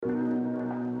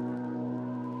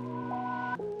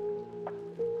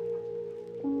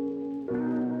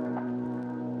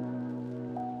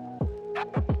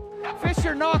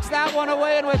pitcher knocks that one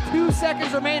away, and with 2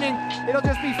 seconds remaining, it'll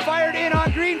just be fired in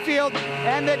on Greenfield,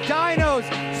 and the Dinos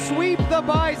sweep the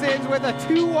Bisons with a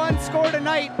 2-1 score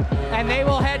tonight, and they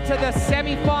will head to the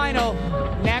semifinal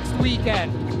next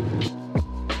weekend.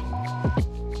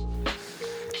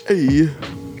 Hey.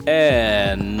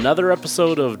 Another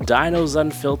episode of Dinos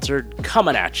Unfiltered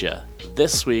coming at you.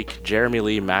 This week, Jeremy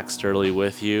Lee, Max Sturley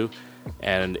with you.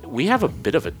 And we have a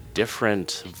bit of a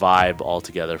different vibe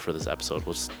altogether for this episode.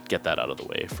 We'll just get that out of the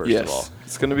way first of all.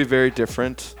 It's going to be very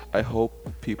different. I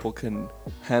hope people can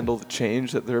handle the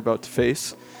change that they're about to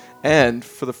face. And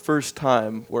for the first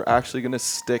time, we're actually going to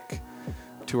stick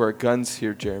to our guns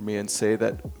here, Jeremy, and say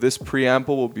that this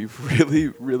preamble will be really,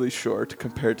 really short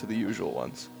compared to the usual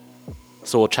ones.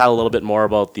 So we'll chat a little bit more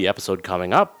about the episode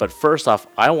coming up. But first off,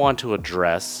 I want to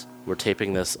address, we're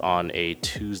taping this on a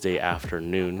Tuesday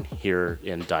afternoon here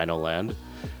in Dino Land.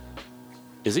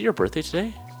 Is it your birthday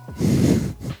today?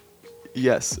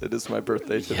 Yes, it is my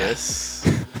birthday today. Yes.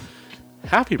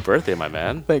 Happy birthday, my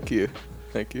man. Thank you.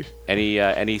 Thank you.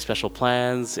 Any special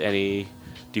plans? Do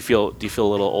you feel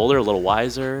a little older, a little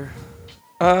wiser?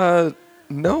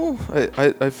 No,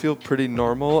 I feel pretty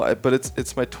normal, but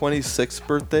it's my 26th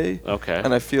birthday. Okay.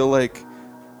 And I feel like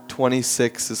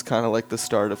 26 is kind of like the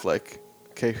start of like,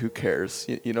 okay, who cares?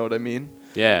 You know what I mean?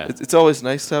 Yeah. It's always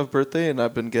nice to have a birthday, and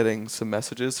I've been getting some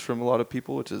messages from a lot of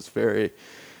people, which is very,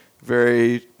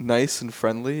 very nice and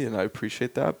friendly, and I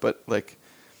appreciate that. But like,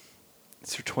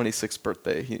 it's your 26th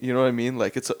birthday. You know what I mean?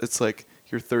 Like it's like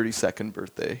your 32nd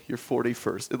birthday, your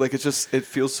 41st. Like it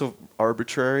feels so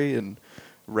arbitrary and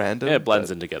random. Yeah, it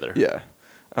blends in together. Yeah.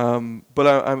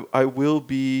 But I will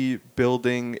be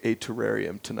building a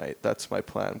terrarium tonight. That's my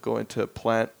plan. I'm going to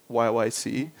Plant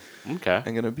YYC. Okay.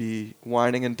 I'm going to be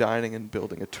wining and dining and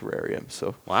building a terrarium.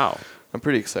 So Wow. I'm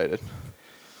pretty excited.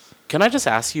 Can I just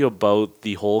ask you about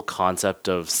the whole concept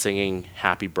of singing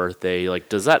happy birthday? Like,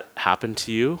 does that happen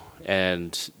to you?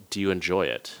 And do you enjoy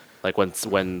it? Like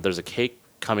when there's a cake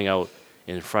coming out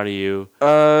in front of you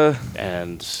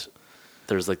and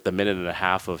there's like the minute and a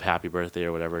half of happy birthday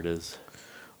or whatever it is.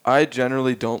 I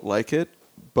generally don't like it,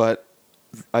 but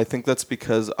I think that's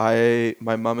because my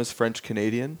mom is French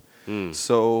Canadian.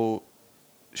 So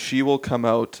she will come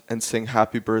out and sing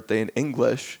happy birthday in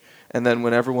English. And then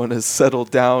when everyone has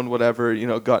settled down, whatever,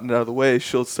 gotten it out of the way,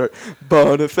 she'll start,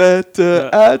 Bonne fête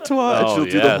à toi. And she'll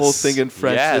do the whole thing in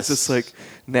French. Yes. It's just like,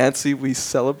 Nancy, we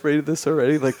celebrated this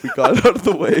already. Like, we got it out of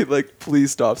the way. Like,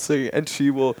 please stop singing. And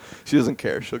she doesn't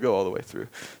care. She'll go all the way through.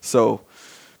 So,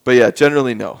 but yeah,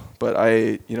 generally no. But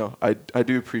I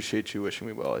do appreciate you wishing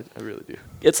me well. I really do.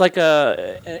 It's like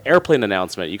an airplane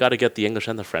announcement. You got to get the English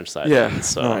and the French side. Yeah. In,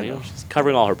 so, she's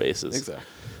covering all her bases. Exactly.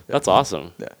 That's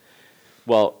awesome. Yeah.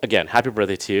 Well, again, happy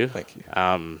birthday to you. Thank you.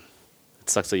 It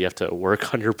sucks that you have to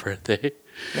work on your birthday.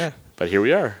 Yeah. But here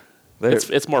we are.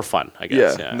 It's more fun, I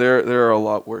guess. Yeah. There are a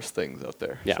lot worse things out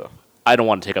there. Yeah. So. I don't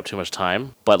want to take up too much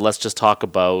time, but let's just talk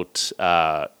about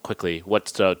quickly what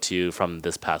stood out to you from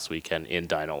this past weekend in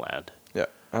Dino Land. Yeah.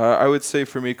 I would say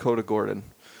for me, Coda Gordon.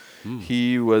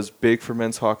 He was big for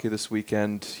men's hockey this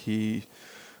weekend. He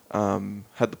had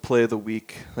the play of the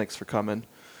week. Thanks for coming.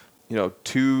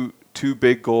 Two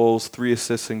big goals, 3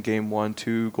 assists in game 1,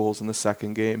 2 goals in the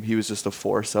second game. He was just a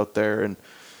force out there, and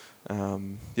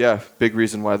big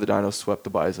reason why the Dinos swept the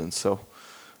Bisons. So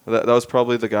that was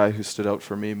probably the guy who stood out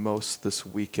for me most this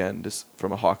weekend, just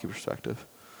from a hockey perspective.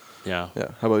 Yeah.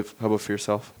 Yeah. How about for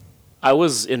yourself? I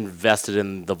was invested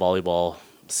in the volleyball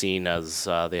scene as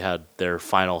they had their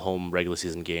final home regular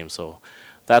season game, so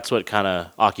that's what kind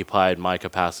of occupied my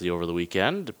capacity over the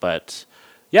weekend. But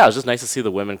yeah, it was just nice to see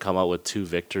the women come out with 2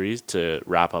 victories to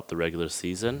wrap up the regular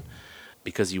season,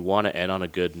 because you want to end on a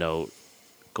good note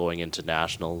going into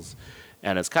nationals.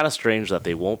 And it's kind of strange that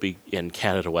they won't be in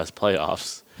Canada West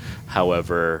playoffs.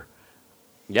 However,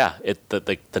 yeah,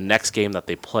 the next game that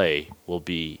they play will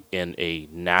be in a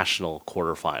national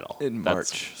quarterfinal. In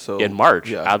March. In March,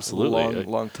 yeah, absolutely.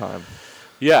 Long time.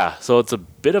 Yeah, so it's a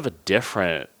bit of a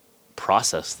different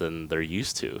process than they're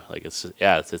used to. Like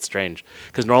it's strange,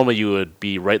 because normally you would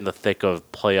be right in the thick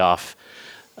of playoff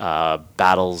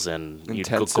battles, and you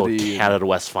go Canada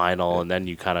West final, and then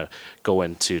you kind of go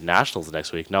into nationals the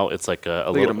next week. No, it's like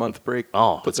they get a month break.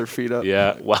 Put their feet up.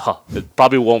 Yeah, well, it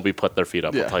probably won't be put their feet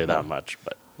up. I'll tell you that much.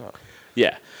 But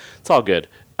yeah, it's all good.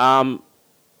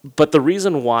 But the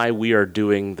reason why we are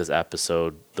doing this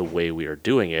episode the way we are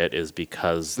doing it is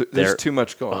because there's too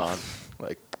much going on.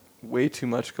 Like, way too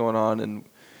much going on, and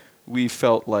we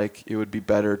felt like it would be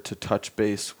better to touch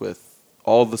base with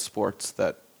all the sports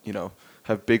that,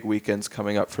 have big weekends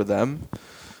coming up for them.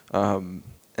 And,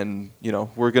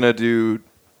 we're going to do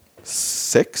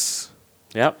 6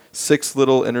 Yep. 6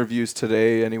 little interviews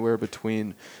today, anywhere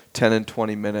between 10 and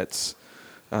 20 minutes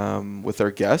with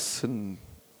our guests. And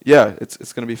yeah,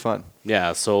 it's going to be fun.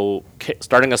 Yeah, so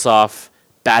starting us off,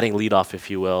 batting leadoff, if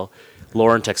you will,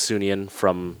 Lauren Texunian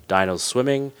from Dinos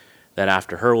Swimming. Then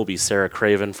after her will be Sarah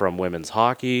Craven from Women's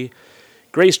Hockey.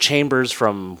 Grace Chambers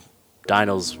from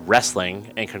Dinos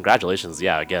Wrestling. And congratulations,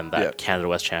 that Canada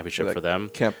West Championship That for them.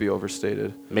 Can't be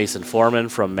overstated. Mason Foreman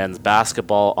from Men's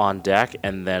Basketball on deck.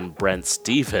 And then Brent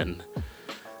Stephen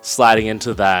sliding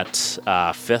into that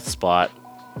 5th spot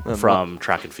from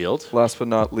track and field. Last but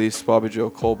not least, Bobby Joe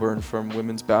Colburn from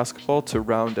Women's Basketball to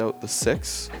round out the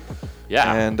 6.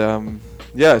 Yeah. And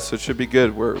so it should be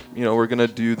good. We're gonna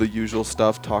do the usual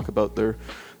stuff, talk about their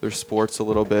sports a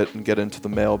little bit, and get into the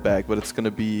mailbag. But it's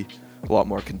gonna be a lot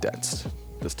more condensed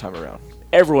this time around.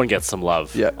 Everyone gets some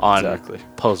love on exactly.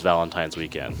 post-Valentine's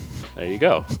weekend. There you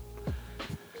go.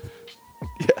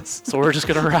 Yes. So we're just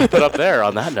gonna wrap it up there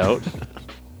on that note.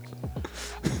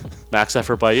 Max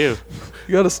effort by you.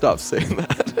 You gotta stop saying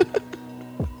that.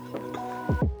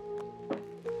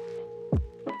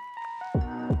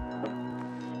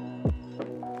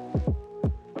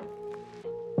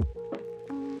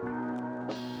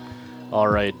 All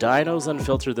right, Dinos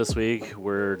Unfiltered this week.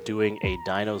 We're doing a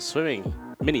Dino Swimming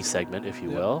mini segment, if you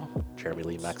will. Jeremy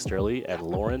Lee McSturley and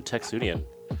Lauren Texunian.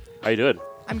 How you doing?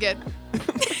 I'm good.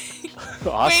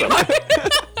 Awesome. Wait,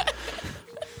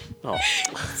 Oh,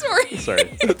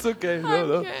 sorry. It's okay.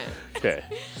 No. okay.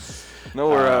 No,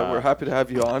 we're happy to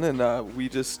have you on, and we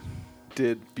just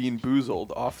did Bean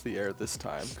Boozled off the air this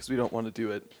time because we don't want to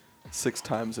do it 6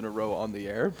 times in a row on the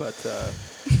air, but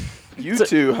you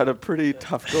two had a pretty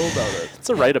tough go about it. It's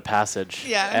a rite of passage.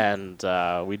 Yeah.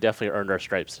 And we definitely earned our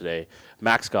stripes today.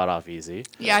 Max got off easy.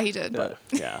 Yeah, he did. But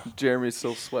yeah. Jeremy's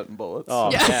still sweating bullets.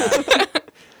 Oh, Yeah. man.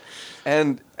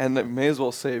 And I may as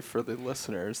well say for the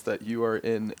listeners that you are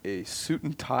in a suit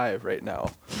and tie right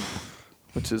now,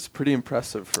 which is pretty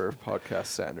impressive for podcast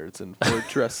standards, and we're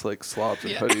dressed like slobs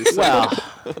and Yeah. hoodies. So Well,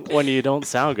 when you don't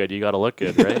sound good, you got to look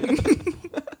good, right?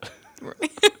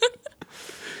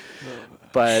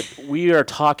 But we are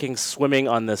talking swimming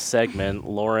on this segment.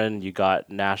 Lauren, you got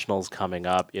nationals coming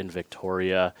up in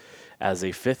Victoria as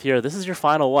a 5th year. This is your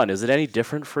final one. Is it any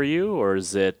different for you, or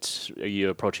are you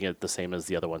approaching it the same as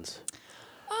the other ones?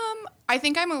 I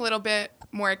think I'm a little bit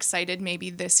more excited maybe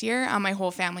this year. My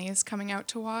whole family is coming out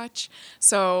to watch,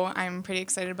 so I'm pretty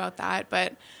excited about that.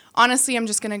 But honestly, I'm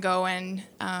just going to go and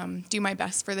do my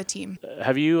best for the team.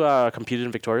 Have you competed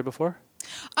in Victoria before?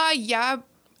 Yeah,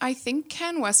 I think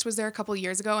Ken West was there a couple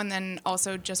years ago, and then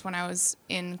also just when I was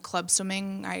in club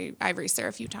swimming, I've raced there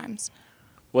a few times.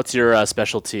 What's your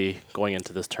specialty going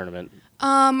into this tournament?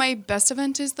 My best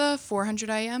event is the 400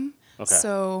 IM, Okay.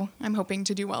 so I'm hoping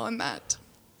to do well in that.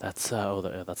 That's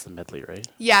the medley, right?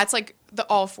 Yeah, it's like the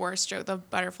all 4 stroke, the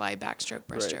butterfly, backstroke,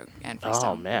 breaststroke, and freestyle.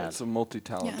 Oh, man. it's a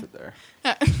multi-talented there.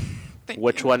 Thank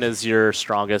Which you. one is your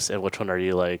strongest, and which one are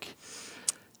you,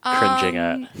 cringing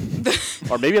at?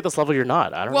 Or maybe at this level you're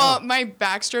not. I don't Well, know. my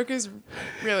backstroke is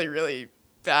really, really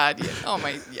bad.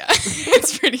 Yeah,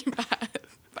 it's pretty bad.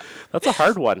 That's a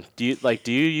hard one. Do you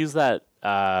use that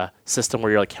system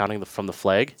where you're counting from the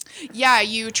flag? Yeah,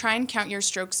 you try and count your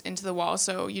strokes into the wall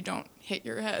so you don't hit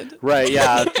your head. Right.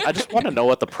 Yeah. I just want to know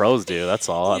what the pros do. That's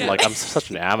all. Yeah. I'm such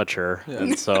an amateur,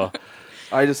 and so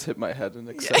I just hit my head and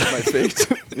accept my fate.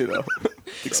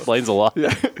 explains a lot.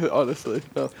 Yeah, honestly.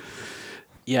 No.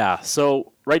 Yeah.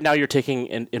 So right now you're taking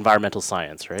environmental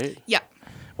science, right? Yeah.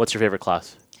 What's your favorite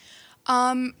class?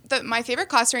 My favorite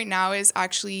class right now is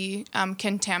actually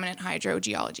contaminant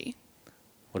hydrogeology.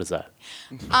 What is that?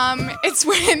 It's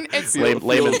when it's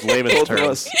Layman's Both of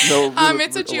terms. us know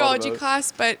it's a lot geology about it.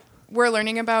 class, but we're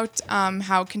learning about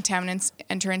how contaminants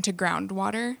enter into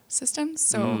groundwater systems.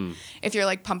 So if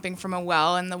you're pumping from a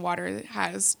well and the water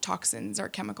has toxins or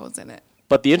chemicals in it.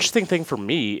 But the interesting thing for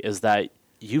me is that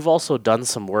you've also done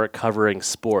some work covering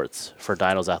sports for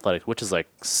Dinos Athletics, which is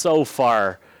so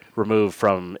far removed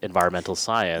from environmental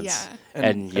science. Yeah.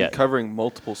 And yet covering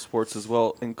multiple sports as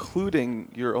well,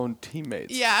 including your own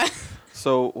teammates. Yeah.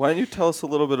 So why don't you tell us a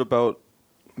little bit about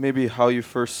maybe how you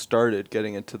first started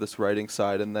getting into this writing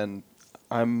side, and then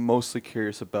I'm mostly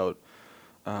curious about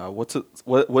what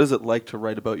is it like to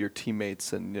write about your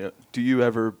teammates, and do you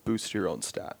ever boost your own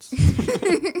stats?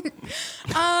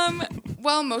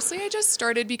 Well, mostly I just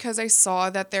started because I saw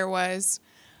that there was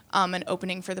an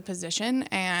opening for the position,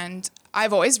 and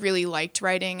I've always really liked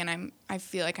writing, and I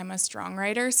feel like I'm a strong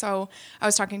writer. So I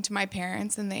was talking to my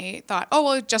parents, and they thought, oh,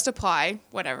 well, just apply,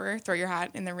 whatever, throw your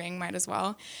hat in the ring, might as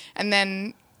well. And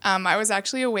then I was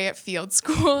actually away at field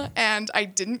school, and I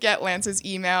didn't get Lance's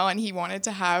email, and he wanted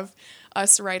to have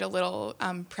us write a little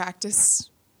practice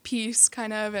piece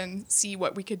kind of and see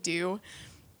what we could do.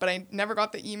 But I never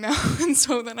got the email, and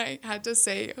so then I had to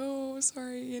say, oh,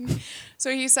 sorry. And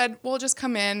so he said, well, just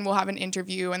come in, we'll have an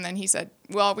interview. And then he said,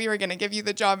 well, we were going to give you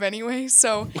the job anyway.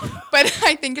 So, but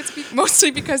I think it's mostly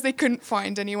because they couldn't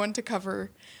find anyone to cover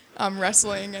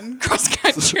wrestling and cross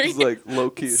country. It's like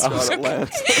low-key shot at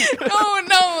Lance.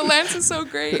 No, Lance is so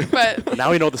great. But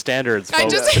Now we know the standards,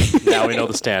 folks. Now we know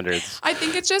the standards. I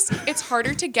think it's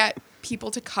harder to get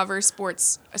people to cover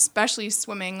sports, especially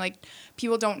swimming. Like,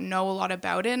 people don't know a lot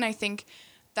about it, and I think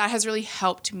that has really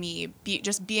helped me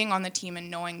just being on the team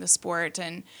and knowing the sport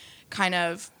and kind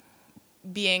of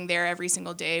being there every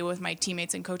single day with my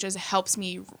teammates and coaches helps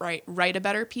me write a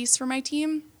better piece for my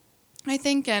team, I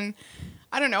think. And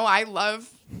I don't know, I love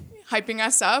hyping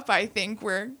us up. I think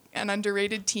we're an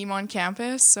underrated team on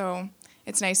campus, so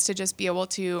it's nice to just be able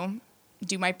to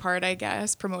do my part, I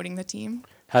guess, promoting the team.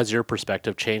 Has your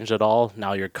perspective changed at all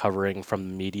now you're covering from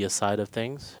the media side of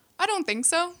things? I don't think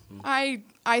so. I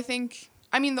think,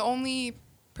 I mean, the only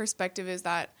perspective is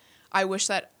that I wish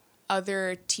that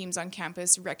other teams on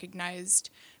campus recognized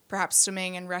perhaps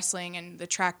swimming and wrestling and the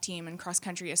track team and cross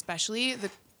country especially. The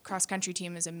cross country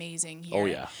team is amazing here. Oh,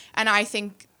 yeah. And I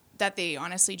think that they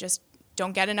honestly just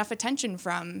don't get enough attention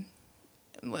from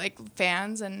like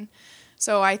fans. And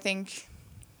so I think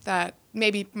that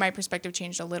maybe my perspective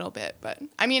changed a little bit. But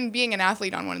I mean, being an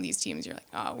athlete on one of these teams, you're like,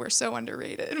 oh, we're so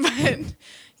underrated. But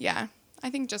yeah, I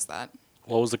think just that.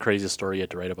 What was the craziest story you had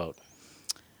to write about?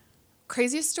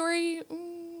 Craziest story?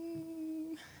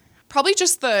 Probably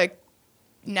just the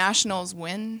Nationals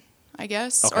win, I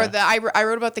guess. Okay. Or I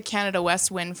wrote about the Canada West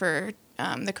win for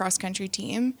the cross country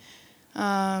team.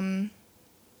 I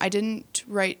didn't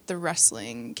write the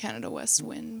wrestling Canada West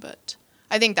win, but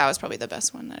I think that was probably the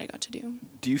best one that I got to do.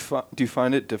 Do you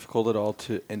find it difficult at all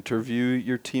to interview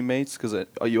your teammates? Because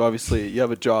you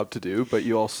have a job to do, but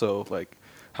you also, like,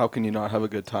 how can you not have a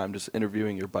good time just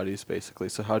interviewing your buddies, basically?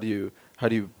 So how do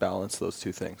you balance those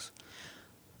two things?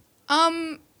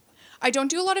 I don't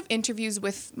do a lot of interviews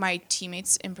with my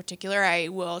teammates in particular. I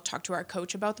will talk to our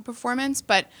coach about the performance,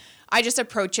 but I just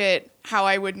approach it how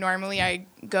I would normally. I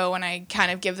go and I kind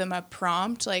of give them a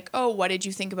prompt like, oh, what did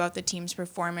you think about the team's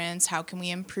performance? How can we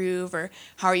improve? Or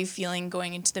how are you feeling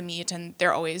going into the meet? And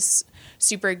they're always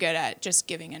super good at just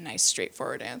giving a nice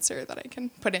straightforward answer that I can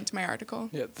put into my article.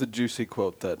 Yeah, the juicy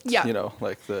quote that, Yeah.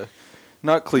 like the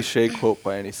not cliche quote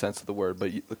by any sense of the word,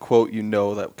 but the quote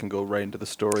that can go right into the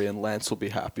story, and Lance will be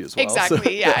happy as well. Exactly, So,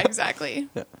 yeah, exactly.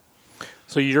 Yeah.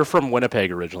 So you're from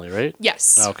Winnipeg originally, right?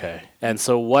 Yes. Okay. And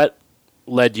so what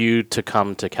led you to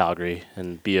come to Calgary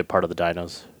and be a part of the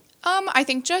Dinos? I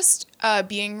think just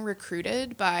being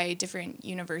recruited by different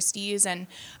universities, and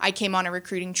I came on a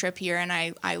recruiting trip here, and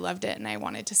I loved it, and I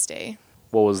wanted to stay.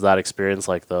 What was that experience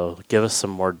like, though? Give us some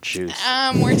more juice.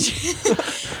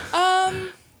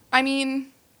 I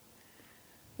mean,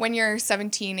 when you're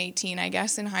 17, 18, I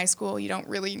guess, in high school, you don't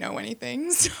really know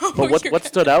anything. So But what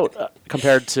stood out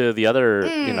compared to the other,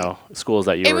 schools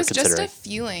that you were considering? It was just a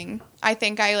feeling. I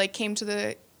think I came to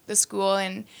the school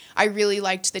and I really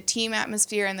liked the team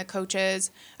atmosphere and the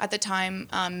coaches. At the time,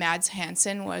 Mads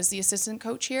Hansen was the assistant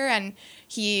coach here, and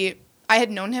I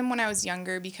had known him when I was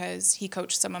younger because he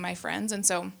coached some of my friends, and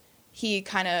so he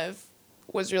kind of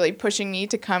was really pushing me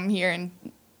to come here and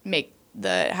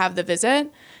have the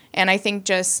visit. And I think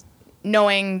just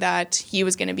knowing that he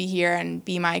was going to be here and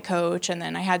be my coach, and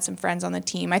then I had some friends on the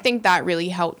team, I think that really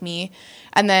helped me.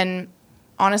 And then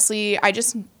honestly, I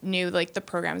just knew the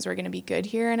programs were going to be good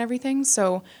here and everything,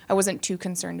 so I wasn't too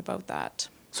concerned about that.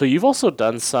 So you've also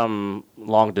done some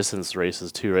long distance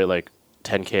races too, right? Like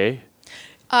 10K?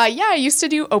 Yeah, I used to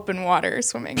do open water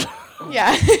swimming.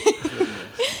 Yeah.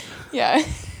 Yeah.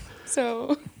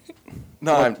 So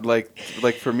No, I'm like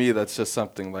for me, that's just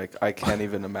something I can't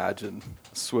even imagine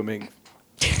swimming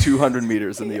 200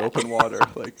 meters in the open water,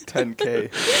 10K.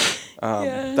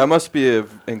 That must be an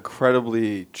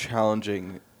incredibly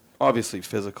challenging, obviously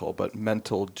physical, but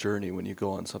mental journey when you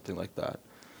go on something like that.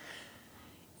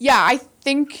 Yeah, I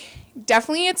think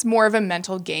definitely it's more of a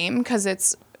mental game because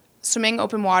it's swimming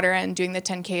open water, and doing the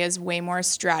 10K is way more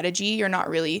strategy. You're not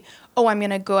really, I'm going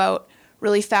to go out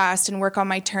really fast and work on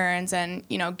my turns and,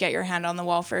 get your hand on the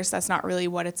wall first. That's not really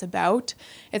what it's about.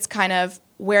 It's kind of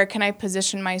where can I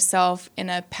position myself in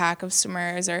a pack of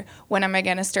swimmers, or when am I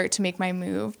going to start to make my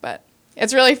move? But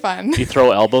it's really fun. Do you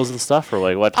throw elbows and stuff, or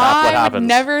what happens? I would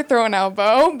never throw an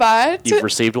elbow, but... You've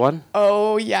received one?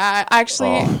 Oh, yeah.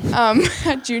 Actually,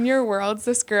 at Junior Worlds,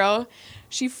 this girl,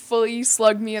 she fully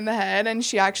slugged me in the head, and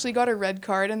she actually got a red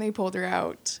card, and they pulled her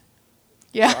out.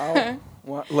 Yeah. Wow.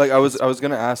 Like I was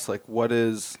gonna ask, like, what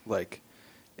is like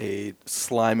a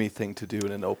slimy thing to do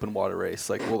in an open water race?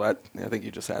 Like, well, that I think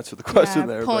you just answered the question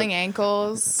there. Pulling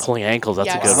ankles. Pulling ankles, that's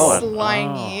yeah, a good one.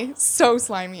 Slimy. So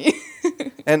slimy.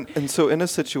 And so in a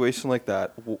situation like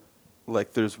that,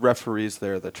 like there's referees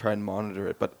there that try and monitor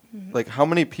it, but like how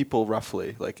many people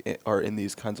roughly like are in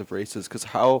these kinds of races? Because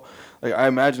like I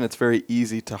imagine it's very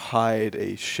easy to hide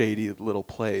a shady little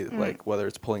play, like whether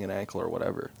it's pulling an ankle or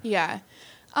whatever. Yeah.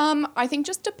 I think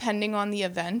just depending on the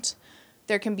event,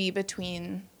 there can be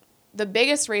between the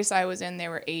biggest race I was in, there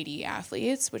were 80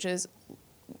 athletes, which is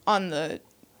on the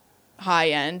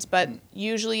high end, but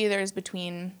usually there's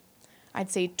between,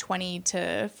 I'd say 20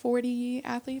 to 40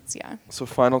 athletes. Yeah. So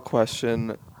final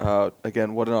question,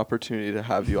 again, what an opportunity to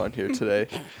have you on here today.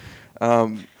 We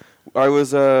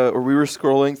were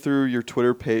scrolling through your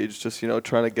Twitter page, just,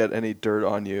 trying to get any dirt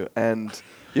on you. And,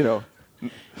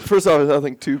 first off, it's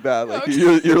nothing too bad. Like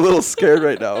you're a little scared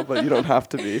right now, but you don't have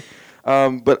to be.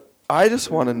 But I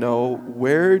just want to know,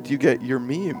 where do you get your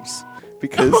memes?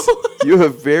 Because you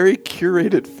have very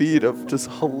curated feed of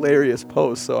just hilarious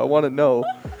posts. So I want to know,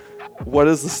 what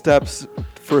is the steps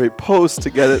for a post to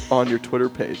get it on your Twitter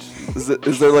page?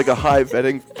 Is there like a high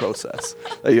vetting process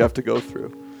that you have to go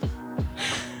through?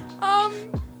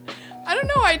 I don't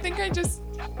know. I think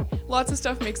lots of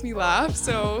stuff makes me laugh.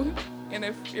 So, and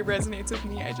if it resonates with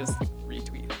me, I just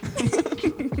retweet.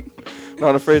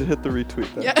 Not afraid to hit the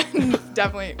retweet then. Yeah,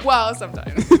 definitely. Well,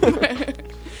 sometimes.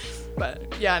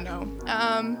 But yeah, no.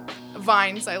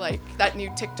 Vines, I like that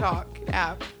new TikTok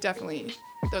app. Definitely.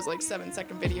 Those like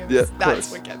 7-second videos. Yeah, that's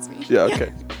what gets me. Yeah,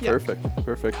 okay. Yeah.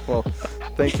 Perfect. Well,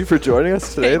 thank you for joining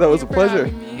us today. That was a pleasure.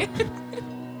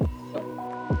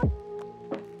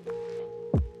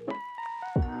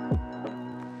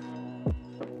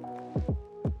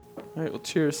 All right, well,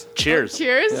 cheers. Cheers.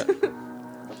 Cheers. Yeah.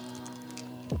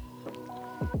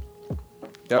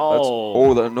 Yeah,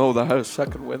 that had a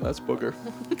second win. That's booger.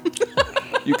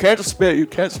 You can't spit. You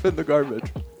can't spit in the garbage.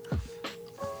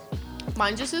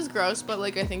 Mine just is gross, but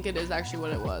like I think it is actually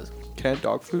what it was. Canned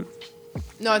dog food?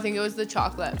 No, I think it was the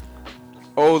chocolate.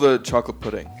 Oh, the chocolate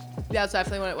pudding. Yeah, that's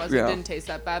definitely what it was. Yeah. It didn't taste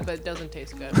that bad, but it doesn't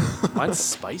taste good. Mine's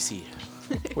spicy.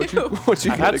 What you I've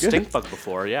get had again? stink bug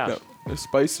before, yeah. No, a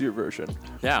spicier version.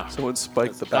 Yeah. Someone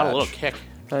spiked the Got batch. a little kick.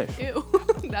 Hey. Ew.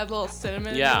 That little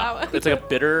cinnamon. Yeah. That one. It's like a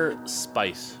bitter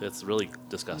spice. It's really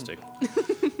disgusting.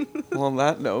 Well, on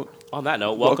that note, On that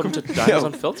note, welcome to Dinos Yeah.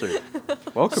 Unfiltered.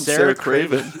 welcome Sarah Sarah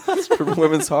Craven from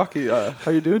women's hockey.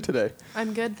 How you doing today?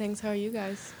 I'm good, thanks. How are you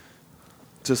guys?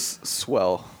 Just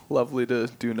swell. Lovely to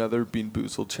do another Bean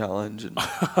Boozled challenge, and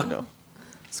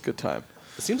it's a good time.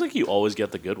 It seems like you always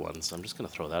get the good ones. I'm just going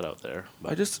to throw that out there.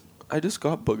 I just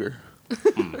got booger.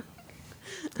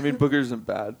 I mean, booger isn't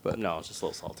bad, but No, it's just a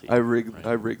little salty. I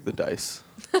rigged the dice,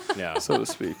 Yeah. so to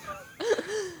speak.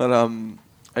 But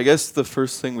I guess the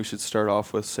first thing we should start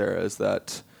off with, Sarah, is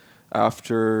that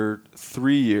after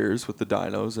 3 years with the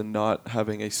Dinos and not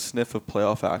having a sniff of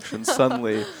playoff action,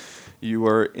 suddenly you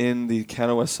are in the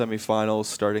Canada West semifinals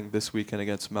starting this weekend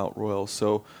against Mount Royal.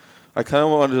 So I kind of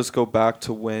want to just go back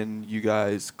to when you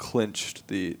guys clinched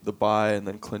the bye and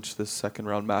then clinched this second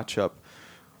round matchup.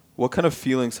 What kind of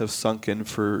feelings have sunk in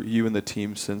for you and the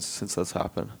team since that's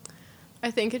happened? I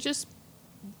think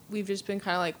we've just been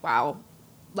kind of like, wow,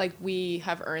 like we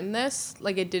have earned this.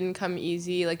 Like it didn't come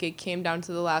easy. Like it came down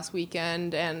to the last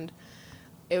weekend and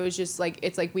it was just like,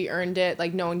 it's like we earned it.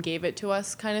 Like no one gave it to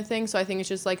us kind of thing. So I think it's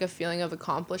just like a feeling of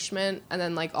accomplishment. And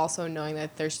then like also knowing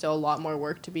that there's still a lot more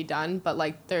work to be done. But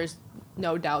like there's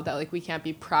no doubt that like we can't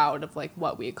be proud of like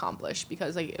what we accomplished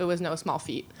because like it was no small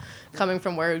feat. Coming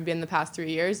from where we'd been the past 3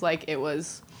 years, like it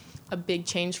was a big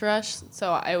change for us.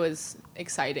 So it was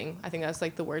exciting. I think that's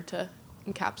like the word to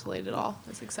encapsulate it all.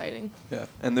 It's exciting. Yeah,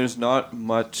 and there's not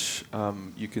much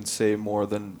you can say more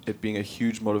than it being a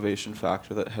huge motivation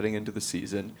factor that heading into the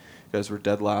season, you guys were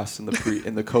dead last in the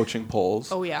in the coaching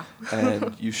polls. Oh yeah.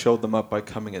 And you showed them up by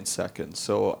coming in second.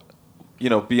 So,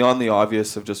 beyond the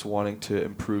obvious of just wanting to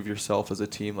improve yourself as a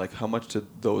team, like how much did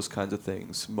those kinds of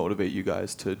things motivate you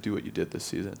guys to do what you did this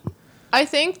season? I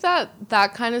think that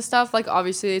kind of stuff, like,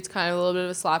 obviously it's kind of a little bit of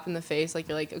a slap in the face. Like,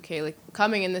 you're like, okay, like,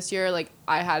 coming in this year, like,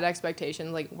 I had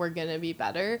expectations, like, we're going to be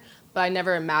better. But I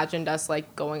never imagined us,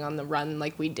 like, going on the run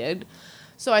like we did.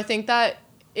 So I think that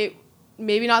it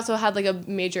maybe not so had, like, a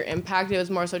major impact. It was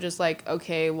more so just, like,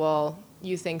 okay, well,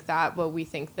 you think that, but we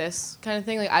think this kind of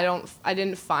thing. Like, I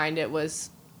didn't find it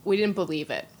was... We didn't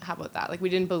believe it. How about that? Like, we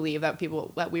didn't believe that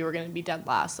we were going to be dead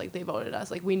last. Like, they voted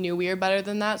us. Like, we knew we were better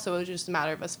than that, so it was just a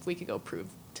matter of us if we could go prove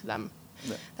to them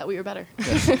that we were better.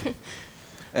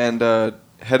 And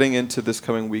heading into this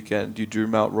coming weekend, you drew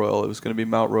Mount Royal. It was going to be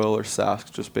Mount Royal or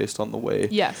Sask, just based on the way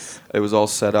Yes. it was all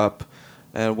set up.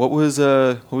 And what was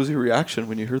your reaction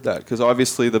when you heard that? Because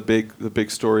obviously the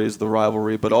big story is the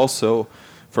rivalry, but also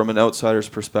from an outsider's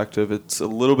perspective, it's a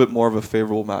little bit more of a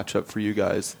favorable matchup for you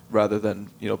guys rather than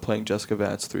playing Jessica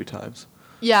Vance 3 times.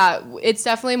 Yeah, it's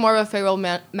definitely more of a favorable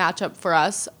matchup for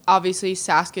us. Obviously,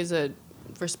 Sask is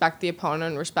respect the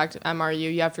opponent, respect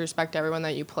MRU. You have to respect everyone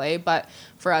that you play. But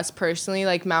for us personally,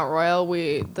 like Mount Royal,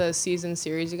 the season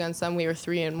series against them, we were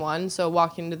 3-1. So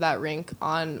walking into that rink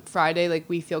on Friday, like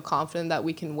we feel confident that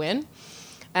we can win.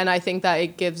 And I think that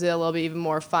it gives it a little bit even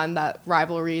more fun, that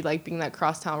rivalry, like being that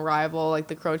crosstown rival, like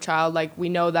the Crow Child. Like we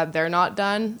know that they're not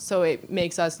done, so it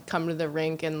makes us come to the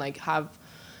rink and like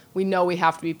we know we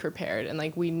have to be prepared, and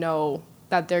like we know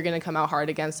that they're going to come out hard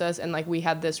against us, and like we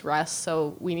had this rest,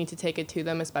 so we need to take it to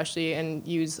them, especially, and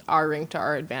use our rink to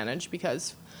our advantage,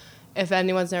 because if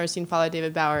anyone's never seen Father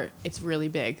David Bauer, it's really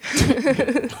big.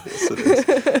 Yes, it is.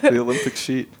 The Olympic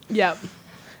sheet. Yep.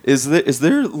 Is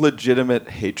there legitimate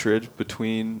hatred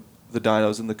between the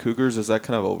Dinos and the Cougars? Is that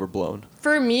kind of overblown?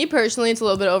 For me personally, it's a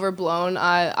little bit overblown.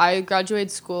 I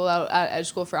graduated school out at Edge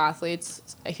School for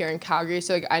Athletes here in Calgary,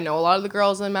 so like I know a lot of the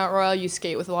girls in Mount Royal. You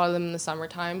skate with a lot of them in the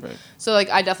summertime, right. So like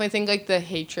I definitely think like the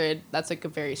hatred, that's like a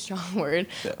very strong word.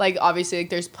 Yeah. Like obviously like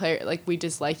there's like we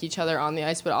dislike each other on the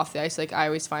ice, but off the ice, like I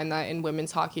always find that in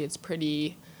women's hockey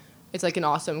it's like an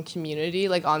awesome community.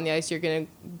 Like on the ice, you're going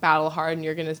to battle hard and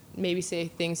you're going to maybe say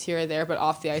things here or there, but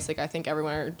off the ice, like I think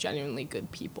everyone are genuinely good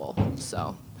people.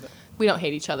 So we don't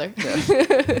hate each other.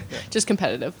 Yeah. Just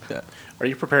competitive. Yeah. Are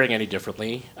you preparing any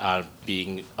differently,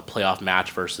 being a playoff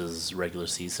match versus regular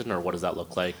season, or what does that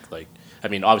look like? Like, I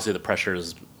mean, obviously the pressure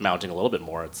is mounting a little bit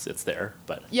more. It's there,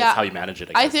 but Yeah. it's how you manage it.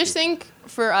 I just think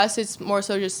for us, it's more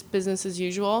so just business as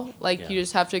usual. Like, you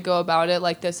just have to go about it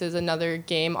like this is another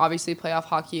game. Obviously, playoff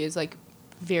hockey is, like,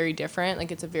 very different.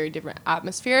 Like, it's a very different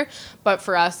atmosphere. But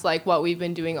for us, like, what we've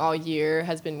been doing all year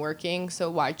has been working, so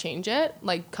why change it?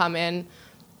 Like, come in,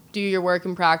 do your work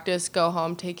and practice, go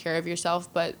home, take care of yourself.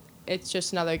 But it's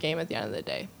just another game at the end of the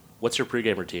day. What's your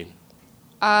pregame routine?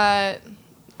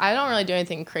 I don't really do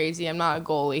anything crazy. I'm not a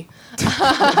goalie.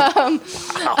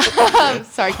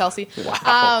 Sorry, Kelsey.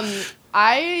 Wow.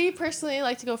 I personally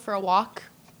like to go for a walk.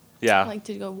 Yeah. I like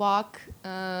to go walk.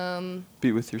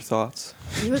 Be with your thoughts.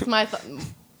 Be with my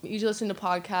usually listen to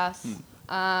podcasts.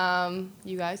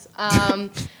 You guys.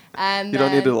 And You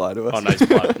don't need to lie to us. Oh, nice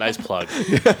plug. Nice plug.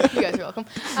 you guys are welcome.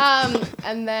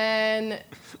 And then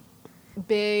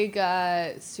big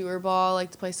sewer ball,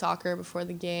 like to play soccer before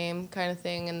the game kind of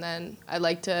thing. And then I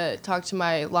like to talk to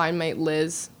my line mate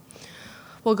Liz.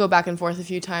 We'll go back and forth a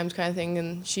few times kind of thing,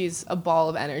 and she's a ball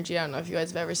of energy. I don't know if you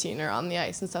guys have ever seen her on the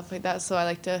ice and stuff like that, so I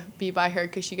like to be by her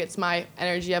because she gets my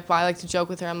energy up. I like to joke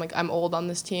with her. I'm like, I'm old on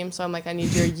this team, so I'm like, I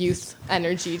need your youth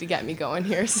energy to get me going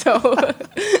here. So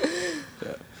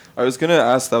Yeah. I was going to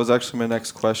ask, that was actually my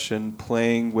next question,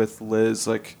 playing with Liz,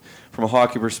 like from a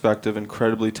hockey perspective,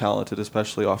 incredibly talented,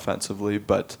 especially offensively,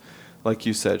 but like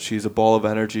you said, she's a ball of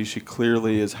energy. She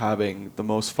clearly is having the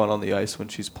most fun on the ice when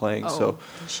she's playing. So,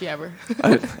 is she ever?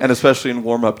 and especially in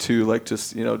warm-up too, like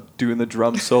just, doing the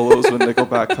drum solos when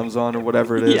Nickelback comes on or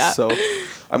whatever it is. Yeah. So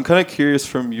I'm kind of curious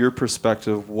from your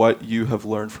perspective what you have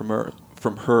learned from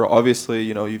her. Obviously,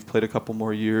 you've played a couple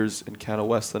more years in Canada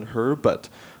West than her, but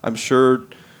I'm sure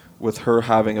with her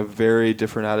having a very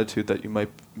different attitude that you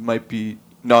might be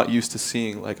not used to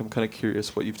seeing. Like, I'm kind of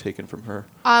curious what you've taken from her.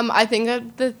 I think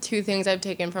that the two things I've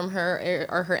taken from her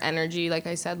are her energy. Like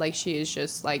I said, like she is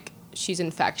just like, she's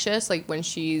infectious. Like when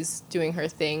she's doing her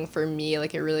thing for me,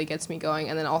 like it really gets me going.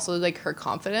 And then also like her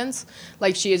confidence.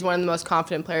 Like she is one of the most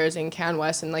confident players in Can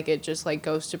West, and like it just like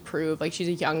goes to prove like she's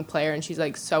a young player and she's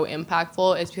like so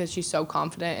impactful. It's because she's so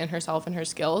confident in herself and her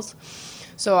skills.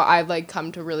 So I've like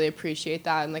come to really appreciate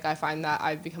that, and like I find that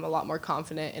I've become a lot more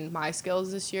confident in my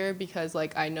skills this year because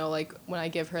like I know like when I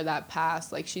give her that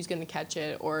pass, like she's gonna catch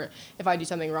it, or if I do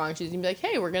something wrong, she's gonna be like,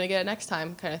 hey, we're gonna get it next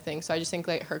time, kind of thing. So I just think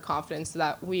like her confidence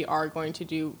that we are going to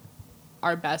do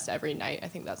our best every night, I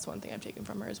think that's one thing I've taken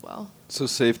from her as well. So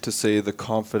safe to say the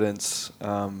confidence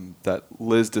that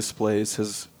Liz displays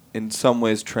has in some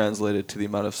ways translated to the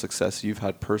amount of success you've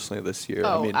had personally this year.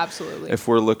 Oh, I mean, absolutely. If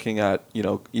we're looking at,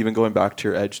 even going back to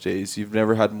your Edge days, you've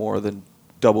never had more than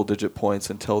double-digit points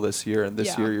until this year, and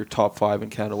this year you're top 5 in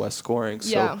Canada West scoring.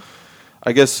 So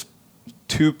I guess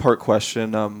two-part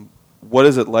question. What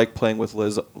is it like playing with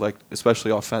Liz, like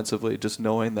especially offensively, just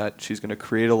knowing that she's going to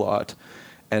create a lot?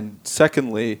 And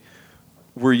secondly,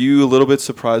 were you a little bit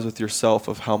surprised with yourself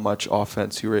of how much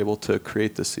offense you were able to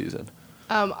create this season?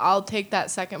 I'll take that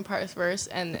second part first,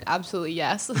 and absolutely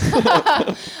yes.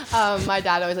 My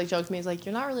dad always like jokes me. He's like,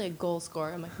 "You're not really a goal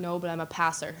scorer." I'm like, "No, but I'm a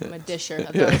passer. I'm a disher."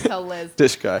 That's what I always tell Liz.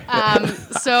 Dish guy.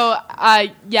 So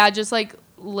yeah, just like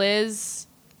Liz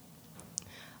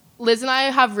and I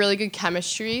have really good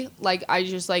chemistry. Like I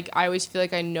always feel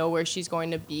like I know where she's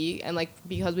going to be, and like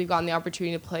because we've gotten the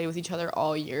opportunity to play with each other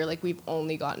all year, like we've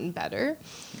only gotten better.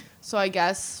 So I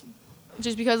guess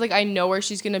just because like I know where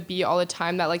she's gonna be all the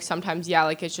time, that like sometimes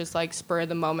like it's just like spur of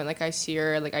the moment, like I see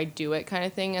her, like I do it kind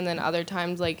of thing, and then other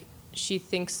times like she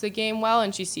thinks the game well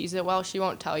and she sees it well. She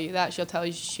won't tell you that. She'll tell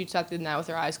you she shoots at the net with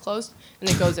her eyes closed and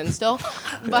it goes in still.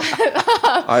 But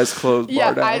Eyes closed,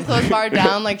 bar down. Eyes closed, bar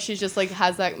down. Like she's just like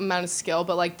has that amount of skill,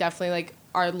 but like definitely like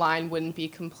our line wouldn't be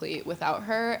complete without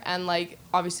her. And like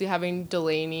obviously having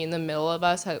Delaney in the middle of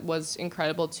us was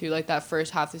incredible too. Like that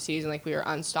first half of the season, like we were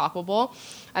unstoppable.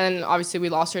 And then obviously we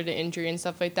lost her to injury and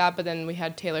stuff like that. But then we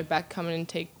had Taylor Beck come in and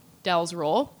take Dell's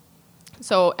role.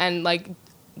 So and like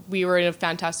we were in a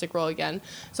fantastic role again.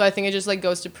 So I think it just like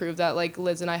goes to prove that like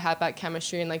Liz and I have that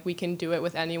chemistry and like we can do it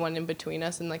with anyone in between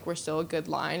us, and like we're still a good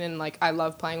line, and like I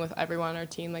love playing with everyone on our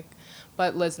team, like,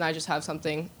 but Liz and I just have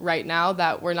something right now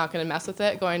that we're not going to mess with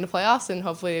it going into playoffs, and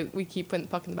hopefully we keep putting the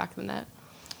puck in the back of the net.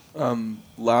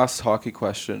 Last hockey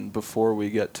question before we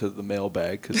get to the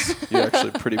mailbag, because you're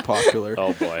actually pretty popular.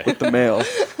 Oh boy. With the mail.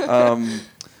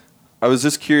 I was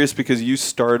just curious because you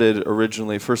started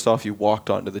originally, first off, you walked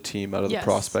onto the team out of the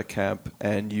prospect camp,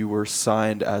 and you were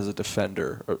signed as a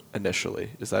defender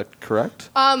initially. Is that correct?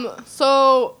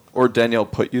 Or Danielle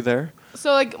put you there?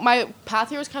 So, like, my path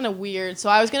here was kind of weird. So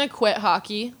I was going to quit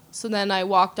hockey. So then I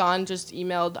walked on, just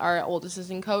emailed our old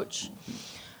assistant coach.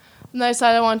 And I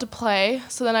decided I wanted to play.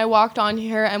 So then I walked on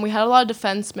here, and we had a lot of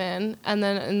defensemen. And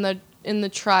then in the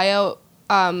tryout,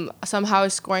 somehow I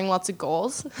was scoring lots of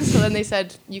goals. So then they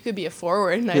said, you could be a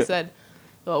forward. And I said,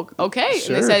 oh, okay.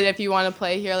 Sure. And they said, if you want to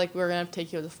play here, like, we're going to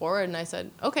take you as a forward. And I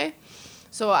said, okay.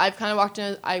 So I've kind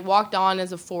of walked on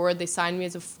as a forward. They signed me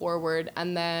as a forward.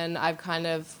 And then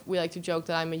we like to joke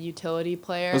that I'm a utility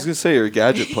player. I was going to say you're a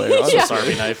gadget player. Yeah.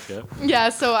 Army knife, yeah. Yeah,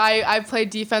 so I played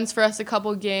defense for us a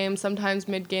couple games. Sometimes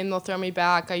mid-game they'll throw me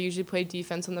back. I usually play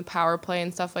defense on the power play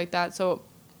and stuff like that. So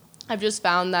I've just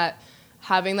found that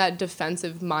having that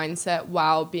defensive mindset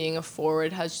while being a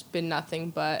forward has been nothing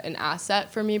but an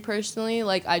asset for me personally.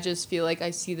 Like, I just feel like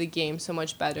I see the game so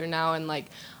much better now, and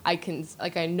like I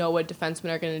know what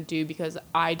defensemen are going to do because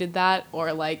I did that,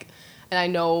 or like, and I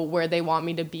know where they want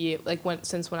me to be, like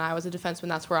since when I was a defenseman,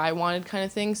 that's where I wanted, kind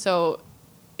of thing. So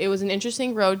it was an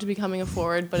interesting road to becoming a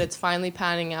forward, but it's finally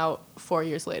panning out 4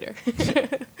 years later.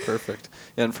 Perfect.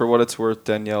 And for what it's worth,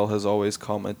 Danielle has always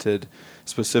commented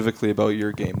specifically about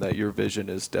your game that your vision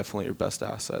is definitely your best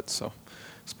asset. So,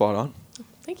 spot on.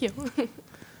 Thank you.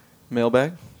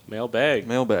 Mailbag?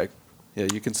 Mailbag. Yeah,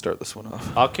 you can start this one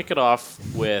off. I'll kick it off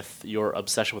with your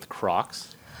obsession with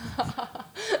Crocs.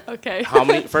 Okay.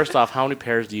 First off, how many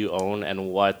pairs do you own, and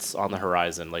what's on the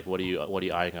horizon? Like, what are you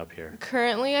eyeing up here?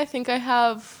 Currently, I think I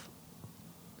have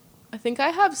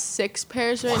 6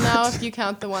 pairs right now, if you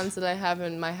count the ones that I have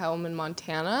in my home in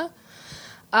Montana.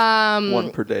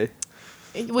 One per day.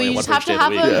 Well, you just have to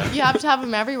have them. Yeah. You have to have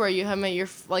them everywhere. You have them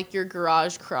at your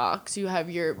garage Crocs. You have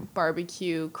your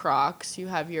barbecue Crocs. You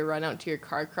have your run out to your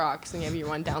car Crocs, and you have your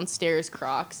one downstairs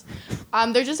Crocs.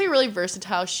 They're just a really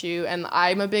versatile shoe, and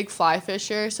I'm a big fly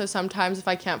fisher. So sometimes if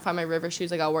I can't find my river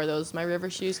shoes, like I'll wear those my river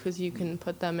shoes because you can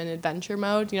put them in adventure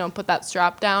mode. You know, put that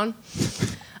strap down.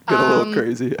 Get a little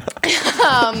crazy.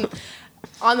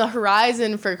 On the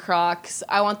horizon for Crocs,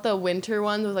 I want the winter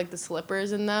ones with like the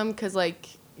slippers in them, because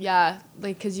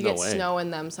because you get snow in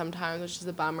them sometimes, which is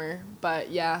a bummer. But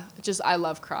yeah, I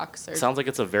love Crocs. Sounds like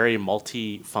it's a very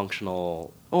multifunctional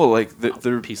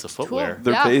they're piece of footwear.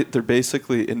 Cool. They're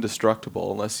basically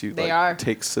indestructible unless you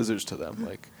take scissors to them.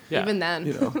 Like, yeah. Even then,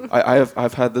 you know,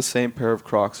 I've had the same pair of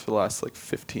Crocs for the last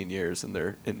 15 years, and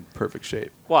they're in perfect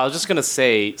shape. Well, I was just gonna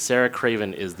say Sarah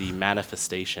Craven is the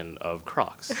manifestation of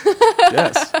Crocs.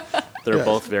 Yes. They're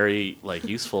both very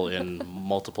useful in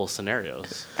multiple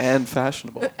scenarios. And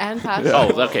fashionable.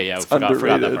 Oh, okay, yeah, forgot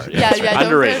that part. Yeah, don't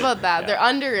forget about that. Yeah. They're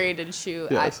underrated shoe.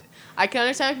 Yes. I can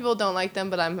understand if people don't like them,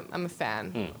 but I'm a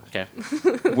fan. Okay.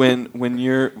 When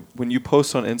you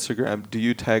post on Instagram, do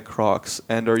you tag Crocs,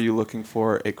 and are you looking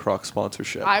for a Crocs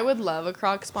sponsorship? I would love a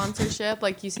Crocs sponsorship.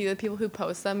 Like, you see the people who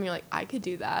post them, you're like, I could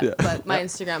do that. Yeah. But my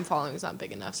Instagram following is not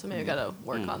big enough, so maybe I gotta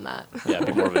work on that. Yeah,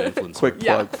 be more of an influencer. Quick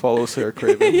plug, follow Sarah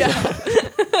Craven. Yeah.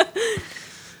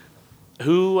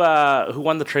 Who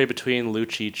won the trade between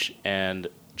Lucic and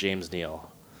James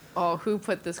Neal? Oh, who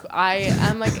put this?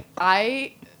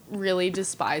 I really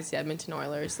despise the Edmonton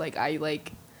Oilers.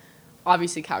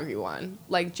 obviously Calgary won.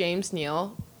 Like, James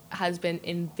Neal has been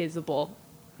invisible.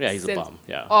 Yeah, he's a since- bum.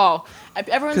 Yeah. Oh,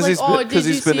 everyone's like, did you Because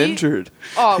he's been see? injured.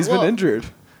 Oh, He's well- been injured.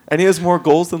 And he has more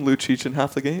goals than Lucic in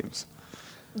half the games.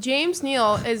 James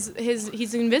Neal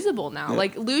he's invisible now. Yeah.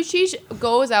 Like, Lucic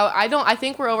goes out. I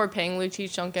think we're overpaying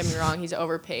Lucic. Don't get me wrong, he's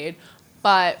overpaid.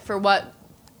 But for what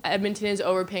Edmonton is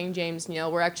overpaying James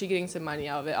Neal, we're actually getting some money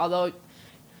out of it. Although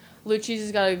Lucic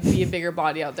has got to be a bigger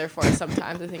body out there for us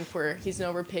sometimes. I think he's an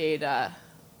overpaid.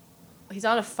 He's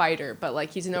not a fighter, but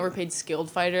like he's an overpaid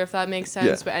skilled fighter, if that makes sense.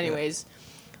 Yeah, But anyways,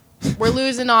 we're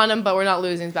losing on him, but we're not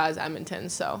losing as bad as Edmonton.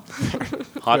 So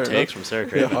Hot Fair takes enough. from Sarah Yeah,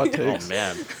 Craven. hot takes. Oh,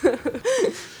 man.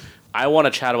 I want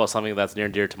to chat about something that's near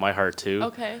and dear to my heart, too.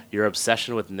 Okay. Your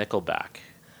obsession with Nickelback.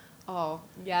 oh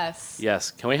yes,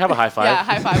 Yes. Can we have a high five? yeah,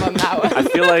 high five on that one. I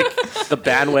feel like the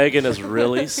bandwagon is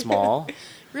really small.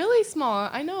 Really small.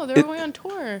 I know they're going on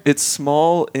tour. It's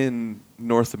small in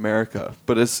North America,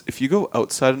 but if you go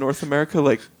outside of North America,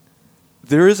 like,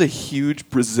 there is a huge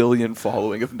Brazilian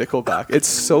following of Nickelback. It's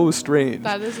so strange.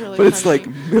 That is really But it's funny. like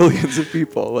millions of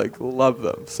people like love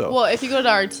them. So Well, if you go to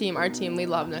our team, we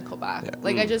love Nickelback. Yeah.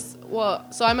 Like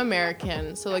so I'm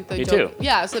American, so like the Me joke, too.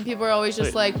 yeah. So people are always just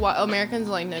Sweet. like, "What Americans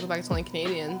like Nickelback? It's only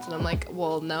Canadians," and I'm like,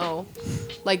 "Well, no."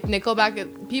 Like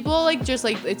Nickelback, people like just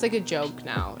like it's like a joke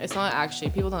now. It's not actually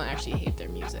people don't actually hate their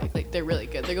music. Like they're really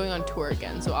good. They're going on tour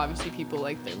again, so obviously people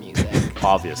like their music.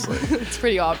 Obviously. It's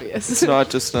pretty obvious. it's not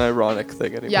just an ironic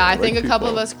thing anymore. Yeah, I Like, think a couple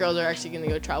of people- us girls are actually gonna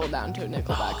go travel down to a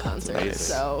Nickelback concert. nice.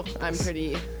 So I'm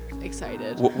pretty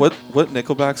excited. What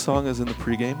Nickelback song is in the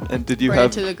pregame? And did you Burn It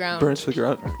have to the Ground. Burn It to the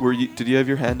Ground? Did you have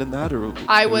your hand in that, or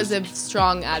I it was a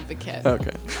strong advocate.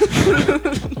 okay?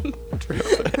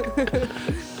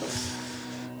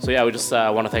 So, yeah, we just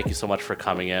want to thank you so much for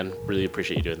coming in. Really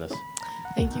appreciate you doing this.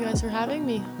 Thank you guys for having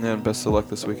me. And best of luck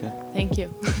this weekend. Thank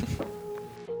you.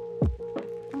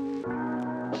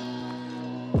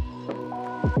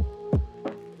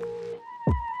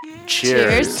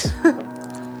 Cheers.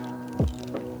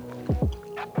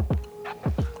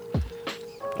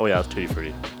 Oh, yeah, it's Tutti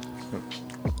Frutti.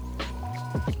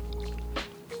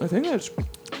 I think that's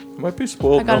might be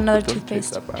spoiled. I got milk, another but it doesn't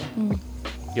taste toothpaste. that bad.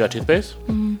 You got toothpaste?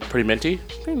 Pretty minty?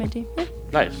 Pretty minty. Yeah,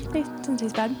 Nice. doesn't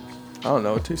taste bad. I don't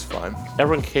know. It tastes fine.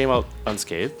 Everyone came out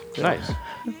unscathed. Yeah. Nice.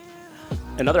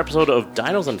 Another episode of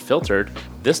Dinos Unfiltered.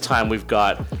 This time we've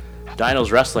got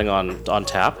Dinos Wrestling on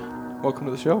tap. Welcome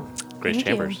to the show. Grace Thank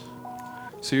you. Chambers.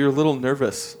 So you're a little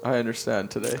nervous, I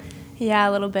understand, today. Yeah,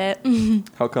 a little bit.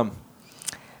 How come?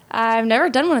 I've never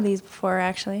done one of these before,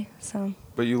 actually. So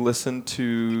But you listened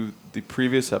to the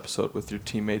previous episode with your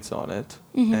teammates on it,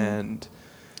 Mm-hmm. and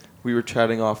we were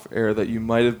chatting off air that you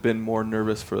might have been more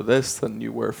nervous for this than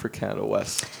you were for Canada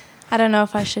West. I don't know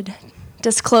if I should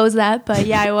disclose that, but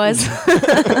yeah, I was.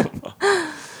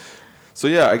 So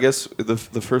yeah, I guess the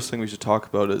first thing we should talk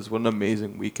about is what an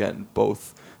amazing weekend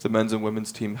both the men's and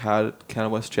women's team had at Canada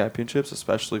West Championships,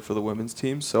 especially for the women's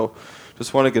team. So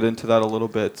just want to get into that a little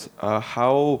bit.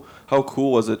 How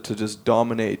cool was it to just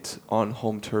dominate on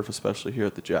home turf, especially here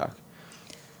at the Jack?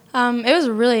 It was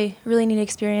a really, really neat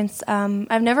experience.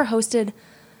 I've never hosted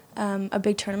a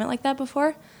big tournament like that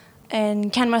before,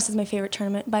 and Canada West is my favorite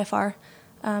tournament by far.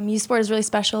 U Sport is really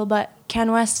special, but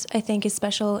Canada West, I think, is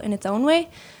special in its own way,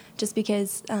 just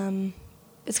because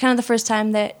it's kind of the first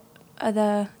time that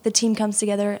the team comes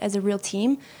together as a real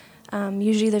team.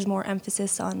 Usually there's more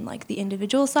emphasis on like the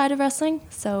individual side of wrestling.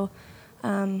 So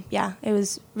yeah, it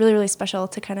was really, really special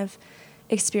to kind of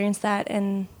experience that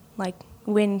and like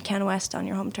win Canada West on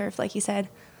your home turf, like you said.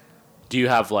 Do you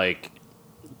have like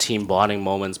team bonding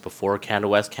moments before Canada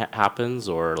West happens,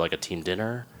 or like a team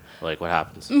dinner? Like what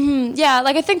happens? Yeah,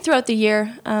 like I think throughout the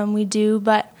year we do,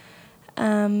 but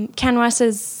Canada West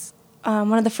is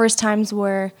one of the first times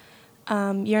where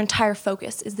your entire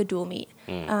focus is the dual meet.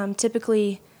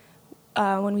 Typically,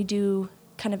 when we do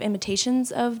kind of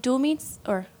imitations of dual meets,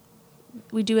 or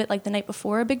we do it like the night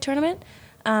before a big tournament.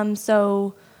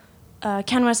 So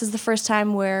Canada West is the first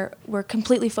time where we're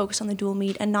completely focused on the dual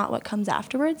meet and not what comes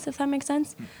afterwards, if that makes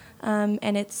sense.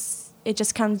 And it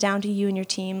just comes down to you and your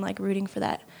team like rooting for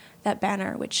that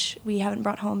banner, which we haven't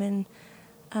brought home in,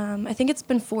 I think it's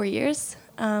been 4 years.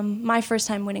 My first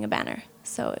time winning a banner,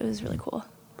 so it was really cool.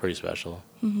 Pretty special.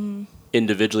 Mm-hmm.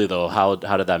 Individually, though, how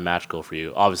did that match go for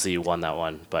you? Obviously, you won that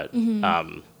one, but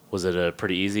was it a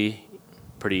pretty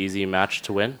easy match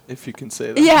to win? If you can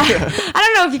say that. Yeah, I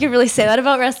don't know if you can really say that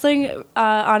about wrestling,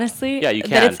 honestly. Yeah, you that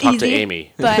can. it's Talk to easy,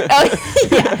 Amy. But,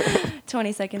 yeah,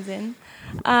 20 seconds in.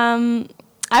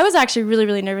 I was actually really,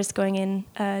 really nervous going in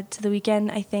to the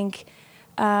weekend. I think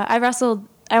I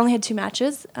only had 2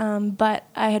 matches, but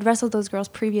I had wrestled those girls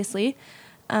previously.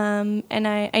 And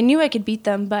I knew I could beat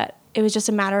them, but it was just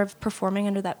a matter of performing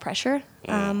under that pressure.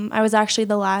 I was actually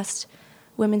the last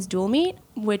women's dual meet,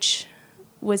 which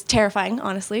was terrifying,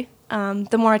 honestly.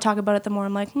 The more I talk about it, the more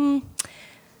I'm like,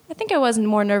 I think I was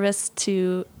more nervous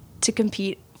to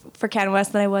compete for Canada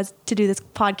West than I was to do this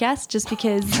podcast, just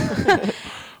because,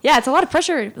 yeah, it's a lot of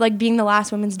pressure, like being the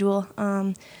last women's duel.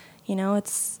 You know,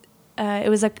 it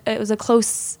was a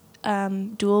close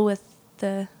duel with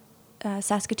the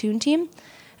Saskatoon team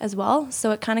as well,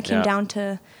 so it kind of came down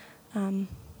to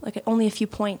like only a few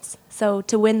points. So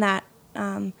to win that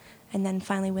and then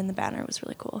finally win the banner was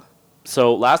really cool.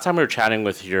 So last time we were chatting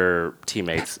with your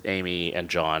teammates, Amy and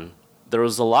John, there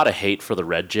was a lot of hate for the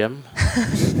red gym.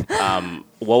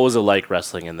 What was it like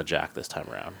wrestling in the Jack this time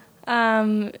around?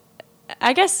 I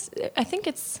think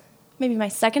it's maybe my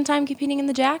second time competing in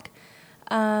the Jack.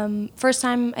 First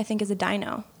time, I think, is a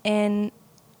dyno. And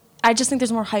I just think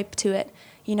there's more hype to it.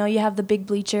 You know, you have the big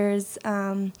bleachers.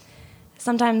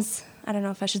 Sometimes, I don't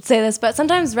know if I should say this, but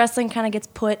sometimes wrestling kind of gets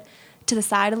put to the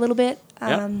side a little bit.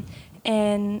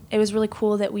 And it was really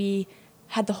cool that we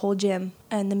had the whole gym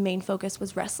and the main focus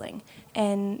was wrestling.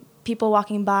 And people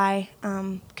walking by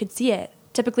could see it.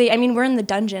 Typically, I mean, we're in the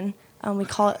dungeon. We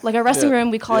call it, like our wrestling room,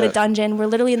 we call it a dungeon. We're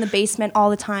literally in the basement all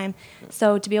the time.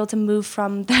 So to be able to move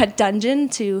from that dungeon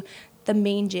to the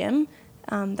main gym,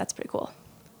 that's pretty cool.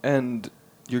 And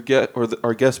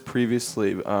our guest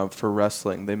previously for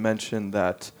wrestling, they mentioned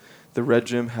that the red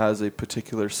gym has a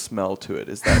particular smell to it.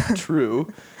 Is that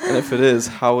true? And if it is,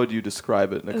 how would you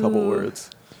describe it in a couple words?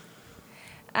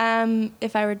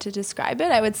 If I were to describe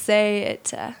it, I would say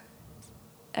it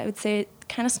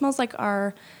kind of smells like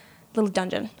our little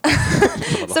dungeon.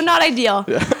 So not ideal.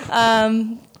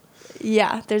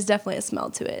 Yeah, there's definitely a smell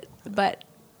to it. But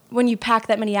when you pack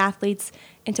that many athletes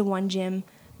into one gym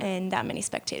and that many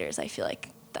spectators, I feel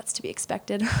like that's to be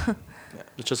expected.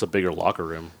 It's just a bigger locker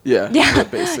room.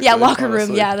 Basically. Yeah, locker honestly.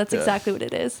 room. Yeah, that's exactly what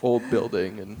it is. Old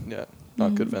building and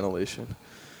not good ventilation.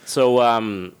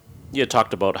 So you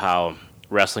talked about how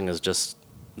wrestling is just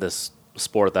this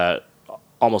sport that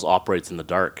almost operates in the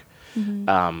dark.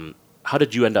 How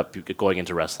did you end up going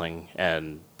into wrestling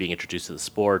and being introduced to the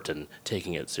sport and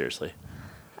taking it seriously?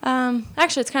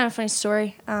 Actually, it's kind of a funny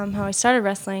story how I started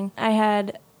wrestling. I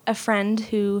had a friend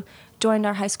who joined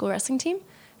our high school wrestling team.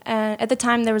 And at the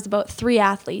time, there was about 3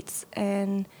 athletes,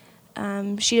 and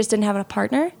she just didn't have a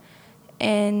partner.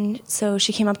 And so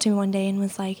she came up to me one day and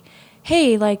was like,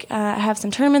 hey, I have some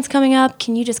tournaments coming up.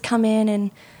 Can you just come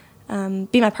in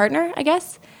and be my partner, I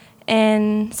guess?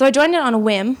 And so I joined it on a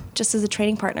whim, just as a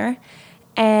training partner.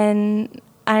 And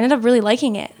I ended up really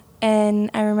liking it.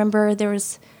 And I remember there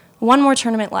was one more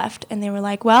tournament left, and they were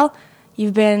like, well,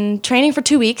 you've been training for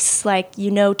 2 weeks,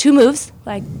 2 moves.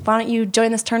 Why don't you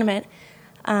join this tournament?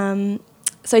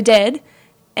 So I did,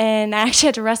 and I actually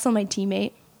had to wrestle my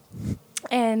teammate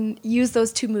and use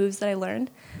those 2 moves that I learned.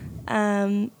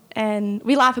 And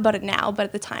we laugh about it now, but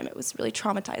at the time it was really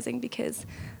traumatizing because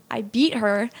I beat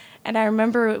her, and I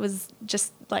remember it was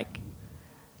just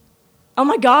oh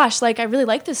my gosh, I really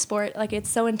like this sport. It's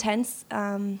so intense.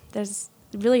 There's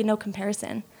really no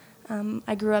comparison.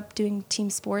 I grew up doing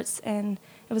team sports, and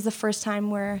it was the first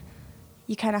time where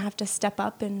you kind of have to step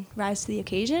up and rise to the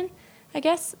occasion, I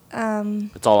guess.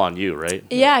 It's all on you, right?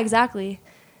 Yeah, exactly.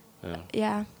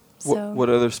 Yeah. So what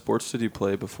other sports did you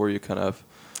play before you kind of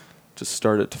just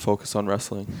started to focus on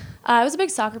wrestling? I was a big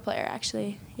soccer player,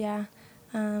 actually. Yeah.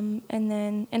 And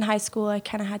then in high school, I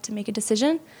kind of had to make a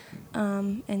decision.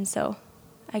 And so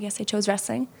I guess I chose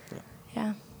wrestling.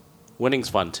 Yeah. Winning's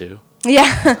fun, too.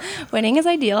 Yeah. Winning is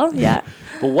ideal. Yeah.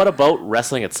 But what about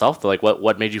wrestling itself?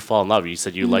 What made you fall in love? You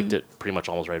said you liked it pretty much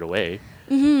almost right away.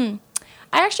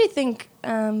 I actually think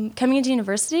coming into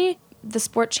university, the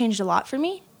sport changed a lot for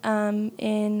me.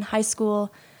 In high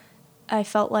school, I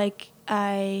felt like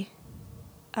I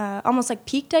almost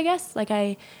peaked, I guess.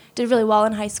 I did really well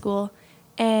in high school,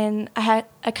 and I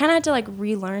kind of had to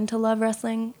relearn to love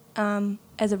wrestling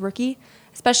as a rookie,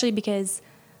 especially because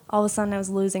all of a sudden I was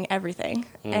losing everything,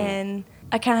 and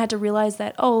I kind of had to realize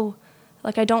that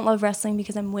I don't love wrestling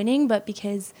because I'm winning, but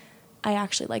because I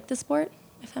actually like the sport.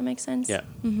 If that makes sense. Yeah.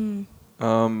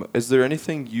 Is there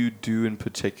anything you do in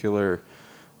particular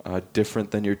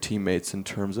different than your teammates in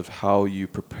terms of how you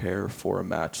prepare for a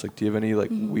match? Do you have any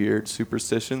weird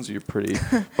superstitions? Or you're pretty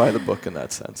by the book in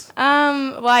that sense.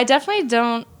 Well, I definitely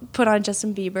don't put on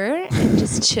Justin Bieber and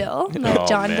just chill like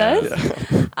John does.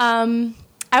 Yeah.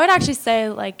 I would actually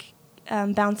say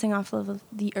bouncing off of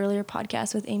the earlier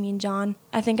podcast with Amy and John,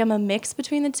 I think I'm a mix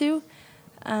between the two.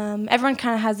 Everyone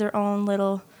kind of has their own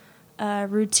little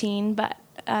routine, but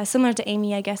similar to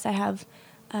Amy, I guess I have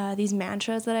these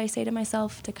mantras that I say to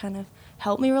myself to kind of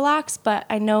help me relax. But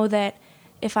I know that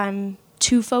if I'm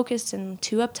too focused and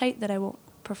too uptight, that I won't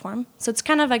perform. So it's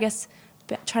kind of, I guess,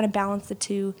 trying to balance the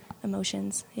two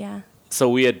emotions. Yeah. So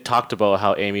we had talked about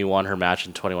how Amy won her match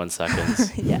in 21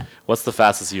 seconds. Yeah. What's the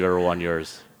fastest you ever won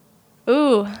yours?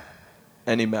 Ooh.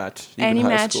 Any match. Even Any high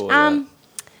match. School,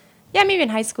 Yeah, maybe in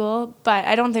high school, but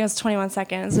I don't think it was 21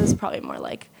 seconds. It was probably more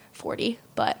like 40,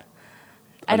 but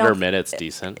I Under don't. a minute's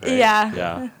decent, right? Yeah.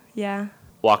 Yeah. Yeah.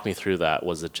 Walk me through that.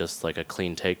 Was it just like a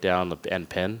clean takedown and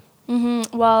pin?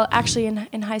 Well, actually,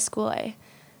 in high school, I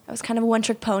was kind of a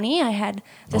one-trick pony. I had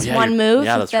this yeah, one move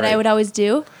yeah, that that's right. I would always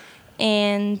do,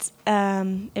 and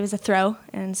it was a throw,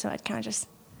 and so I'd kind of just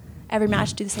every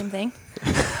match do the same thing.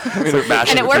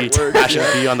 Mash And it worked. Mash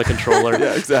and B on the controller.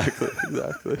 Yeah, exactly.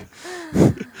 Exactly.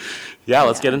 Yeah,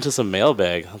 let's get into some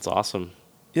mailbag. That's awesome.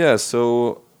 Yeah,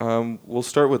 so we'll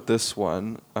start with this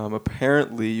one.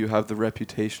 Apparently, you have the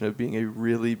reputation of being a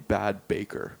really bad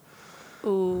baker.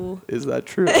 Ooh. Is that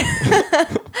true?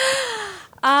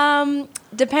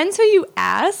 Depends who you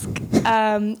ask.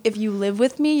 If you live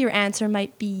with me, your answer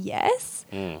might be yes.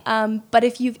 But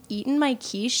if you've eaten my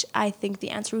quiche, I think the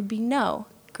answer would be no.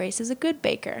 Grace is a good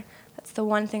baker. That's the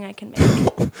one thing I can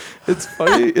make. It's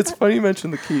funny. It's funny you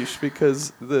mentioned the quiche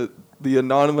because the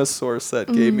anonymous source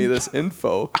that gave me this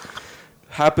info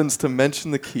happens to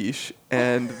mention the quiche,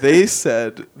 and they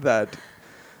said that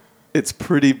it's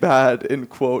pretty bad in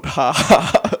quote ha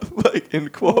ha like in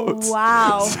quotes.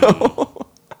 Wow. So,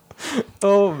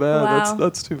 oh man, Wow.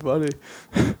 that's too funny.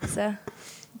 It's a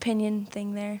opinion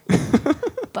thing there.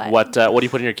 But What do you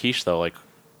put in your quiche though? Like,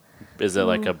 is it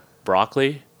like a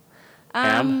broccoli?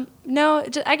 Ham? no,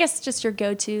 I guess just your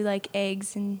go-to, like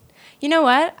eggs and... You know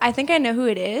what? I think I know who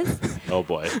it is. Oh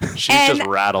boy, she's And- just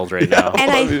rattled right now. And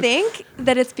I I mean- think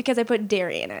that it's because I put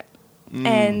dairy in it.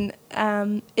 And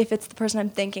if it's the person I'm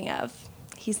thinking of,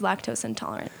 he's lactose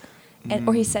intolerant.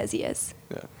 Or he says he is.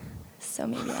 Yeah. So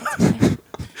maybe that's why.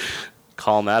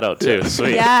 Calling that out too.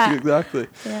 Sweet. Yeah. Exactly.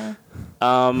 Yeah.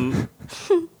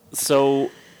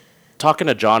 So, talking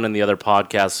to John in the other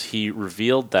podcast, he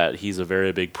revealed that he's a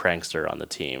very big prankster on the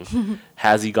team.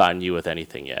 Has he gotten you with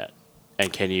anything yet?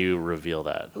 And can you reveal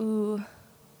that? Ooh.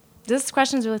 This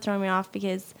question's really throwing me off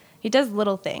because he does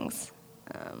little things.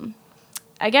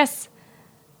 I guess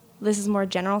this is more a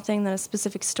general thing than a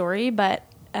specific story, but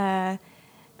I'm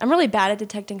really bad at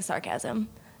detecting sarcasm.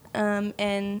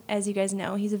 And as you guys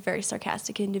know, he's a very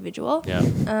sarcastic individual.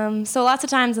 Yeah. So lots of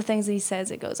times the things that he says,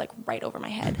 it goes like right over my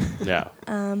head. Yeah.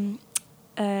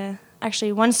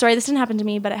 Actually, one story, this didn't happen to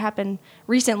me, but it happened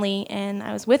recently, and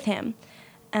I was with him.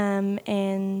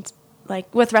 And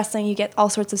like with wrestling, you get all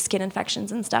sorts of skin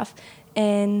infections and stuff.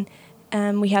 And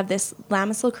we have this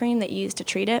Lamisil cream that you use to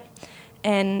treat it.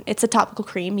 And it's a topical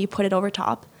cream. You put it over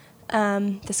top.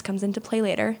 This comes into play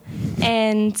later.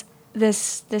 And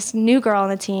this new girl on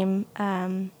the team,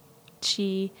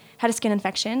 she had a skin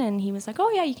infection, and he was like, "Oh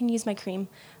yeah, you can use my cream,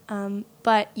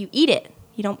 but you eat it.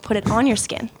 You don't put it on your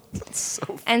skin."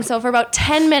 And so for about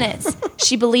 10 minutes,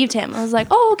 she believed him. I was like,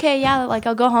 "Oh okay, yeah, like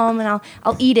I'll go home and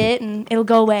I'll eat it and it'll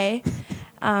go away."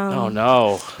 Oh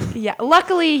no. Yeah.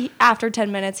 Luckily, after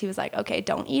 10 minutes, he was like, "Okay,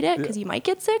 don't eat it because you might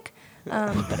get sick."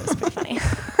 But it was pretty funny.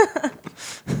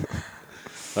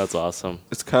 That's awesome.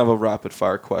 It's kind of a rapid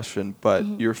fire question, but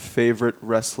your favorite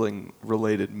wrestling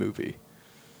related movie?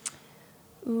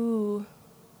 Ooh.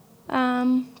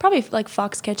 Probably like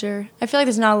Foxcatcher. I feel like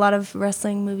there's not a lot of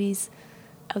wrestling movies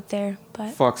out there,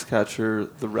 but Foxcatcher,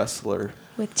 the wrestler.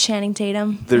 with Channing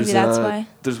Tatum, There's maybe that's why.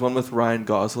 There's one with Ryan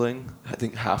Gosling. I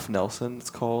think Half Nelson. It's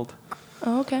called.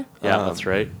 Oh, okay. Yeah, that's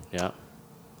right. Yeah.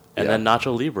 And yeah. then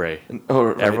Nacho Libre.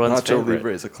 Right. Everyone's Nacho favorite.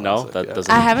 Libre is a No, classic. that yeah.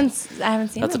 doesn't. I haven't seen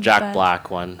That's a them, Jack but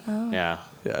Black one. Yeah.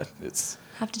 Yeah, it's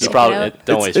Have to You check probably it out.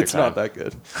 don't waste it's your time. not that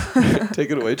good. Take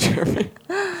it away, Jeremy.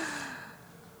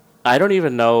 I don't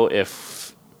even know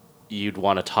if you'd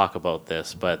want to talk about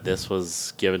this, but this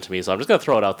was given to me, so I'm just going to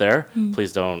throw it out there.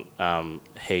 Please don't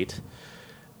hate.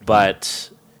 But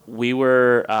we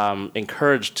were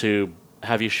encouraged to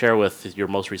have you share with your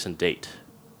most recent date.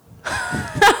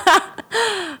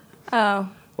 Oh.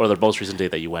 Or the most recent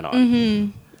date that you went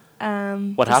on.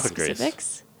 What The happened, Grace?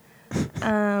 specifics?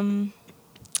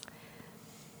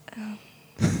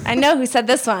 I know who said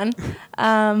this one.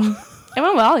 It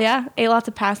went well, yeah. Ate lots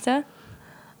of pasta.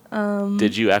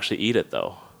 Did you actually eat it,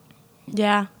 though?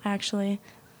 Yeah, actually.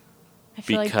 I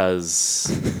feel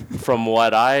Because from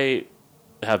what I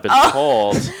have been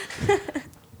told,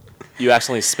 you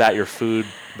accidentally spat your food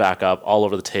back up all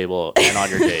over the table and on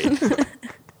your date.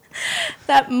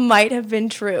 that might have been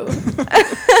true.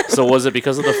 So was it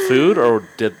because of the food, or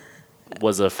did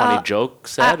Was a funny joke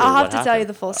said? I'll or have what to tell happened? you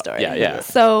the full story. Yeah.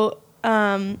 So,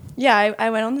 I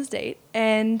went on this date,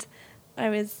 and I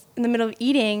was in the middle of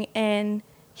eating, and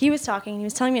he was talking. He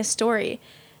was telling me a story,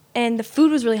 and the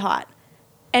food was really hot,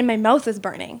 and my mouth was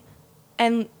burning.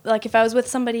 And, like, if I was with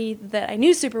somebody that I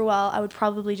knew super well, I would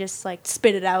probably just, like,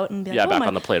 spit it out and be like, Yeah, oh back my.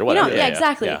 on the plate or whatever. You know,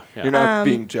 exactly. Yeah. You're not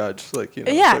being judged, like, you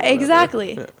know. Yeah, say whatever.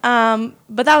 exactly. Yeah.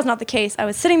 But that was not the case. I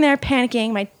was sitting there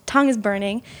panicking. My tongue is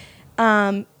burning.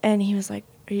 And he was like,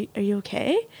 are you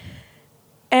okay?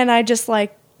 And I just,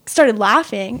 like, started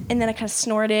laughing. And then I kind of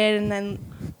snorted. And then,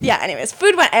 anyways,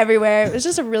 food went everywhere. It was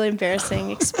just a really embarrassing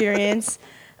experience.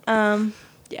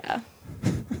 Yeah.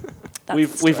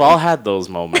 That's We've all had those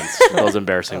moments, those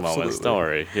embarrassing moments. Absolutely. Don't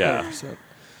worry. Yeah. 100%.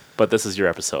 But this is your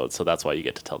episode, so that's why you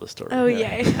get to tell the story. Oh,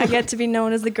 yay. I get to be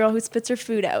known as the girl who spits her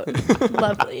food out.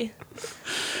 Lovely.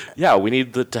 Yeah, we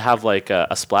need to have like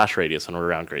a splash radius when we're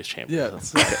around Grace Chambers. Yeah,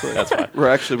 exactly. That's why. We're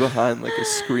actually behind like a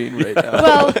screen right now.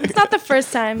 Well, it's not the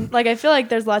first time. Like, I feel like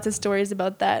there's lots of stories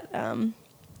about that.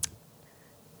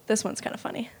 This one's kind of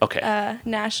funny. Okay.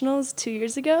 Nationals 2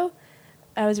 years ago,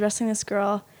 I was wrestling this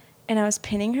girl, and I was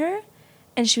pinning her,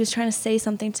 and she was trying to say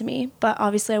something to me, but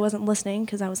obviously I wasn't listening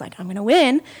because I was like, I'm going to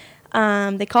win.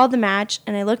 They called the match,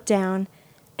 and I looked down,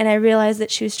 and I realized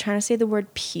that she was trying to say the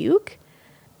word puke.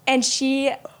 And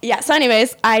so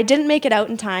anyways, I didn't make it out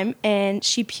in time, and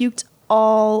she puked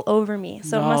all over me.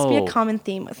 So it must be a No. common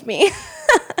theme with me.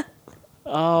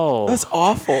 Oh. That's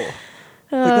awful.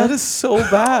 Like, that is so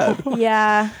bad.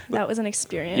 Yeah, that was an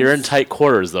experience. You're in tight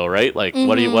quarters though, right? Like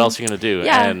what else are you going to do? Mm-hmm.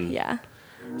 Yeah, And yeah.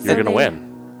 you're going to they-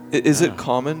 win. Is it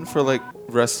common for like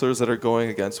wrestlers that are going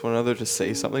against one another to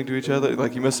say something to each other?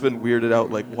 Like, you must have been weirded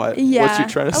out. Like, what? Yeah, What's she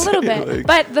trying to a say? little bit.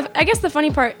 Like, But I guess the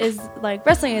funny part is, like,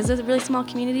 wrestling is a really small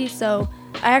community, so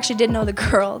I actually did know the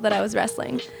girl that I was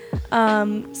wrestling.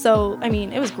 So, I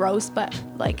mean, it was gross, but,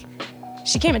 like,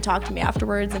 she came and talked to me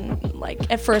afterwards, and,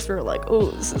 like, at first we were like,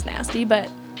 oh, this is nasty,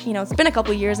 but, you know, it's been a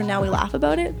couple years, and now we laugh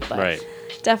about it. But Right.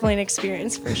 definitely an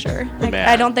experience for sure. Man.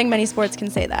 I don't think many sports can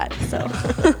say that, so.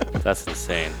 That's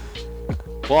insane.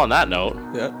 Well, on that note,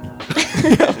 yeah.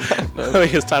 I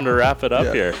think it's time to wrap it up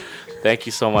Yeah. here. Thank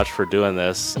you so much for doing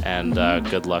this, and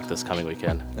good luck this coming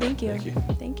weekend. Thank you. Thank you.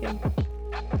 Thank you.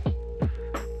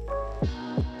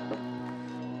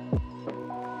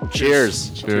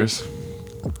 Cheers. Cheers.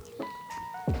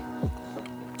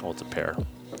 Oh, it's a pear.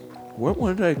 What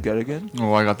one did I get again?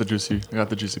 Oh, I got the juicy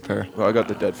pear. Oh, I got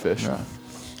the dead fish. Yeah.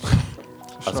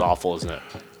 That's awful, isn't it?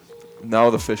 Now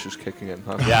the fish is kicking in,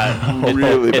 huh? Yeah.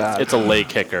 Really bad. It's a late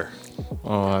kicker.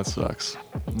 Oh, that sucks.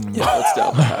 Yeah, that's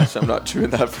down the hatch. I'm not chewing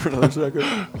that for another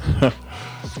second.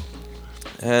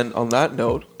 And on that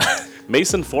note,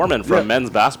 Mason Foreman from Yeah. men's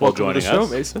basketball welcome joining to the show,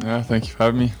 us. Mason. Yeah, thank you for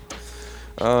having me.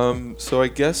 So I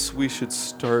guess we should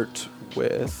start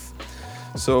with.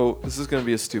 So this is going to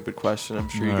be a stupid question. I'm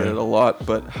sure you get Right. it a lot.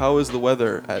 But how is the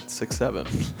weather at 6'7"?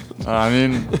 I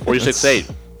mean, Or you it's- 6'8".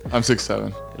 I'm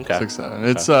 6'7". Okay. 6'7".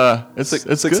 It's Six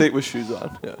good. 6'8" with shoes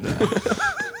on. Yeah.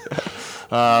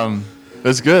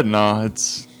 It's good. No,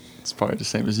 it's probably the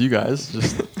same as you guys.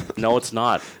 Just No, it's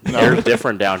not. They're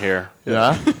different down here.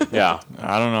 yeah. Yeah.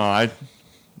 I don't know.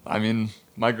 I mean,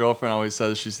 my girlfriend always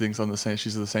says she thinks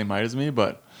she's the same height as me,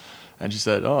 and she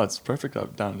said, "Oh, it's perfect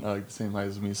up down like the same height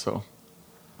as me." So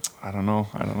I don't know.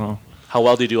 How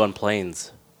well do you do on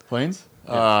planes? Planes?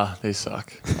 They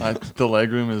suck. The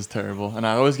leg room is terrible, and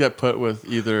I always get put with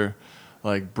either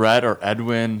like Brett or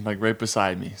Edwin, like right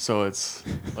beside me. So it's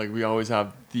like we always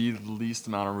have the least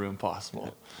amount of room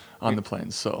possible on the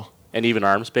planes. So And even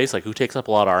arm space? Like, who takes up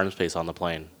a lot of arm space on the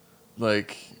plane?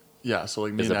 like yeah, so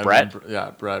like me Is and it Edwin, Brett?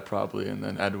 Yeah, Brett probably, and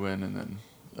then Edwin, and then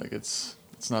like it's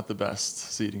not the best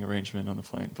seating arrangement on the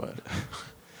plane, but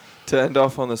To end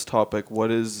off on this topic,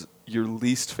 what is your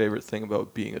least favorite thing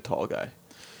about being a tall guy?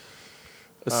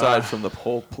 Aside from the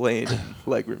whole plane and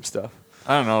legroom stuff.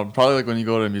 I don't know. Probably like when you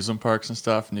go to amusement parks and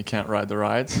stuff and you can't ride the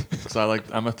rides. Because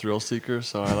I'm a thrill seeker,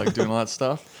 so I like doing all that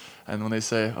stuff. And when they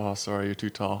say, "Oh, sorry, you're too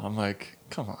tall," I'm like,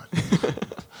 "Come on."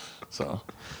 So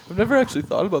I've never actually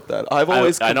thought about that. I've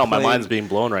always I know, my complained mind's being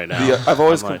blown right now. I've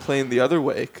always I'm like, complained the other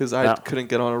way because I Yeah. couldn't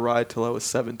get on a ride till I was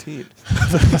 17.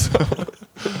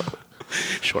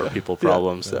 short people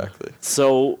problems. Exactly.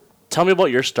 So tell me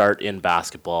about your start in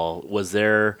basketball. Was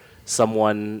there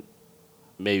someone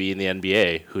maybe in the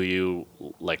NBA who you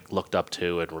like looked up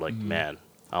to and were like, man,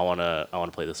 I wanna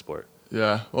play this sport?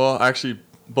 yeah, well, actually,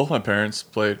 both my parents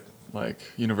played like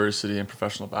university and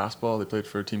professional basketball. They played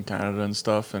for Team Canada and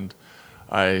stuff, and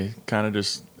I kind of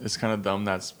just it's kind of them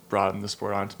that's brought the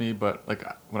sport onto me. But like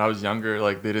when I was younger,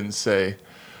 like they didn't say,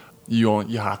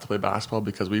 you have to play basketball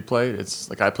because we played. It's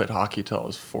like I played hockey till I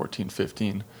was 14,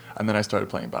 15, and then I started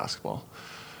playing basketball.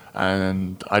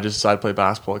 And I just decided to play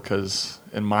basketball because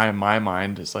in my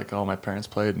mind, it's like, oh, my parents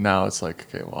played. Now it's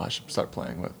like, okay, well, I should start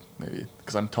playing with maybe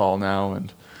because I'm tall now.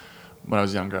 And when I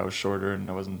was younger, I was shorter and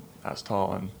I wasn't as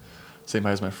tall and same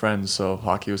height as my friends. So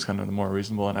hockey was kind of the more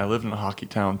reasonable. And I lived in a hockey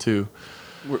town too.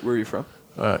 Where are you from?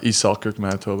 East Selkirk,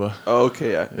 Manitoba. Oh,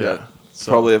 okay, yeah.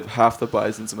 So, probably have half the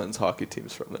Bison's men's hockey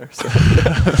teams from there. So.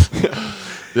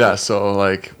 yeah, so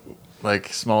like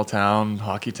small town,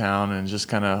 hockey town, and just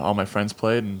kind of all my friends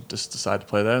played and just decided to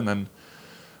play there. And then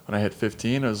when I hit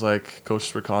 15, it was like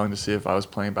coaches were calling to see if I was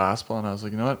playing basketball, and I was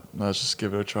like, you know what, let's just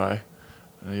give it a try.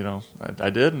 And, I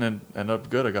did, and it ended up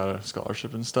good. I got a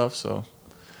scholarship and stuff, so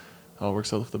it all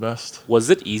works out for the best. Was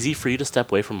it easy for you to step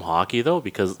away from hockey, though?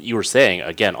 Because you were saying,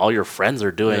 again, all your friends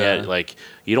are doing it. Like,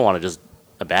 you don't want to just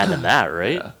abandon that,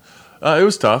 right? Yeah. It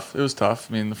was tough.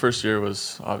 I mean, the first year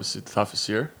was obviously the toughest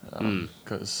year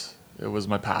because it was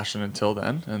my passion until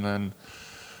then. And then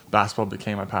basketball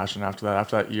became my passion after that.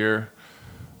 After that year,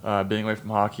 being away from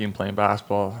hockey and playing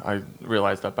basketball, I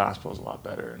realized that basketball is a lot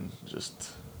better and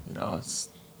just, it's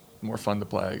more fun to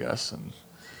play, I guess. And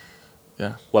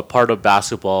yeah. What part of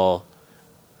basketball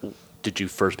did you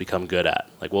first become good at?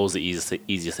 Like, what was the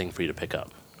easiest thing for you to pick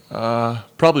up?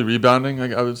 Probably rebounding,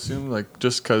 I would assume, like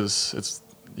just because it's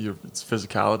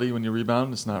physicality when you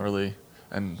rebound. It's not really,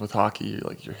 and with hockey,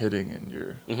 you're hitting and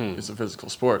it's a physical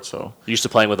sport. So You're used to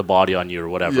playing with a body on you or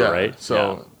whatever, right?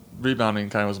 So rebounding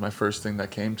kind of was my first thing that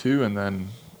came to, and then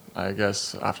I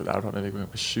guess after that, I probably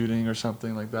went with shooting or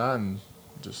something like that, and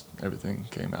just everything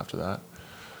came after that.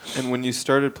 And when you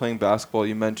started playing basketball,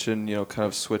 you mentioned, kind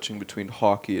of switching between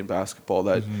hockey and basketball,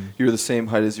 that you were the same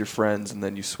height as your friends and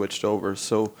then you switched over.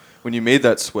 So when you made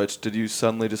that switch, did you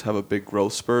suddenly just have a big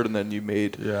growth spurt and then you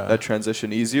made that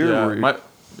transition easier?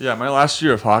 Yeah, my last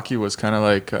year of hockey was kind of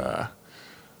like,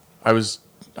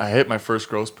 I hit my first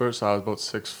growth spurt, so I was about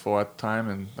 6'4" at the time,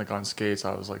 and on skates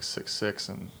I was 6'6",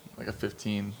 and a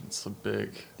 15. It's a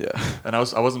big. Yeah. And I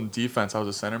wasn't defense, I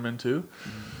was a centerman too.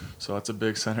 So that's a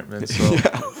big centerman. So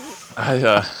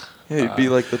you'd be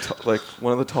like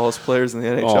one of the tallest players in the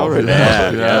NHL right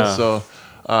now. Yeah. So,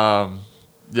 and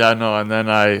then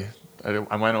I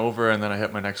went over, and then I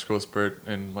hit my next growth spurt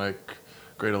in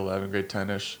grade 11, grade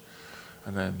 10ish,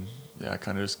 and then I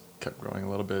kind of just kept growing a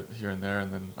little bit here and there,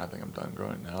 and then I think I'm done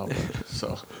growing now.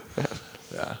 So,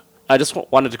 yeah. I just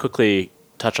wanted to quickly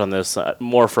touch on this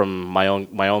more from my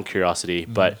own curiosity,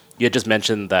 but you had just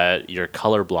mentioned that you're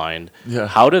colorblind. Yeah.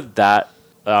 How did that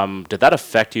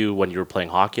affect you when you were playing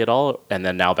hockey at all, and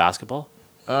then now basketball?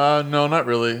 No, not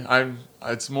really.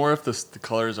 It's more if the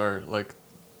colors are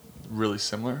really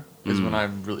similar is when I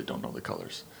really don't know the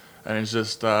colors, and it's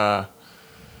just everyone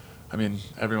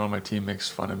on my team makes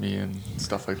fun of me and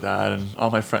stuff like that, and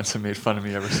all my friends have made fun of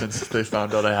me ever since they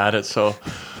found out I had it. So,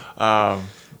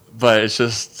 but it's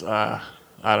just.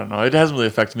 I don't know. It hasn't really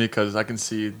affected me because I can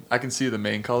see the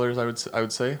main colors. I would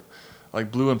say,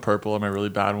 blue and purple are my really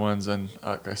bad ones, and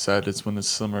like I said, it's when it's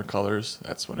similar colors.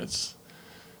 That's when it's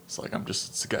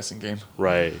it's a guessing game.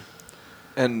 Right.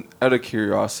 And out of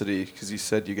curiosity, because you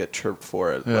said you get chirped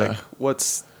for it, Yeah.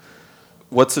 what's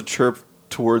a chirp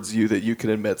towards you that you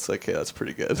can admit, it's hey, that's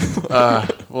pretty good?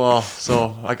 Well,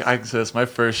 so I can say this. My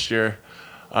first year.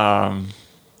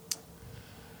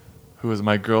 Who was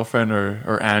my girlfriend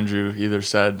or Andrew either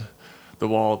said the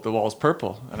wall's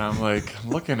purple, and I'm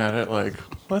looking at it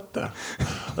what the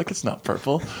it's not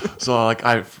purple. So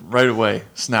I right away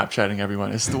Snapchatting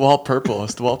everyone, it's the wall purple,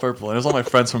 and it was all my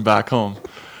friends from back home,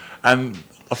 and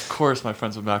of course my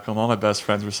friends from back home, all my best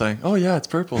friends were saying, oh yeah, it's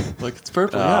purple, it's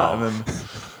purple. Yeah. And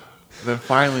then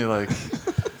finally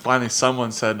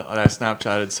someone said that I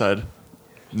Snapchatted said,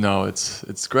 no,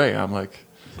 it's gray. I'm you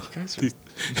guys are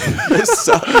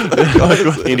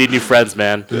You need new friends,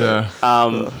 man. Yeah.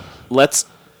 Let's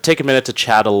take a minute to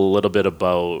chat a little bit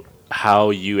about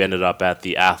how you ended up at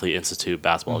the Athlete Institute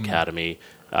Basketball Academy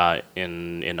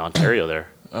in Ontario there.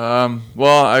 Well,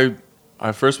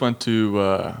 I first went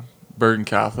to Bergen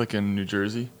Catholic in New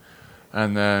Jersey,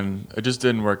 and then it just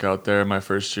didn't work out there my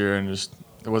first year, and it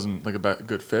wasn't a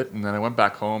good fit. And then I went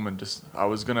back home, and I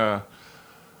was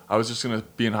just gonna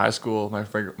be in high school my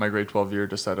grade 12 year,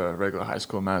 just at a regular high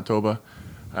school in Manitoba,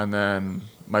 and then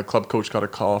my club coach got a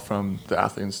call from the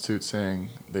Athlete Institute saying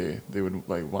they would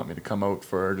want me to come out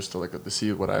for just to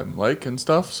see what I'm like and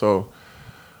stuff. So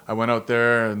I went out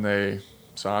there, and they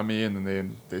saw me, and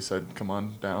then they said, come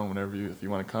on down whenever if you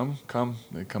want to come.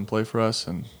 They come play for us,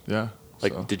 and yeah.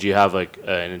 Like, So. did you have like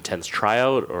an intense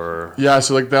tryout or? Yeah,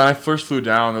 so like when I first flew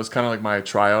down, it was kind of like my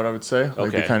tryout, I would say.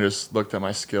 Like they Okay. kind of just looked at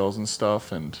my skills and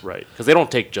stuff, and Right, because they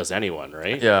don't take just anyone,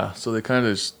 right? yeah, so they kind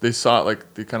of they saw it,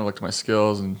 like they kind of looked at my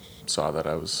skills and saw that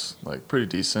I was like pretty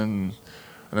decent,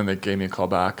 and then they gave me a call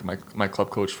back. My club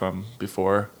coach from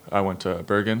before I went to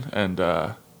Bergen and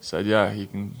said, yeah, he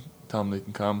can tell him they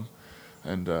can come,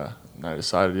 and I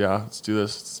decided, yeah, let's do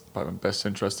this. It's probably my best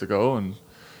interest to go, and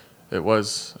it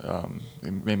was.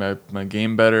 It made my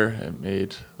game better. It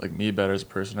made like me better as a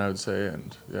person, I would say,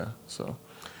 and yeah, so.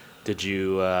 Did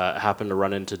you happen to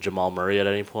run into Jamal Murray at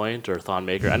any point or Thon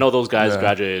Maker? I know those guys Yeah.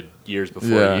 graduated years before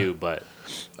Yeah. you, but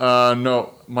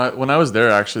No, when I was there,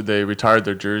 actually, they retired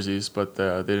their jerseys, but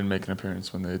they didn't make an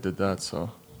appearance when they did that. So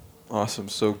Awesome.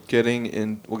 So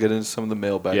we'll get into some of the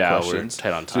mailbag Yeah, we're questions.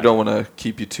 tight on So we time. don't want to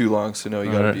keep you too long, so no, you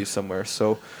got to Alright. be somewhere.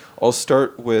 So I'll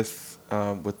start with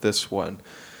this one.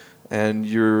 And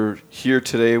you're here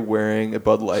today wearing a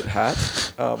Bud Light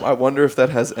hat. I wonder if that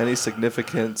has any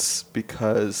significance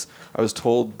because I was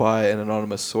told by an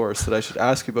anonymous source that I should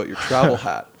ask you about your travel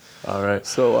hat. all right.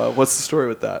 So what's the story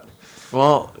with that?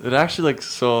 Well, it actually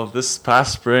this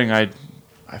past spring I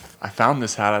found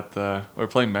this hat at we were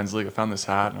playing men's league. I found this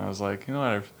hat and I was like, you know what,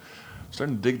 I'm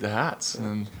starting to dig the hats,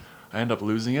 and I ended up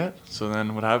losing it. So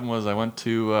then what happened was I went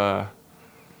to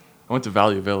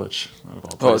Value Village. Of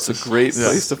all Oh, it's a places. great Yeah,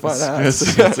 place to find it's-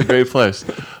 hats. It's a great place.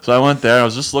 So I went there. I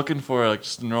was just looking for like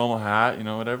just a normal hat,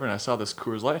 whatever, and I saw this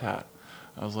Coors Light hat.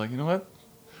 I was like, you know what?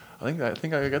 I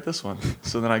think I could get this one.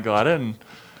 So then I got it, and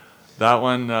that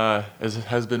one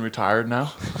has been retired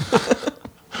now.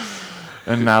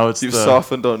 And now it's You've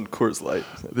softened on Coors Light.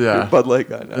 Yeah. You're a Bud Light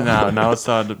guy now. now it's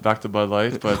back to Bud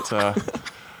Light. But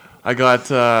I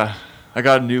got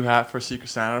a new hat for Secret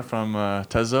Santa from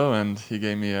Tezo, and he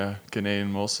gave me a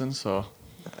Canadian Molson. So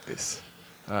Nice.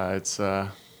 it's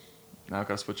now I've got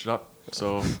to switch it up.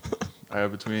 So I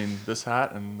have between this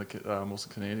hat and the Molson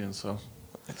Canadian. So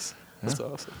Nice. That's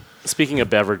awesome. speaking of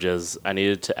beverages, I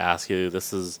needed to ask you.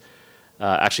 This is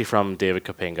actually from David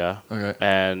Kapinga, Okay.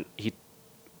 and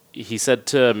he said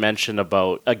to mention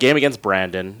about a game against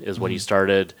Brandon is when you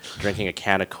started drinking a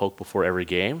can of Coke before every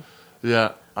game.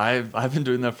 Yeah, I've been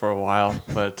doing that for a while,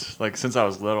 but like since I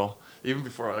was little, even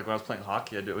before like when I was playing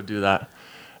hockey, I would do that.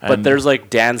 But And- there's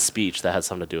like Dan's speech that has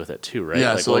something to do with it too, right?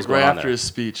 Yeah, Like, so what was like right going on after there? his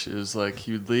speech, it was like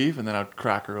he would leave, and then I'd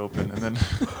crack her open, and then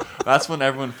that's when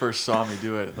everyone first saw me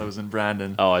do it. I was in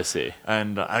Brandon, Oh, I see.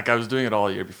 and like I was doing it all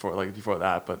year before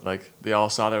that, but like they all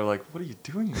saw, they were like, "What are you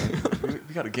doing? Like,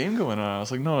 we got a game going on." I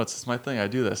was like, "No, it's my thing. I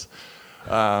do this."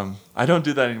 I don't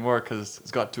do that anymore because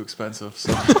it's got too expensive.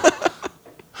 So.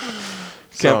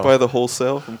 Can't buy the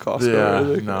wholesale from Costco. Yeah, or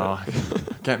anything? no, I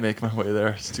can't make my way there.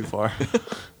 It's too far.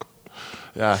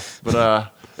 Yeah,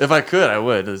 but if I could, I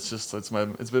would.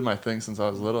 It's been my thing since I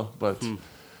was little, but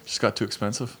just got too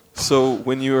expensive. So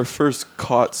when you were first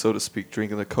caught, so to speak,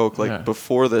 drinking the Coke, like Yeah.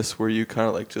 before this, were you kind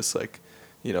of like just like,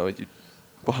 you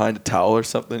behind a towel or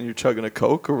something, you're chugging a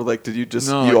Coke, or like did you just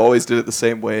No, you like- always did it the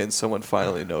same way and someone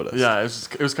finally noticed? Yeah, it was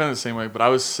kind of the same way, but I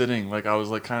was sitting like I was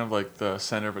like kind of like the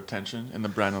center of attention in the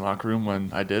Brandon locker room when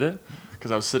I did it,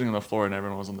 because I was sitting on the floor and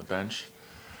everyone was on the bench,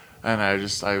 and I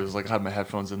was like had my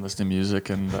headphones in listening to music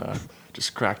and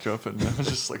just cracked open and I was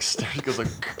just like staring, it goes like,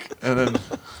 and then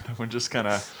everyone just kind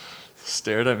of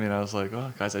stared at me and I was like,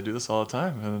 oh guys, I do this all the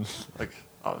time, and then, like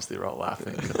obviously we're all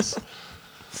laughing,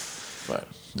 but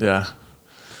yeah.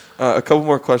 A couple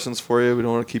more questions for you. We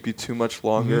don't want to keep you too much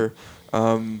longer.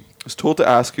 I was told to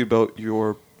ask you about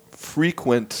your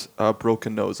frequent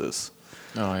broken noses.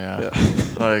 Oh yeah. Yeah.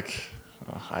 Like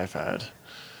I've had.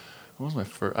 What was my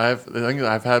first? I think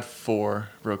I've had 4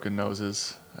 broken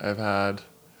noses. I've had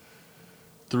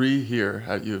 3 here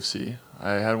at UFC.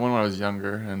 I had one when I was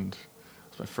younger, and it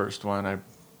was my first one.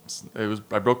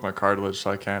 I broke my cartilage, so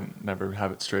I can't never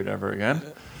have it straight ever again.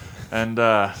 And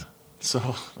so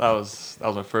that was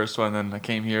my first one. Then I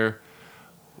came here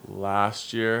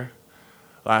last year.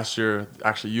 Actually,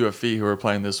 UFE, who were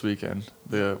playing this weekend,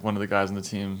 one of the guys on the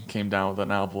team came down with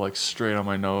an elbow like straight on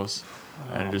my nose,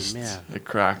 and it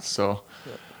cracked. So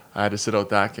I had to sit out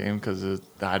that game because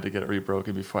I had to get it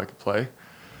rebroken before I could play.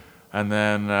 And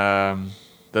then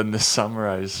this summer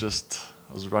I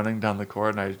was running down the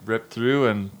court and I ripped through,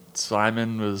 and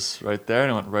Simon was right there,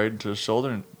 and I went right into his shoulder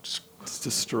and It's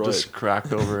destroyed. just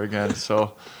cracked over again.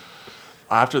 So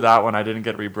after that one, I didn't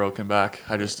get rebroken back.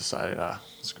 I just decided,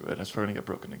 screw it. It's probably going to get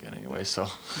broken again anyway. So,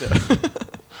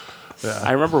 yeah.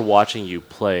 I remember watching you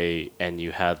play, and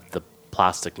you had the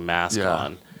plastic mask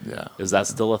on. Yeah. Is that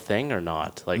still a thing or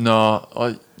not? Like, No,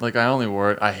 like I only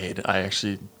wore it. I hate it. I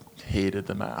actually hated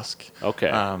the mask. Okay.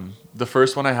 The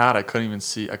first one I had, I couldn't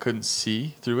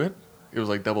see through it. It was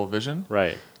like double vision.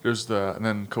 Right. And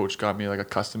then coach got me like a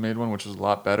custom made one, which was a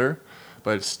lot better,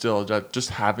 but it's still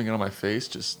just having it on my face,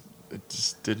 it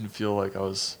just didn't feel like I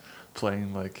was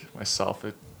playing like myself. Do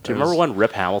you remember when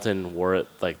Rip Hamilton wore it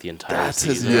like the entire That's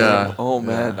his season? name. Yeah. Oh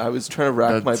man, Yeah. I was trying to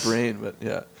rack my That's- brain, but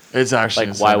yeah. It's actually Like,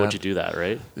 insane, why man. would you do that,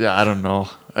 right? Yeah, I don't know.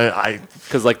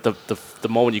 Because like the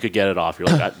moment you could get it off, you're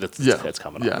like, it's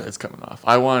coming off. Yeah, it's coming off.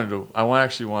 I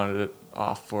actually wanted it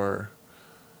off for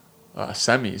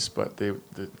semis, but the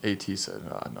AT said,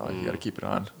 no, you got to keep it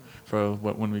on for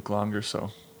 1 week longer.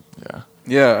 So, yeah.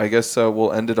 Yeah, I guess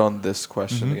we'll end it on this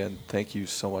question Mhm. again. Thank you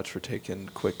so much for taking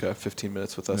quick 15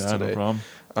 minutes with us Yeah, today. no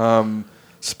problem.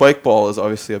 Spike ball is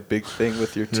obviously a big thing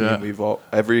with your team. Yeah.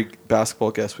 Every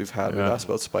basketball guest we've had, we've Yeah. asked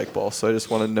about spike ball. So I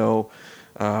just want to know,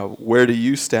 where do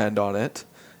you stand on it,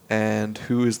 and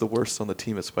who is the worst on the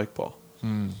team at spike ball?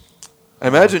 I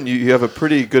imagine you have a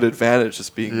pretty good advantage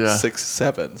just being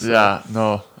 6'7". So. Yeah,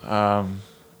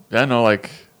 no. Like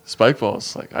spike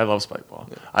balls. Like I love spike ball.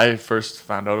 Yeah. I first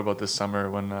found out about this summer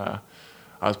when I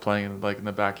was playing in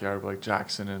the backyard with like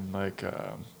Jackson and like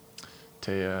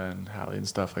Taya and Hallie and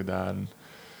stuff like that. And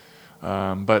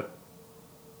but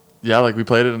yeah, like we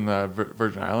played it in the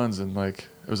Virgin Islands, and like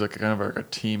it was like kind of like a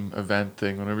team event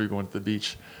thing whenever you go into the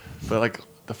beach. But like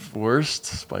the worst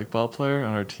spike ball player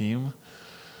on our team,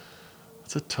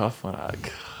 it's a tough one.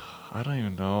 I don't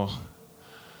even know.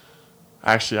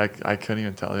 Actually, I couldn't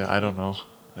even tell you. I don't know.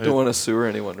 Don't want to sewer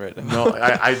anyone right now. No,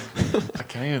 I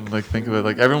can't even like think of it.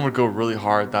 Like everyone would go really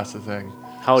hard. That's the thing.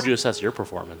 How would you assess your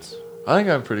performance? I think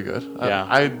I'm pretty good. Yeah.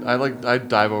 I'd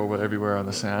dive over everywhere on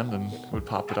the sand and would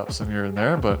pop it up some here and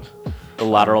there, but The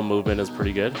lateral movement is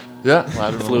pretty good. yeah,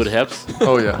 lateral Fluid moves. hips.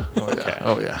 Oh yeah, Okay.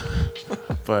 oh yeah.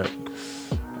 But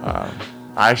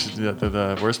I actually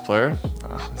the worst player.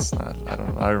 It's not. I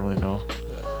don't really know.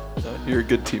 You're a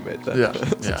good teammate then. Yeah,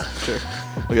 That's yeah. Sure.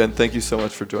 Again, thank you so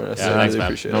much for joining us. Yeah, I thanks, really man.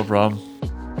 appreciate No it. problem.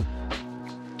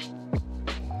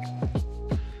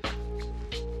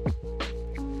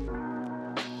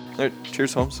 All right,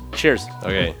 cheers, Holmes. Cheers.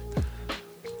 Okay,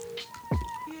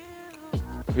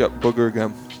 We got booger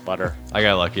again. Butter. I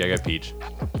got lucky. I got peach.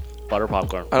 Butter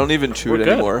popcorn. I don't even chew We're it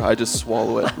good. anymore. I just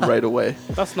swallow it right away.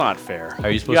 That's not fair. How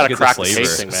are you supposed gotta to get the crack the flavor?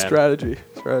 tasting, man.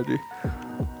 Strategy.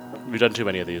 We've done too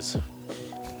many of these.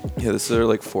 Yeah, this is our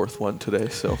like fourth one today.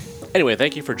 So Anyway,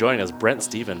 thank you for joining us, Brent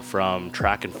Steven from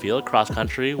track and field, cross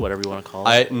country, whatever you want to call it.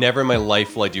 I never in my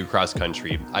life will I do cross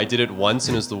country. I did it once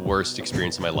and it was the worst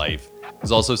experience of my life. It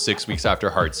was also 6 weeks after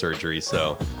heart surgery,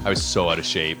 so I was so out of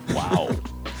shape. Wow.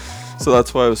 so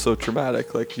that's why it was so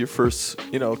traumatic. Like your first,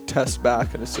 test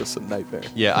back, and it's just a nightmare.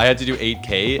 Yeah, I had to do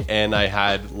 8K and I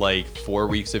had like 4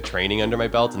 weeks of training under my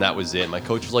belt and that was it. My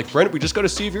coach was like, Brent, we just got to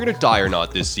see if you're going to die or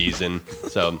not this season.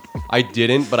 So I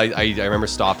didn't, but I remember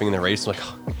stopping in the race. I'm like,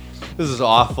 oh, this is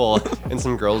awful. And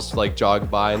some girls like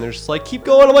jog by and they're just like, keep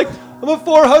going. I'm like, I'm a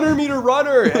 400-meter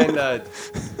runner. And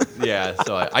yeah,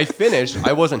 so I finished.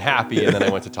 I wasn't happy. And then I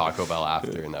went to Taco Bell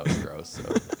after and that was gross.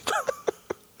 So.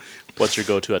 What's your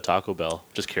go-to at Taco Bell?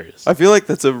 Just curious. I feel like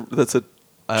that's a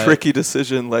tricky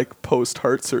decision, like post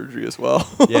heart surgery as well.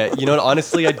 Yeah, you know what?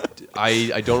 Honestly,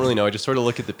 I don't really know. I just sort of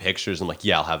look at the pictures and I'm like,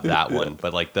 yeah, I'll have that one.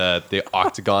 But like the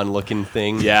octagon looking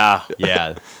thing. Yeah.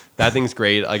 Yeah. That thing's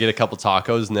great. I get a couple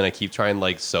tacos and then I keep trying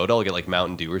like soda. I'll get like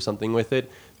Mountain Dew or something with it.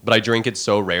 But I drink it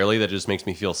so rarely that it just makes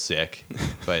me feel sick.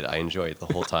 But I enjoy it the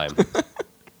whole time.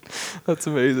 That's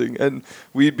amazing. And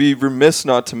we'd be remiss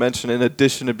not to mention, in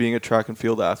addition to being a track and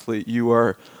field athlete, you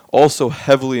are also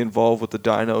heavily involved with the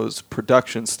Dinos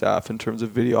production staff in terms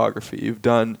of videography. You've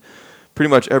done pretty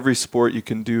much every sport you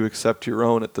can do except your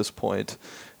own at this point.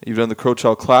 You've done the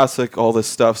Crowchild Classic, all this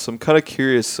stuff. So I'm kind of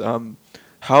curious,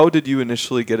 how did you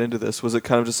initially get into this? Was it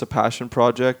kind of just a passion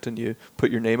project and you put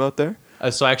your name out there?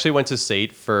 So I actually went to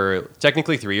SAIT for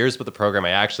technically 3 years, but the program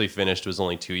I actually finished was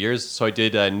only 2 years. So I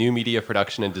did new media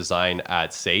production and design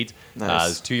at SAIT. Nice. It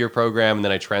was a 2-year program, and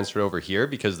then I transferred over here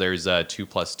because there's a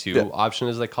 2+2 option,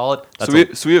 as they call it.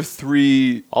 So we have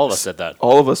three. All of us did that.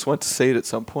 All of us went to SAIT at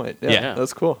some point. Yeah.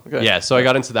 That's cool. Okay. Yeah, so I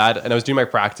got into that, and I was doing my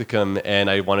practicum, and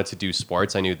I wanted to do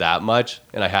sports. I knew that much,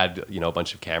 and I had a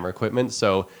bunch of camera equipment.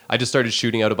 So I just started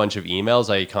shooting out a bunch of emails.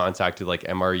 I contacted like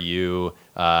MRU.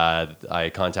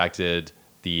 I contacted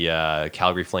the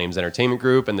Calgary Flames Entertainment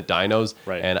Group and the Dinos.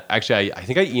 Right. And actually, I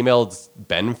think I emailed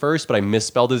Ben first, but I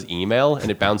misspelled his email, and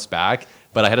it bounced back.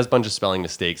 But I had a bunch of spelling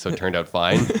mistakes, so it turned out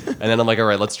fine. And then I'm like, all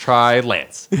right, let's try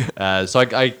Lance. So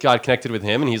I got connected with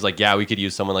him, and he's like, yeah, we could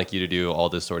use someone like you to do all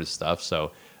this sort of stuff.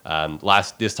 So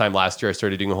This time last year, I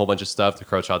started doing a whole bunch of stuff. The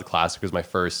Crowchild Classic was my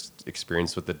first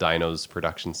experience with the dynos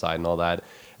production side and all that.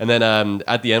 And then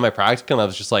at the end of my practicum, I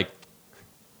was just like,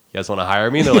 you guys want to hire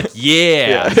me? And they're like,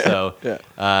 yeah. So,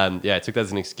 I took that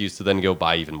as an excuse to then go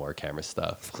buy even more camera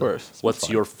stuff. Of course. What's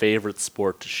your favorite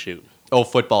sport to shoot? Oh,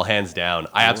 football, hands down.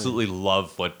 I absolutely love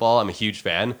football. I'm a huge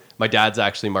fan. My dad's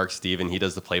actually Mark Steven. He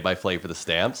does the play-by-play for the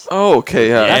Stamps. Oh, okay,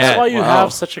 yeah. That's why you Wow.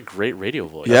 have such a great radio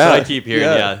voice. Yeah. That's what I keep hearing,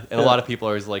 yeah. And a lot of people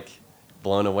are always like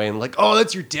blown away and like, oh,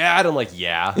 that's your dad. I'm like,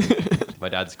 yeah. My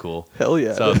dad's cool. Hell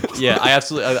yeah. So yeah,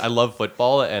 I love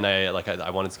football, and I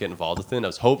wanted to get involved with it. And I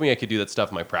was hoping I could do that stuff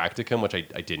in my practicum, which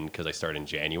I didn't because I started in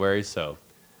January. So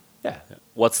yeah.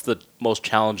 What's the most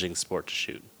challenging sport to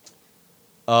shoot?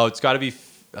 Oh, it's got to be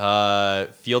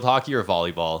field hockey or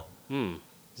volleyball.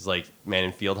 It's like, man,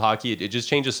 in field hockey, it just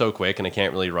changes so quick, and I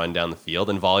can't really run down the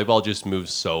field. And volleyball just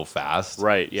moves so fast.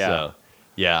 Right. Yeah. So,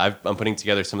 yeah, I'm putting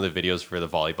together some of the videos for the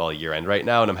volleyball year end right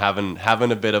now, and I'm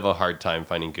having a bit of a hard time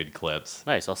finding good clips.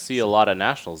 Nice. I'll see a lot of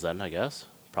nationals then, I guess.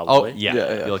 Oh Probably.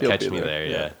 yeah, you'll he'll catch be me there.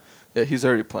 Yeah. Yeah, he's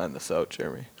already planned this out,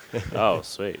 Jeremy. Oh,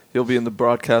 sweet. He'll be in the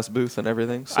broadcast booth and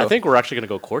everything. So. I think we're actually going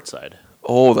to go courtside.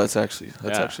 Oh, that's actually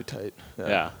Yeah. tight.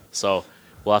 Yeah. So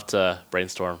we'll have to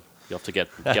brainstorm. You'll have to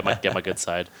get my good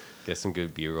side. Get some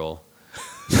good B-roll.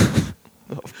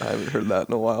 I haven't heard that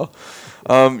in a while.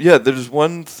 There's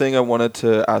one thing I wanted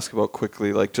to ask about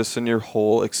quickly, like just in your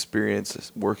whole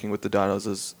experience working with the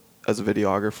dynos as a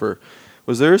videographer.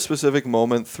 Was there a specific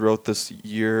moment throughout this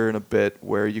year and a bit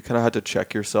where you kind of had to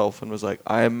check yourself and was like,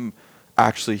 I'm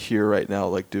actually here right now,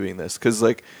 like doing this? Because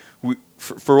like,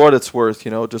 for what it's worth,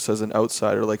 just as an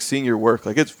outsider, like seeing your work,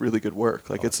 like it's really good work.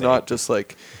 Like it's not just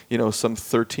like, some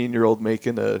 13-year-old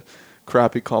making a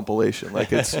crappy compilation.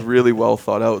 Like it's really well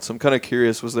thought out. So I'm kind of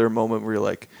curious, was there a moment where you're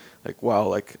like wow,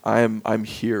 like I'm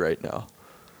here right now?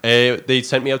 They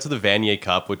sent me out to the Vanier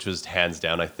Cup, which was hands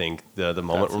down, I think, the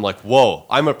moment where I'm like, whoa,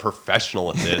 I'm a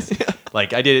professional at this.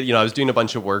 Like I did it, I was doing a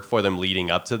bunch of work for them leading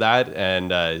up to that, and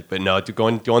but no,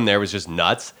 going there was just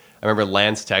nuts. I remember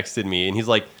Lance texted me, and he's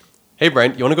like, hey,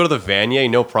 Brent, you want to go to the Vanier?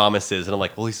 No promises. And I'm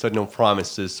like, well, he said no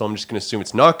promises, so I'm just going to assume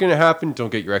it's not going to happen. Don't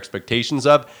get your expectations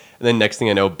up. And then next thing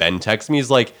I know, Ben texts me.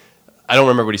 He's like, I don't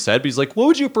remember what he said, but he's like, what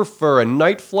would you prefer, a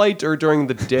night flight or during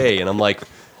the day? And I'm like,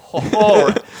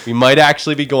 oh, we might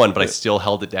actually be going, but I still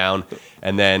held it down.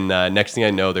 And then next thing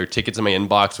I know, there are tickets in my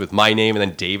inbox with my name and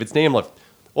then David's name. I'm like,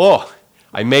 oh,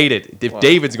 I made it. If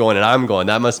David's going and I'm going,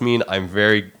 that must mean I'm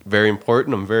very, very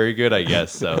important. I'm very good, I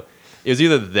guess. So it was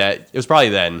either that, it was probably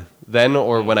then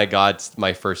or when I got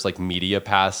my first like media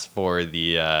pass for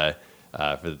the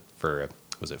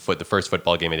the first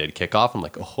football game I did kickoff. I'm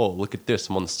like, oh, look at this!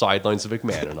 I'm on the sidelines of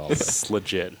McMahon and all that. It's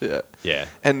legit. Yeah.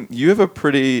 And you have a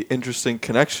pretty interesting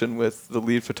connection with the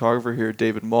lead photographer here,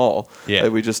 David Mall,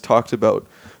 that we just talked about.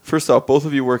 First off, both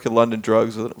of you work at London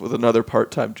Drugs with another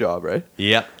part-time job, right?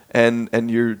 Yeah. And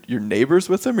you're neighbors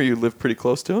with him, or you live pretty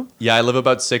close to him? Yeah, I live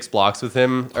about 6 blocks with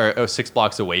him, or 6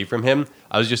 blocks away from him.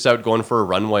 I was just out going for a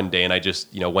run one day, and I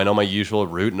just went on my usual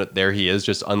route, and there he is,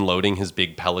 just unloading his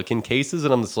big Pelican cases,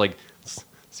 and I'm just like,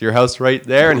 "Is your house right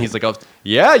there?" And he's like, "Oh,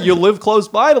 yeah, you live close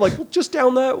by." And I'm like, "Well, just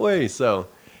down that way." So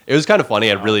it was kind of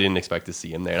funny. I really didn't expect to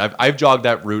see him there, and I've jogged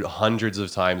that route hundreds of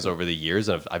times over the years,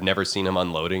 and I've never seen him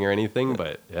unloading or anything.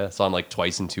 But yeah, saw him like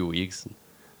twice in 2 weeks.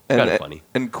 Kind of funny.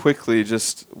 And quickly,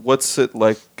 just what's it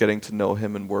like getting to know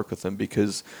him and work with him?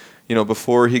 Because,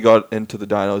 before he got into the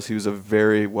dynos, he was a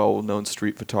very well-known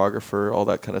street photographer, all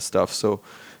that kind of stuff. So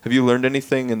have you learned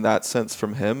anything in that sense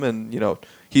from him? And,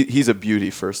 he's a beauty,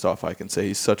 first off, I can say.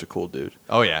 He's such a cool dude.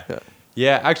 Oh, yeah.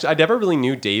 Yeah, actually, I never really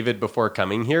knew David before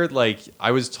coming here. Like,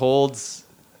 I was told...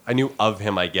 I knew of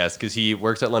him, I guess, because he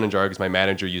works at London Drugs. My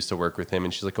manager used to work with him,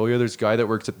 and she's like, "Oh yeah, there's a guy that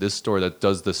works at this store that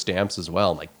does the stamps as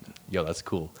well." I'm like, "Yo, that's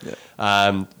cool." Yeah.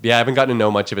 I haven't gotten to know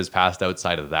much of his past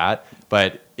outside of that,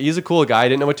 but he's a cool guy. I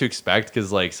didn't know what to expect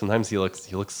because like sometimes he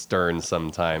looks stern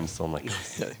sometimes. So I'm like,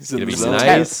 he's gonna be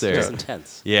nice. He's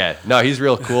intense. Yeah, no, he's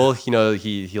real cool. He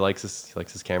likes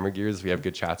his camera gears. We have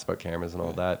good chats about cameras and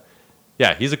all that.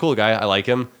 Yeah, he's a cool guy. I like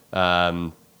him.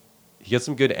 He gets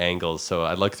some good angles, so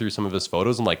I look through some of his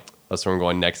photos. I'm like, that's where I'm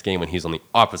going next game when he's on the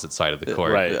opposite side of the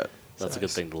court. Right. Yeah. That's a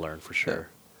good thing to learn for sure.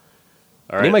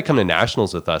 All right. And he might come to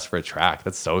nationals with us for a track.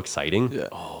 That's so exciting. Yeah.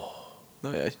 Oh,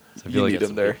 yeah. So you need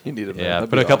him there. You need him there. Yeah,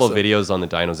 put a couple of videos on the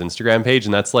Dynos Instagram page,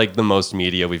 and that's like the most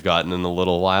media we've gotten in a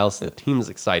little while. So the team's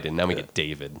excited. Now we get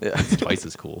David. Yeah. It's twice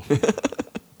as cool.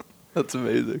 That's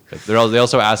amazing. They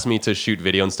also asked me to shoot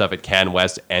video and stuff at Can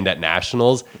West and at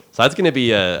Nationals. So that's going to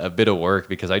be a bit of work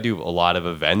because I do a lot of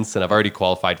events, and I've already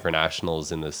qualified for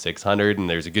Nationals in the 600, and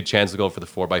there's a good chance to go for the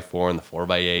 4x4 and the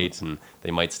 4x8, and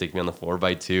they might stick me on the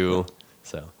 4x2.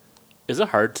 So Is it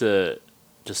hard to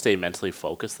stay mentally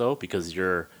focused though, because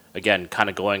you're again kind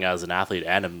of going as an athlete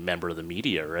and a member of the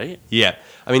media, right? yeah,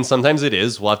 I mean sometimes it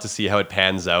is. We'll have to see how it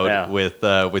pans out Yeah.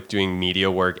 with doing media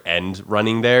work and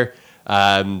running there.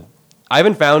 I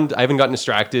haven't gotten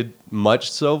distracted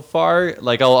much so far.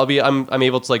 Like I'm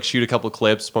able to like shoot a couple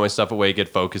clips, put my stuff away, get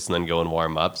focused, and then go and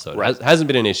warm up. So Right. it hasn't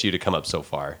been an issue to come up so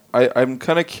far. I'm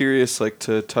kind of curious, like,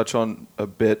 to touch on a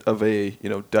bit of a,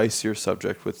 dicier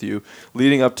subject with you.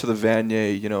 Leading up to the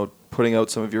Vanier, putting out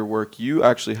some of your work, you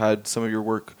actually had some of your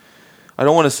work, I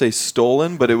don't want to say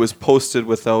stolen, but it was posted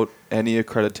without any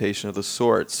accreditation of the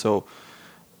sort. So,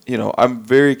 I'm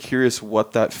very curious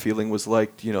what that feeling was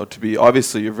like, to be,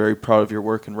 obviously you're very proud of your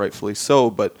work and rightfully so,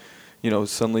 but,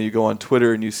 suddenly you go on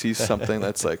Twitter and you see something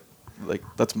that's like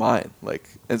that's mine. Like,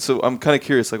 and so I'm kind of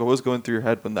curious, like, what was going through your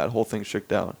head when that whole thing shook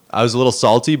down? I was a little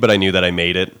salty, but I knew that I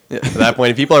made it. Yeah. At that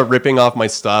point, if people are ripping off my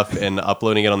stuff and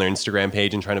uploading it on their Instagram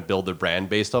page and trying to build their brand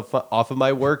based off of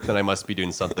my work, then I must be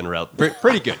doing something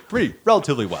pretty good,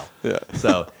 relatively well. Yeah.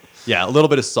 So, yeah, a little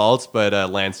bit of salt, but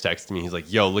Lance texted me. He's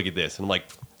like, yo, look at this. And I'm like,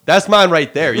 that's mine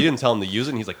right there. You didn't tell him to use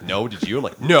it. And he's like, no, did you? I'm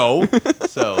like, no.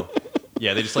 So,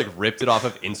 yeah, they just like ripped it off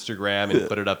of Instagram and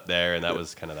put it up there. And that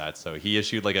was kind of that. So he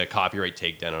issued like a copyright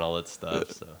takedown and all that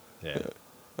stuff. So, yeah.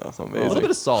 That's A amazing. little bit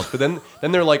of salt, but then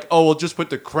they're like, "Oh, we'll just put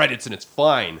the credits and it's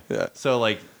fine." Yeah. So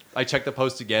like, I checked the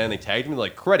post again. They tagged me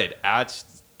like credit at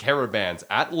Caravan's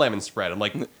at Lemon Spread. I'm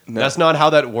like, no. that's not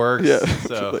how that works. Yeah.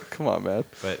 So, Like, come on, man.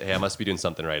 but hey, I must be doing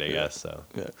something right, I guess. So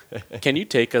Yeah. Can you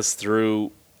take us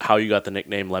through how you got the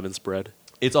nickname Lemon Spread?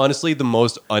 it's honestly the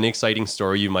most unexciting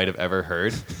story you might have ever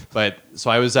heard. But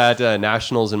so I was at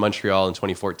Nationals in Montreal in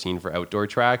 2014 for outdoor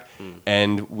track,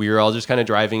 and we were all just kind of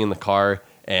driving in the car.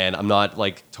 And I'm not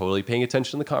like totally paying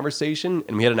attention to the conversation.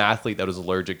 And we had an athlete that was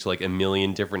allergic to like a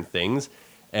million different things.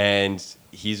 And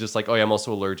he's just like, oh yeah, I'm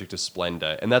also allergic to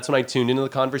Splenda. And that's when I tuned into the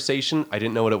conversation. I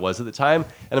didn't know what it was at the time.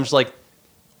 And I'm just like,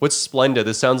 what's Splenda?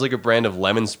 This sounds like a brand of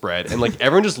lemon spread. And like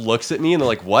everyone just looks at me and they're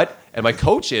like, what? And my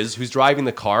coach who's driving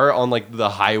the car on like the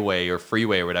highway or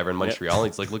freeway or whatever in Montreal.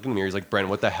 He's like looking at me, he's like, Brent,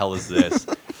 what the hell is this?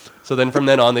 So then from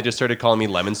then on, they just started calling me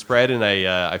Lemon Spread, and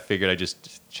I figured I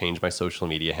just changed my social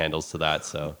media handles to that.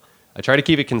 So I try to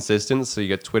keep it consistent. So you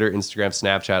got Twitter, Instagram,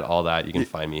 Snapchat, all that. You can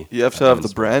find me. You have to have the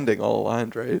branding all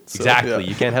aligned, right? So, Exactly. yeah.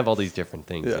 You can't have all these different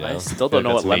things. Yeah. You know? I still don't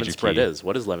know That's what a Lemon major Spread key. is.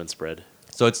 What is Lemon Spread?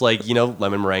 So it's like,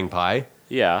 lemon meringue pie.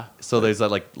 Yeah. So there's that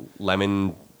like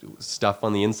lemon stuff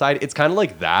on the inside. It's kind of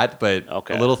like that, but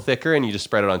Okay. a little thicker, and you just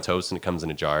spread it on toast, and it comes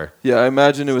in a jar. Yeah, I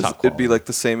imagine it'd top be quality. like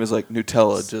the same as like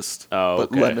Nutella, just Oh,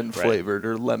 but okay, lemon right. flavored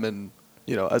or lemon,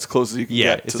 as close as you can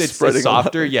Yeah, get it's, to it's spreading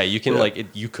softer. lemon. Yeah, you can Yeah.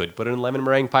 you could put it in lemon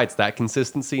meringue pie. It's that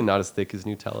consistency, not as thick as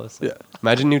Nutella. So Yeah.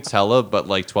 Imagine Nutella, but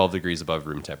like 12 degrees above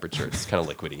room temperature. It's kind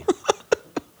of liquidy,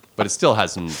 but it still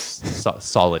has some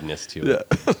solidness to it.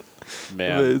 Yeah,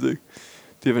 Man. amazing.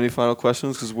 Do you have any final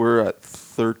questions? Because we're at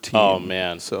 13. Oh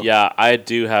man. So Yeah, I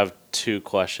do have two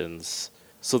questions.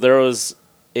 So there was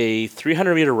a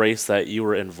 300-meter race that you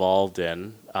were involved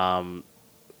in,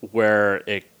 where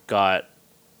it got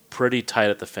pretty tight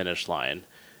at the finish line,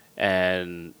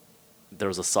 and there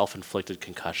was a self-inflicted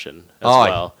concussion as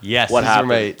well. Yes. What these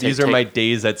happened? Are my, these are my Take-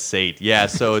 days at SAIT. Yeah,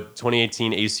 so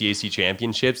 2018 ACAC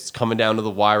Championships, it's coming down to the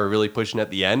wire. We're really pushing at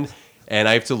the end, and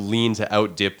I have to lean to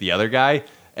out-dip the other guy.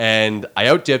 And I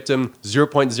out-dipped him,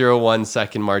 0.01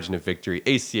 second margin of victory,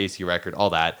 ACAC record, all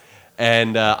that.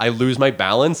 And I lose my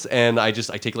balance, and I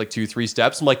take like 2-3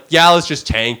 steps. I'm like, yeah, let's just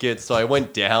tank it. So I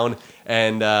went down,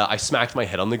 and I smacked my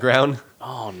head on the ground.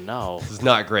 Oh no. This is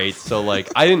not great. So like,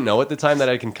 I didn't know at the time that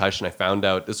I had a concussion. I found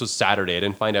out, this was Saturday. I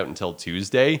didn't find out until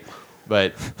Tuesday.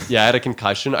 But yeah, I had a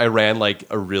concussion. I ran like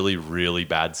a really, really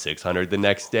bad 600 the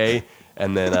next day.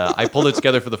 And then I pulled it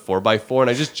together for the 4x4, and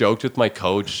I just joked with my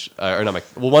coach,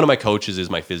 one of my coaches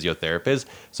is my physiotherapist.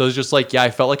 So it was just like, yeah,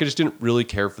 I felt like I just didn't really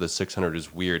care for the 600.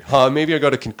 It's weird. Maybe I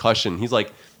got a concussion. He's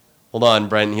like, hold on,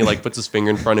 Brent. And he like puts his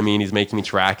finger in front of me, and he's making me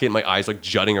track it. And my eyes like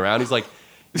jutting around. He's like,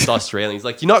 he's Australian. He's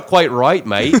like, you're not quite right,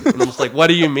 mate. And I'm just like, what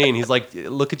do you mean? He's like,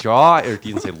 look at your eye. Or he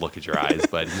didn't say look at your eyes,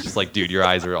 but he's just like, dude, your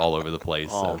eyes are all over the place.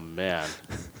 Oh So. man.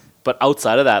 But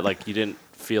outside of that, like you didn't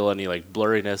feel any like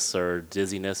blurriness or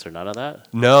dizziness or none of that?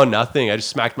 No, nothing. I just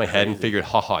smacked my head and figured,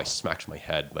 haha, I smacked my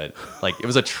head. But like it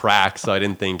was a track, so I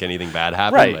didn't think anything bad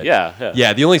happened. Right, But, yeah.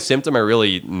 Yeah, the only symptom I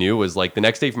really knew was like the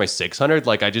next day for my 600,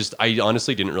 like I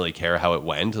honestly didn't really care how it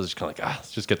went. I was just kind of like,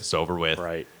 let's just get this over with.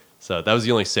 Right. So that was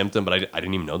the only symptom, but I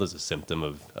didn't even know there's a symptom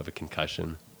of a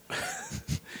concussion.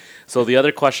 So the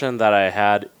other question that I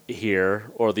had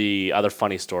here, or the other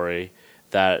funny story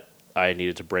that I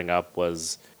needed to bring up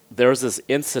was there was this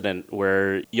incident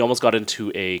where you almost got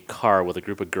into a car with a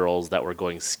group of girls that were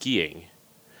going skiing.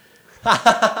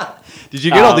 Did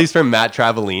you get all these from Matt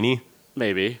Travellini?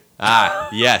 Maybe.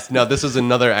 Yes. No, this is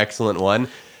another excellent one.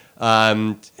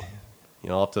 I'll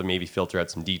have to maybe filter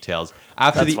out some details.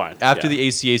 After That's fine. the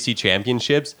ACAC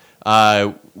championships,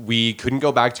 we couldn't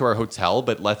go back to our hotel,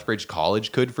 but Lethbridge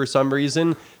College could for some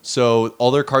reason. So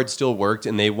all their cards still worked,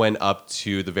 and they went up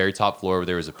to the very top floor where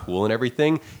there was a pool and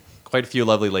everything. Quite a few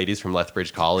lovely ladies from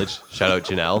Lethbridge College. Shout out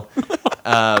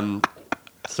Janelle.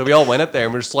 So we all went up there,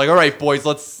 and we're just like, all right, boys,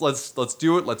 let's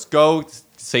do it. Let's go.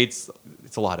 Say it's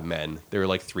a lot of men. There were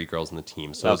like 3 girls on the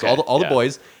team, so Okay, it's all the yeah.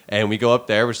 boys, and we go up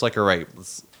there. We're just like, all right,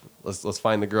 let's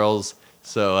find the girls.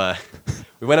 So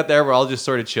we went up there. We're all just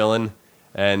sort of chilling,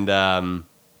 and I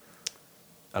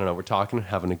don't know. We're talking,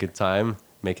 having a good time,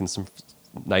 making some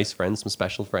nice friends, some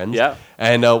special friends. Yeah.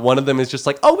 And one of them is just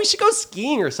like, oh, we should go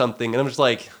skiing or something, and I'm just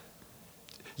like,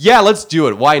 yeah, let's do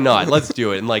it. Why not? Let's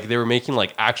do it. And like they were making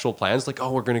like actual plans, like,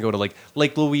 oh, we're gonna go to like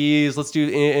Lake Louise. Let's do.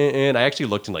 And I actually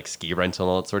looked in like ski rental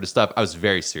and all that sort of stuff. I was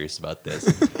very serious about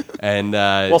this. And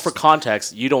Well, for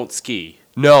context, you don't ski.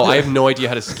 no, I have no idea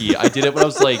how to ski. I did it when I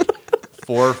was like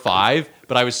 4 or 5,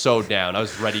 but I was so down. I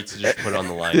was ready to just put it on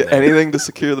the line. Yeah, there. anything to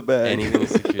secure the bag. Anything to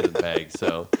secure the bag.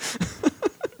 So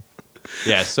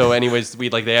yeah. So anyways,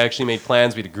 they actually made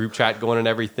plans. We had a group chat going and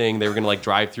everything. They were gonna like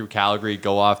drive through Calgary,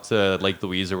 go off to Lake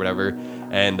Louise or whatever,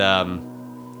 and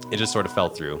it just sort of fell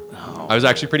through. Oh. I was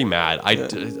actually pretty mad. I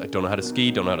don't know how to ski,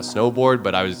 don't know how to snowboard,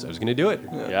 but I was gonna do it.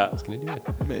 Yeah. I was gonna do it.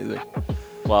 Amazing.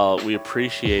 Well, we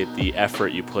appreciate the effort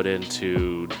you put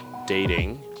into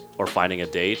dating or finding a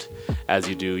date as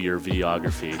you do your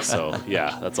videography. So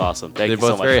yeah, that's awesome. Thank They're you so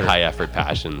both much. very for- high effort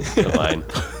passions of mine.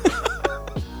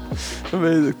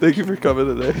 Amazing. Thank you for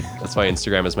coming today. That's why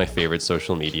Instagram is my favorite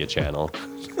social media channel.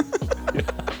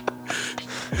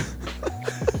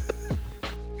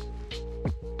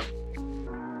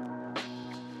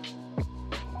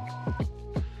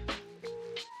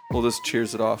 We'll just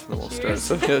cheers it off and then we'll start.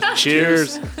 So, yeah,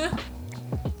 Cheers.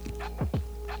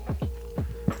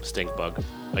 Stink bug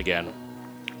again.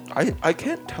 I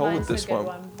can't tell Mine's with a this good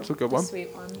one. It's a good The one.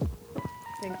 sweet one.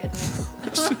 Thank goodness.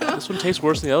 This one tastes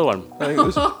worse than the other one. I think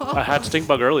this, I had stink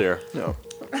bug earlier. no.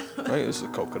 I think this is a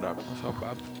coconut. That's not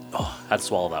bad. I had to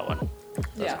swallow that one.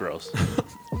 That's Yeah. gross.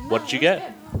 What did you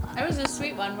get? I was a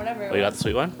sweet one, whatever. Oh, you got the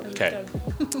sweet one? Okay.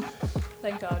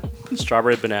 Thank God.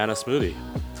 Strawberry banana smoothie.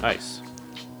 Nice.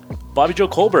 Bobby Joe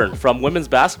Colburn from women's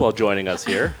basketball joining us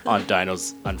here on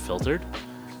Dinos Unfiltered.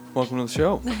 Welcome to the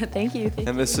show. Thank you.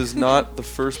 And this is not the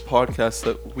first podcast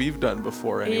that we've done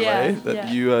before, anyway. Yeah,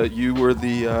 that yeah. you were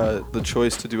the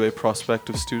choice to do a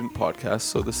prospective student podcast,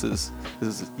 so this is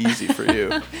easy for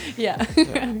you. Yeah,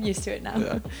 I'm used to it now.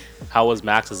 Yeah. How was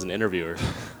Max as an interviewer? It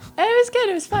was good.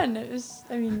 It was fun. It was.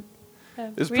 I mean.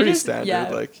 It's pretty standard, Yeah,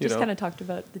 like, you just know. kind of talked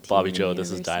about the team. Bobby and Joe, the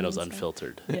this is university Dinos and stuff.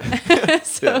 Unfiltered. Yeah.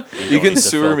 So You don't can need to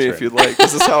sewer me filter if it. you'd like.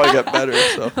 This is how I get better.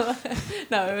 So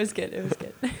no, it was good. It was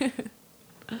good.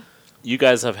 You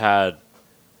guys have had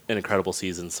an incredible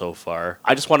season so far.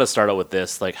 I just want to start out with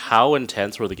this. Like, how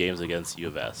intense were the games against U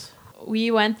of S?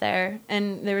 We went there,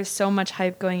 and there was so much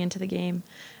hype going into the game.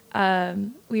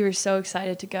 We were so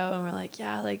excited to go, and we're like,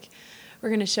 yeah, like, we're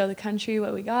going to show the country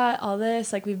what we got, all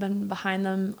this. Like, we've been behind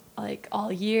them, like,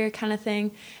 all year kind of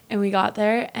thing. And we got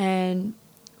there, and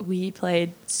we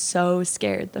played so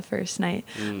scared the first night.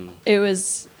 It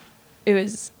was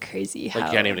crazy how... Like,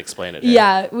 you can't even explain it.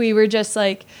 Yeah, we were just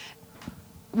like,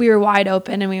 we were wide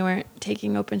open and we weren't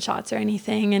taking open shots or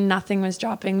anything and nothing was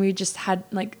dropping. We just had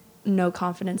like no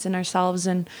confidence in ourselves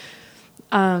and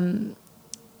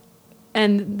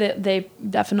they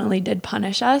definitely did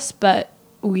punish us, but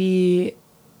we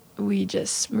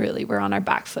just really were on our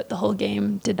back foot the whole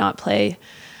game, did not play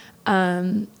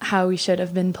how we should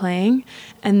have been playing.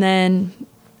 And then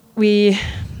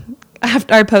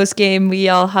after our post game, we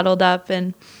all huddled up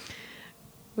and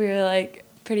we were like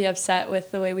pretty upset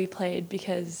with the way we played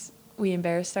because we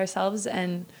embarrassed ourselves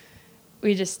and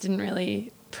we just didn't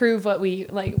really prove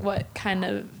what kind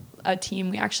of a team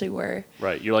we actually were.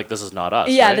 Right. You're like, this is not us.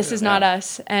 Yeah, right? this is not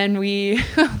us. And we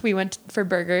went for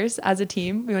burgers as a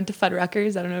team. We went to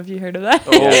Fuddruckers. I don't know if you heard of that. Oh,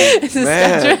 It's a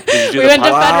man. Saskatchewan- Did you do we the went to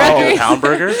pound- Fuddruckers. pound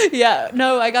burger? Yeah,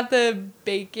 no, I got the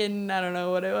bacon. I don't know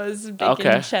what it was. Bacon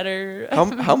Okay. cheddar.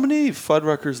 how many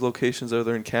Fuddruckers locations are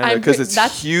there in Canada? I'm Because pre- it's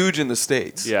that's- huge in the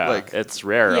States. Yeah. Like, It's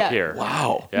rare Yeah. up here.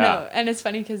 wow. Yeah. No, and it's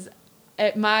funny because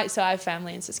I have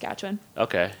family in Saskatchewan.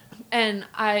 Okay. And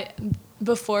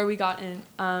before we got in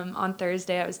on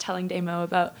Thursday, I was telling Damo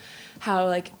about how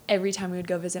like every time we would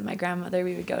go visit my grandmother,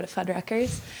 we would go to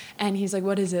Fuddruckers, and he's like,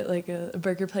 what is it, like a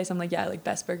burger place? I'm like, yeah, like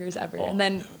best burgers ever. Oh. And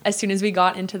then as soon as we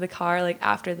got into the car, like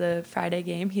after the Friday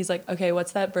game, he's like, okay,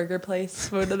 what's that burger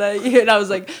place? What did I eat? And I was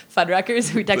like,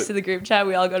 Fuddruckers. We texted the group chat,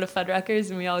 we all go to Fuddruckers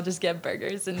and we all just get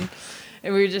burgers, and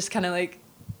we were just kind of like,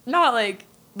 not like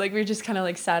we were just kind of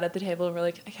like sat at the table and we're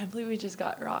like, I can't believe we just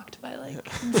got rocked by like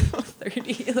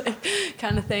 30, like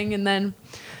kind of thing. And then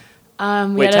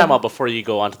wait, time out before you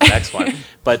go on to the next one.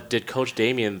 But did Coach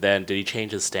Damien then, did he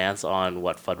change his stance on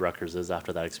what Fuddruckers is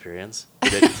after that experience?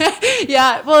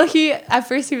 Yeah, well, at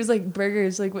first he was like,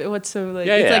 burgers, like what's so like,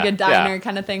 it's like a diner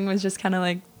kind of thing, was just kind of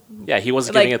like, yeah, he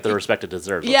wasn't giving it the respect it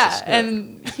deserved. Yeah,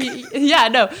 and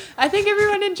I think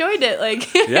everyone enjoyed it.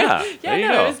 Like, yeah,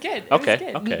 it was good.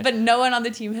 Okay. But no one on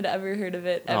the team had ever heard of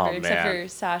it ever, except man. for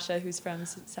Sasha, who's from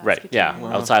Saskatoon. Right, yeah,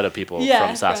 outside of people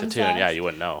from Saskatoon, yeah, you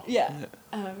wouldn't know. Yeah,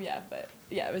 but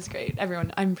yeah, it was great.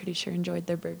 Everyone, I'm pretty sure, enjoyed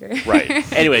their burger.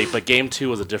 Right. Anyway, but game 2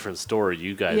 was a different story.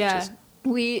 You guys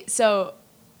so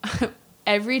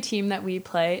every team that we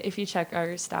play, if you check our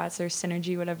stats or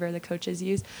synergy, whatever the coaches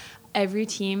use, every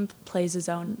team plays a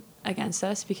zone against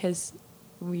us because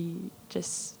we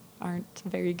just aren't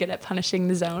very good at punishing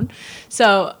the zone.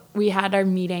 So we had our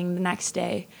meeting the next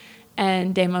day,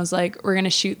 and Damo's like, we're going to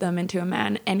shoot them into a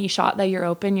man. Any shot that you're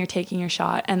open, you're taking your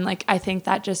shot. And like, I think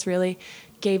that just really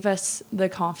gave us the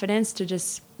confidence to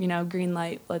just, green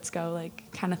light, let's go,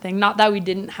 like kind of thing. Not that we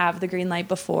didn't have the green light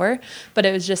before, but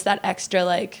it was just that extra,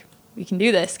 like, we can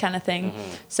do this kind of thing.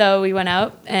 Mm-hmm. So we went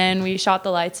out and we shot the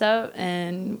lights out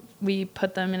and we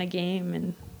put them in a game,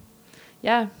 and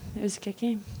yeah, it was a good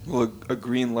game. Well, a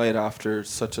green light after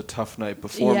such a tough night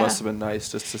before must have been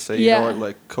nice, just to say, you know what,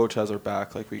 like, coach has our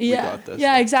back, like we got this.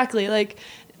 Yeah, exactly. Like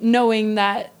knowing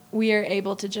that we are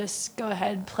able to just go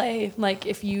ahead, play. Like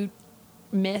if you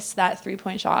miss that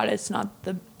 3-point shot, it's not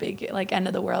the big like end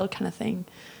of the world kind of thing.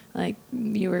 Like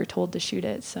you were told to shoot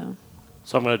it, so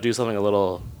I'm going to do something a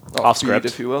little off script,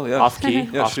 if you will, yeah. Off key,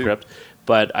 yeah, off script.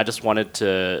 But I just wanted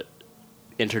to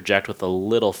interject with a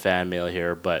little fan mail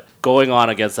here. But going on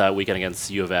against that weekend against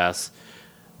U of S,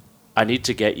 I need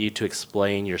to get you to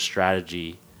explain your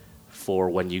strategy for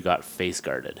when you got face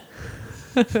guarded.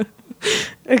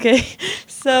 Okay,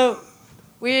 so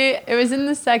it was in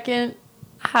the second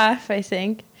half, I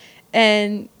think,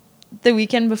 and the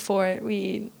weekend before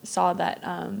we saw that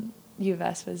U of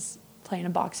S was playing a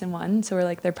box and one, so we're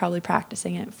like, they're probably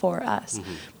practicing it for us.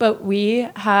 Mm-hmm. But we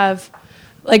have,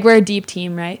 like, we're a deep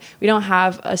team, right? We don't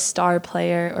have a star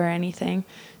player or anything,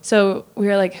 so we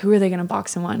were like, who are they gonna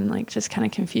box and one? Like, just kind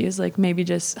of confused, like maybe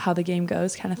just how the game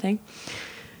goes kind of thing.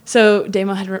 So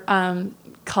Damo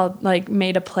had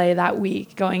made a play that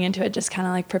week going into it, just kind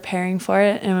of like preparing for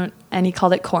it, and he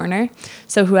called it corner.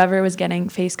 So whoever was getting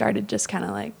face guarded just kind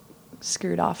of like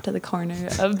screwed off to the corner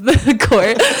of the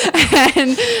court,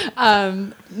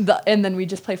 and then we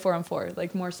just play 4-on-4,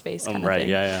 like more space kind of right, thing.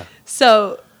 Yeah.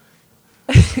 So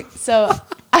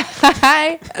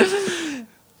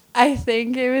I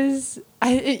think it was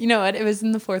it was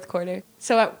in the fourth quarter.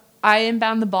 So I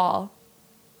inbound the ball,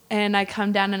 and I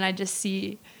come down and I just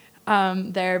see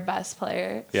their best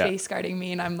player face guarding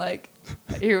me, and I'm like,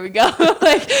 here we go.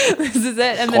 Like, this is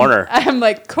it. And corner. Then I'm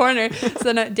like, corner.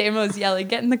 So then Damo's yelling,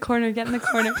 get in the corner, get in the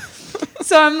corner.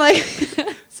 So I'm like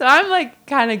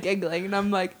kind of giggling, and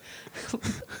I'm like,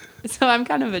 so I'm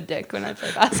kind of a dick when I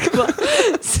play basketball.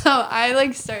 So I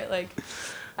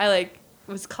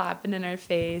was clapping in her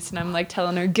face, and I'm like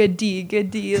telling her good D,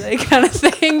 like kind of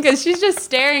thing, because she's just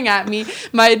staring at me.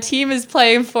 My team is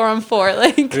playing 4-on-4,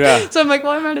 like, so I'm like,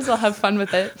 well, I might as well have fun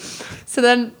with it. So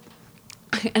then,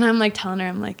 and I'm like telling her,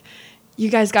 I'm like, you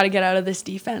guys got to get out of this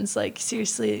defense, like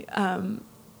seriously,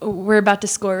 we're about to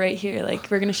score right here, like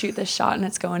we're gonna shoot this shot and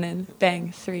it's going in,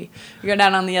 bang, 3. We go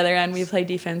down on the other end, we play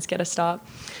defense, get a stop.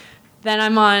 Then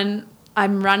I'm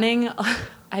running.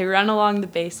 I run along the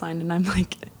baseline, and I'm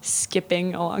like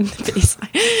skipping along the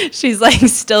baseline. She's like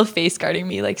still face guarding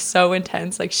me, like so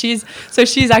intense. Like she's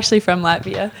actually from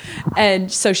Latvia, and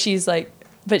so she's like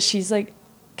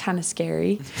kind of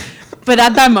scary. But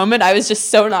at that moment, I was just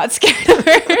so not scared of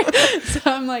her. So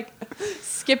I'm like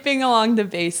skipping along the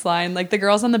baseline, like the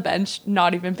girls on the bench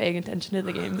not even paying attention to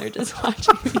the game. They're just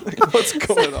watching me. Like, what's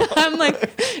going on? I'm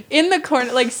like in the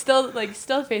corner, like still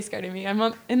face guarding me.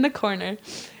 I'm in the corner,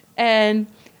 and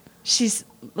she's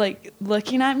like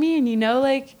looking at me, and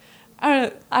like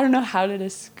I don't know how to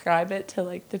describe it to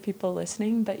like the people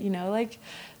listening, but like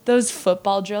those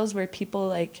football drills where people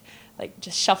like like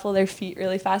just shuffle their feet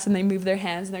really fast and they move their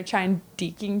hands and they're trying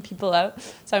deking people out.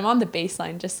 So I'm on the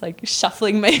baseline just like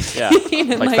shuffling my feet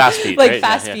and like fast feet, right?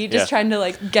 fast Yeah, feet, yeah. just trying to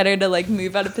like get her to like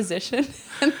move out of position.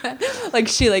 And then like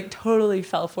she like totally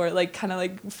fell for it, like kind of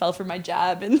like fell for my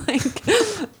jab and like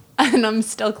and I'm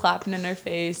still clapping in her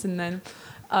face. And then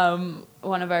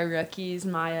one of our rookies,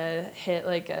 Maya, hit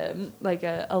like a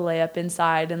layup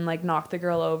inside and like knocked the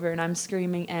girl over, and I'm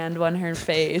screaming and won her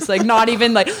face. Like not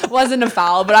even like wasn't a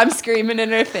foul, but I'm screaming in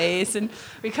her face. And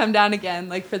we come down again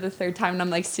like for the third time, and I'm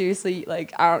like, seriously,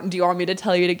 like do you want me to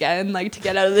tell you it again, like to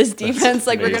get out of this defense?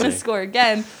 Like we're gonna score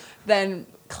again. Then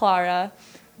Clara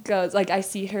goes, like I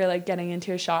see her like getting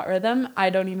into a shot rhythm.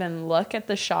 I don't even look at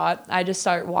the shot. I just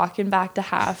start walking back to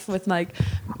half with like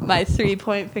my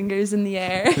 3-point fingers in the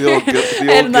air. The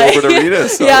old like, Gilbert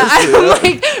Arenas. Yeah, I'm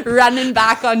like running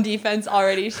back on defense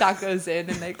already. Shot goes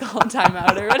in and they call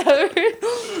timeout or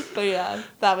whatever. But yeah,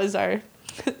 that was our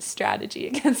strategy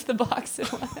against the Boston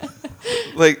one.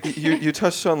 Like you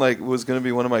touched on, like was going to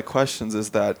be one of my questions, is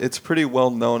that it's pretty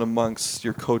well known amongst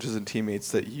your coaches and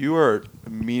teammates that you are a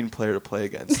mean player to play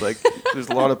against. Like there's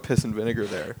a lot of piss and vinegar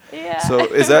there. Yeah. So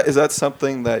is that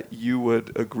something that you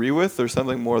would agree with, or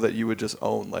something more that you would just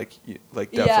own? Like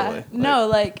definitely. Yeah. No,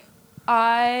 like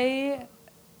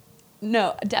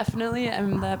definitely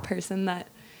I'm the person that,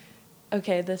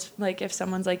 okay, this, like, if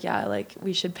someone's like, yeah, like,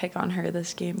 we should pick on her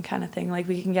this game kind of thing, like,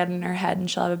 we can get in her head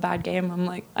and she'll have a bad game, I'm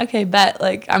like, okay, bet,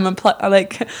 like, I'm like,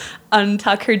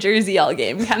 untuck her jersey all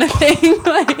game kind of thing,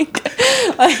 like,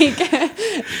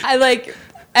 I, like,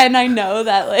 and I know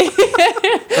that, like,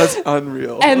 that's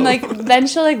unreal. and, like, then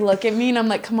she'll, like, look at me and I'm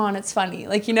like, come on, it's funny,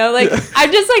 like, you know, like,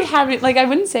 I'm just, like, having, like, I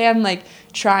wouldn't say I'm, like,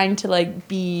 trying to, like,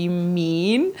 be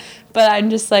mean, but I'm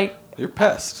just, like, you're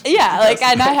pest. yeah, like,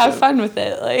 and I have fun with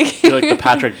it. Like, You're like the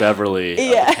Patrick Beverly of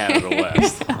Yeah. the Canada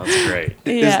West. That's great.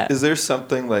 Yeah. Is there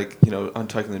something like,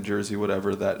 untucking the jersey,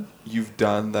 whatever, that you've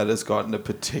done that has gotten a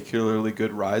particularly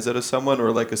good rise out of someone,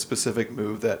 or like a specific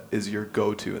move that is your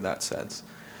go-to in that sense?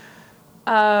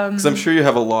 Because I'm sure you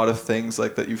have a lot of things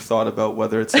like that you've thought about,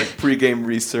 whether it's like pre-game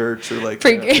research or like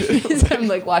Pre-game, I'm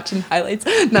like watching highlights.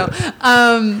 No.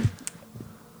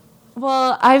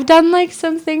 Well, I've done like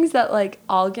some things that like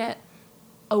I'll get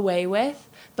away with,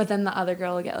 but then the other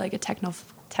girl will get like a technical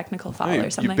foul or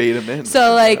something. You bait him in.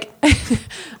 So like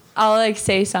I'll like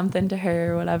say something to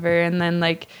her or whatever, and then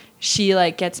like she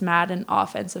like gets mad and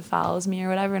offensive fouls me or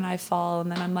whatever, and I fall,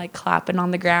 and then I'm like clapping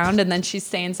on the ground, and then she's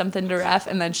saying something to ref,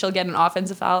 and then she'll get an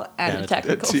offensive foul and a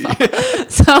technical foul.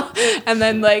 So, and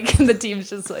then like the team's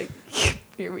just like,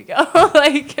 here we go.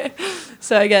 Like,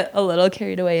 so I get a little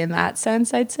carried away in that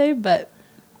sense, I'd say. But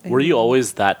Were you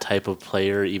always that type of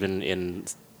player even in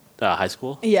high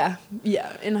school? yeah,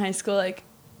 in high school, like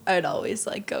I'd always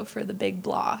like go for the big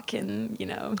block and, you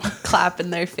know, clap in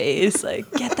their face, like,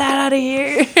 get that out of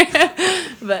here.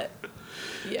 But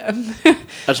yeah. I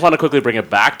just want to quickly bring it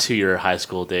back to your high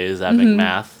school days at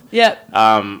McMath. Yep.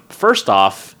 First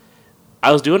off,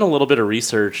 I was doing a little bit of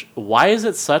research. Why is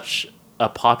it such a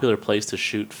popular place to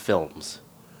shoot films?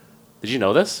 Did you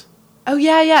know this? Oh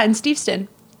yeah, in Steveston.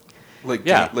 like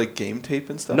Yeah. like game tape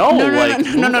and stuff. No, No.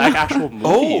 like actual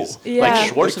movies. Yeah. Like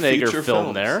Like Schwarzenegger feature filmed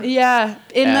films. there. Yeah,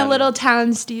 in the And- little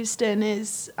town Steveston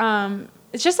is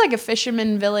it's just like a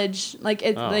fisherman village. Like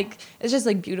it Oh. like it's just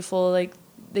like beautiful. Like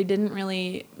they didn't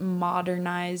really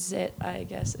modernize it, I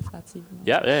guess, if that's even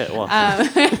Yeah. Well,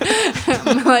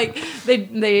 like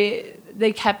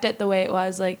they kept it the way it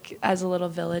was, like as a little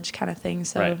village kind of thing.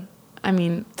 So Right. I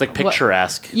mean, it's like what-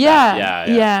 picturesque. Yeah,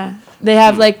 Yeah. They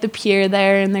have like the pier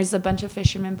there, and there's a bunch of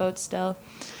fishermen boats still.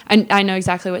 I know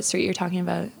exactly what street you're talking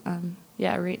about.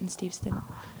 Yeah, right in Steveston.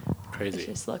 It Crazy.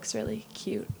 just looks really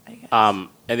cute, I guess. And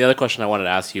the other question I wanted to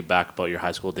ask you back about your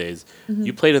high school days,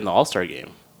 you played in the All-Star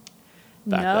game.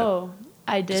 back No,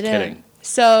 I Just didn't. kidding.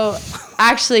 So,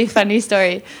 actually, funny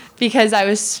story, because I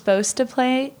was supposed to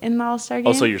play in the All-Star game.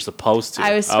 Oh, so you're supposed to.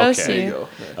 I was supposed Okay. There you to.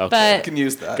 go. Okay. But You can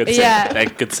use that. Good save. Yeah.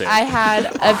 Good save. I had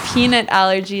a peanut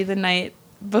allergy the night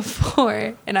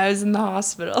before, and I was in the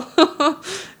hospital.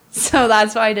 So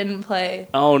that's why I didn't play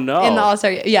Oh no. in the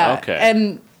All-Star game. Yeah. Okay.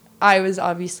 And I was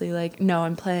obviously like, no,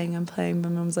 I'm playing. But my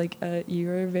mom's like,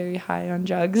 you are very high on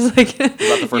drugs. Like, Was that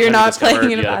the first you're time not you discovered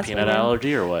playing in a you had a basketball peanut game.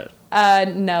 allergy or what?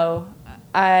 No.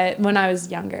 When I was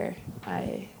younger,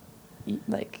 I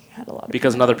had a lot of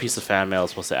Because peanut another allergies. piece of fan mail I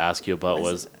was supposed to ask you about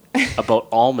was about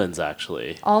almonds,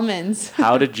 actually. Almonds.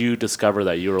 How did you discover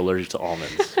that you were allergic to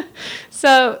almonds?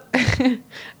 So,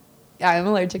 Yeah, I'm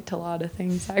allergic to a lot of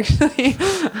things, actually.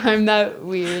 I'm that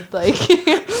weird, like,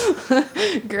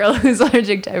 girl who's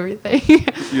allergic to everything.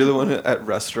 You're the one at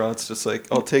restaurants, just like,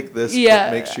 I'll take this,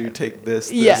 Yeah. but make sure you take this,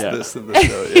 this, Yeah. this, and this.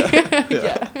 So, yeah.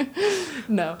 Yeah.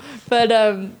 No. But,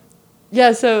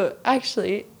 yeah, so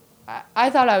actually,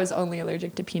 I thought I was only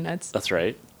allergic to peanuts. That's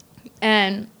right.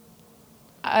 And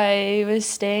I was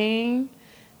staying,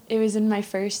 it was in my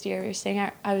first year, we were staying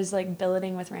at, I was like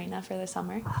billeting with Raina for the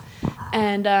summer.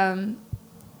 And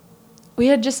we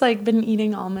had just like been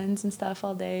eating almonds and stuff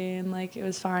all day, and like it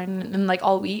was fine, and like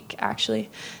all week actually.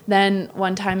 Then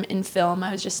one time in film,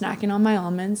 I was just snacking on my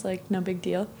almonds, like no big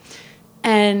deal.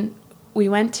 And we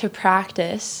went to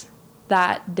practice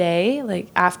that day, like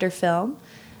after film.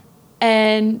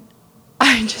 And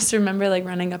I just remember like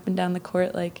running up and down the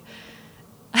court, like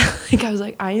I was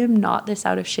like, I am not this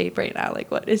out of shape right now.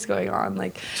 Like, what is going on?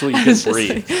 Like, So you I can was just,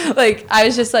 breathe. Like, I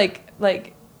was just like,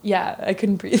 yeah, I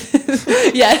couldn't breathe.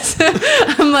 Yes,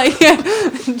 I'm like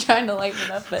trying to lighten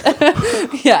it up,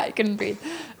 but yeah, I couldn't breathe.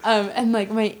 And like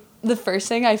the first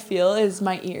thing I feel is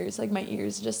my ears. Like my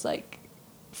ears just like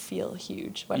feel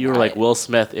huge. When You were like Will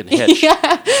Smith in Hitch.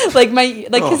 Yeah, like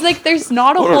because like there's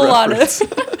not a What a whole lot of reference.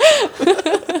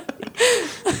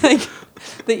 like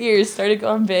the ears started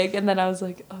going big, and then I was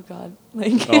like, oh god,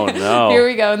 like Oh, no. here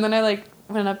we go. And then I like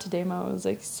went up to Damo. I was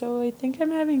like, so I think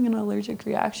I'm having an allergic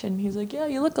reaction. He's like, yeah,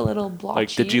 you look a little blotchy. Like,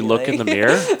 did you look in the like-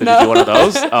 mirror? Did No. you do one of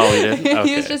those? Oh, you didn't? Okay.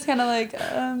 He was just kind of like,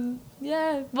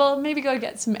 yeah, well, maybe go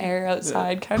get some air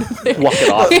outside, kind of thing. Walk it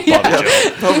off, Bobby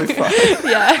Joe. Probably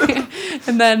fine. Yeah.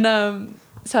 And then,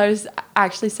 so I was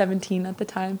actually 17 at the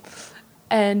time.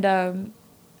 And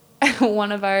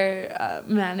one of our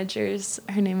managers,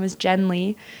 her name was Jen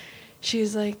Lee, she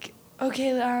was like,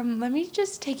 okay, let me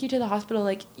just take you to the hospital.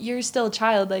 Like, you're still a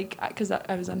child, like, because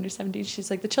I was under 17. She's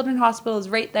like, the children's hospital is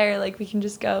right there. Like, we can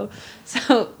just go.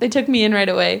 So they took me in right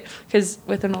away because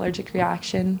with an allergic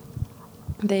reaction,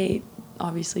 they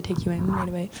obviously take you in right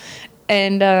away.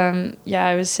 And yeah,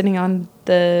 I was sitting on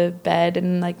the bed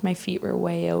and like my feet were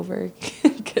way over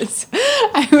because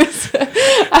I was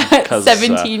a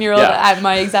 17-year-old yeah. at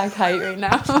my exact height right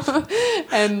now.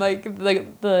 And like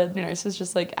the nurse was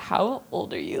just like, how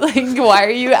old are you? Like, why are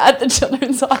you at the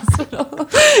children's hospital?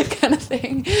 Kind of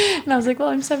thing. And I was like, well,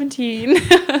 I'm 17.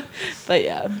 But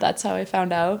yeah, that's how I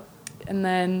found out. And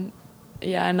then,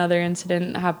 yeah, another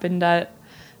incident happened at,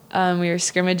 we were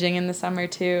scrimmaging in the summer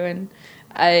too, and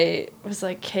I was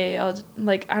like, okay, I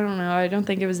don't know, I don't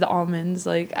think it was the almonds.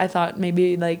 Like, I thought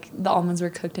maybe, like, the almonds were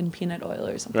cooked in peanut oil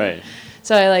or something. Right.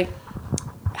 So I, like,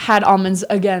 had almonds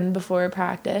again before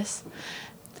practice.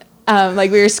 Like,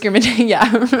 we were scrimmaging,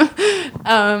 yeah.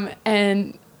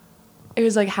 And it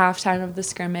was, like, halftime of the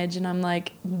scrimmage, and I'm,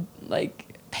 like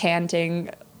panting,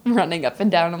 running up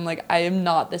and down. I'm like, I am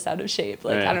not this out of shape.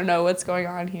 Like, Right. I don't know what's going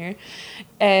on here.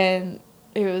 And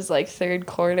it was like third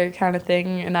quarter kind of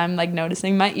thing, and I'm like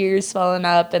noticing my ears swelling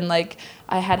up, and like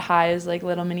I had hives, like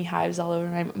little mini hives all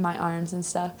over my arms and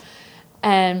stuff.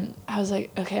 And I was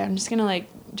like, okay, I'm just gonna like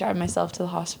drive myself to the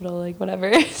hospital, like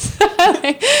whatever. So,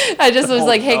 like, I just was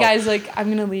like, hey guys, like I'm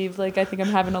gonna leave, like I think I'm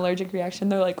having an allergic reaction.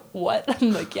 They're like, what?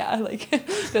 I'm like, yeah, like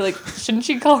they're like, shouldn't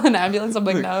you call an ambulance? I'm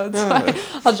like, no, it's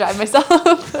fine, I'll drive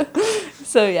myself.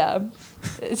 So yeah,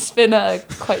 it's been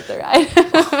quite the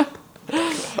ride.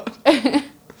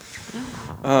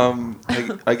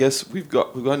 I guess we've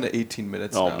gotten to 18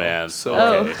 minutes Oh, now. man. So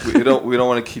Okay. we don't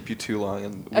want to keep you too long,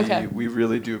 and Okay. we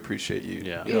really do appreciate you,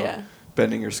 Yeah. you know, Yeah.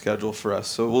 bending your schedule for us.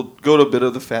 So we'll go to a bit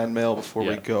of the fan mail before we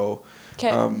Yeah. go. Okay.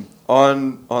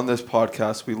 On this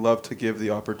podcast, we love to give the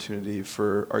opportunity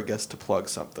for our guests to plug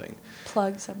something.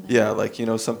 Plug something. Yeah, like, you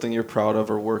know, something you're proud of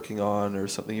or working on, or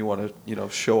something you want to, you know,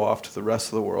 show off to the rest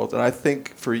of the world. And I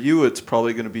think for you, it's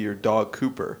probably going to be your dog,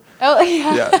 Cooper. Oh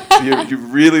yeah. Yeah, you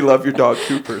really love your dog,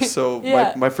 Cooper. So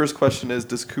Yeah. my first question is,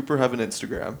 does Cooper have an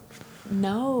Instagram?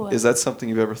 No. Is that something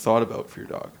you've ever thought about for your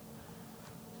dog?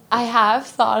 I have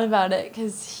thought about it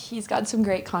because he's got some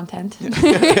great content.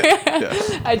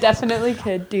 Yeah. I definitely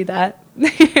could do that.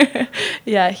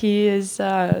 Yeah, he is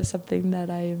something that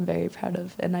I am very proud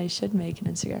of, and I should make an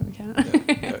Instagram account.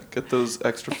 Yeah, get those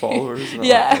extra followers and all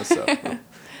Yeah. that kind of stuff. No,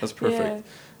 that's perfect.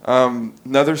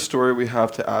 Another story we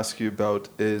have to ask you about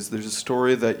is there's a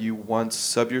story that you once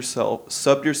subbed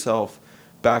yourself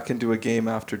back into a game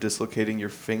after dislocating your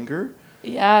finger.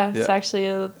 Yeah, it's Yeah. actually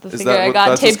the Is finger that I what- got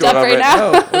that's what's taped up going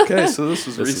on right now. Okay, so this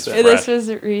was This is recent. This fresh. was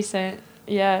recent.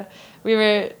 Yeah,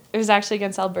 it was actually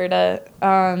against Alberta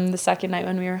the second night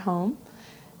when we were home,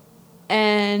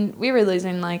 and we were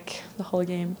losing like the whole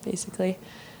game basically,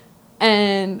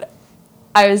 and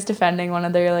I was defending one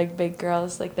of their like big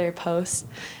girls, like their post,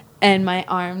 and my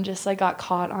arm just like got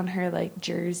caught on her like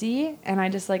jersey, and I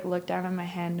just like looked down at my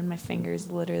hand, and my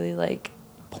fingers literally like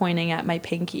pointing at my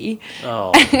pinky.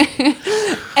 Oh.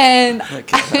 And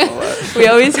we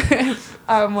always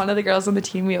one of the girls on the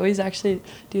team, we always actually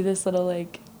do this little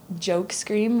like joke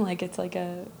scream, like it's like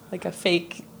a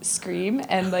fake scream,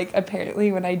 and like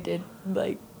apparently when I did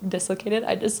like dislocated,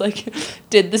 I just like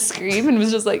did the scream and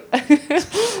was just like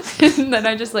and then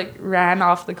I just like ran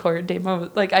off the court.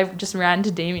 I just ran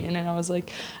to Damien and I was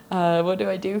like, what do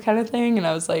I do kind of thing, and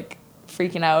I was like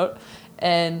freaking out,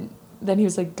 and then he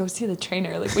was like, go see the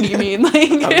trainer. Like, what do you mean? Like,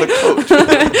 I'm the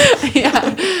coach.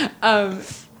 Yeah.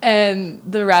 And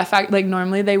the ref like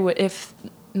normally they would if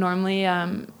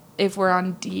we're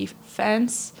on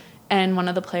defense and one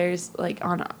of the players like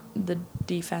on the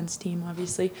defense team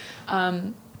obviously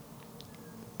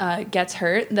gets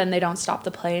hurt, then they don't stop the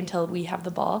play until we have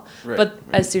the ball. Right, but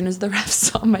as soon as the ref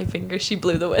saw my finger, she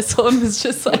blew the whistle and was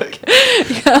just like,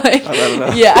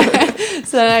 yeah.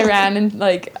 So then I ran and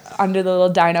like under the little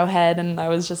dino head, and I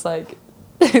was just like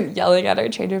yelling at our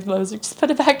trainer, I was like, just put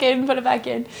it back in.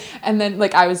 And then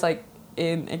like I was like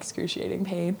in excruciating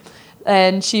pain.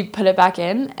 And she put it back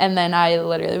in, and then I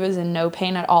literally was in no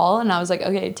pain at all, and I was like,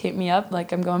 okay, tape me up,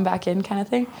 like I'm going back in kind of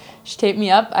thing. She taped me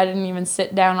up. I didn't even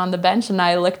sit down on the bench, and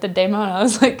I looked at Damo, and I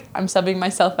was like, I'm subbing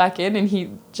myself back in, and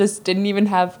he just didn't even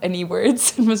have any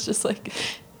words and was just like,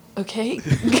 okay,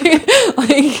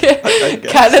 like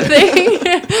kind of thing.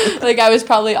 Like I was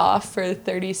probably off for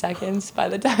 30 seconds by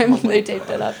the time they taped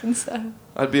it up and stuff.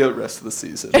 I'd be out rest of the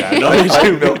season. Yeah,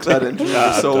 I milked that injury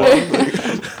for so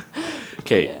long.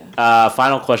 Okay,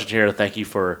 final question here. Thank you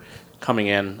for coming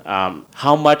in.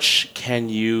 How much can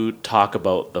you talk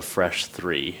about the Fresh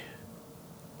 3?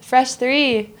 Fresh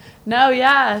 3? No,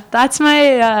 yeah, that's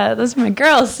my those are my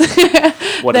girls.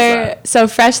 What is that? So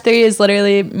Fresh 3 is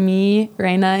literally me,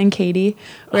 Raina, and Katie.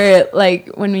 We're like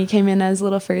when we came in as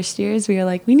little first years, we were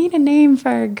like, we need a name for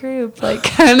our group, like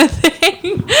kind of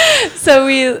thing. So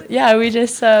we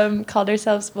just called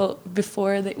ourselves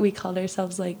we called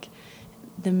ourselves like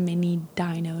the mini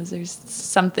dinos or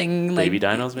something like baby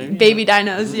dinos maybe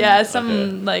dinos, yeah,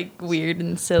 something like weird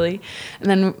and silly. And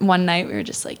then one night we were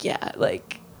just like, yeah,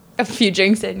 like a few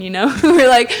drinks in, we're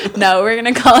like, no, we're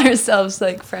gonna call ourselves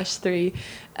like Fresh 3.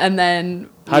 And then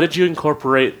how did you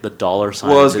incorporate the dollar sign?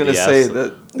 Well, I was gonna say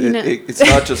that it's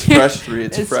not just Fresh 3,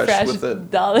 it's fresh with a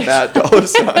dollar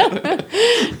sign.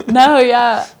 No,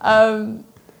 yeah.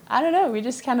 I don't know. We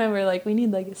just kind of were like, we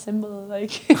need like a symbol,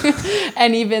 like,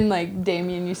 and even like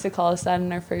Damien used to call us that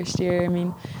in our first year. I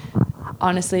mean,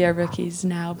 honestly, our rookies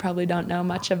now probably don't know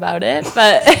much about it,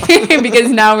 but because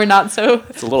now we're not so.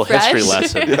 It's a little fresh. History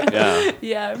lesson. Yeah.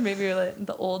 Yeah, maybe we're like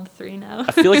the old 3 now.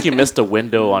 I feel like you missed a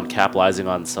window on capitalizing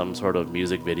on some sort of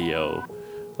music video.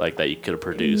 Like that you could have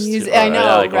produced. I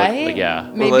know, right?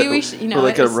 Yeah. Maybe we should, or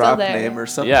like a rap name or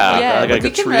something. Yeah, like a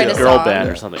trio. Girl band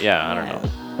or something. Yeah, I don't know.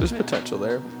 There's potential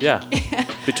there. Yeah.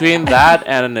 Between that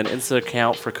and an Insta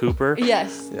account for Cooper.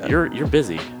 Yes. Yeah. You're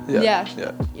busy. Yeah.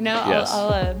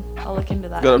 I'll look into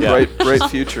that. Got a bright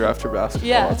future after basketball.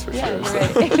 Yeah. That's for sure. You're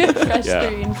right. Fresh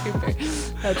 3 and Cooper.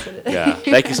 That's what it is. Yeah.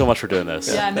 Thank you so much for doing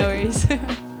this. Yeah, no worries.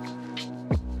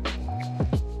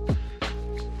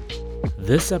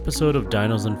 This episode of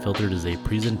Dinos Unfiltered is a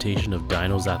presentation of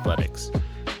Dinos Athletics.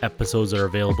 Episodes are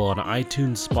available on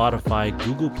iTunes, Spotify,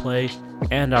 Google Play,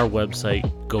 and our website,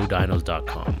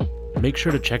 GoDinos.com. Make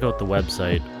sure to check out the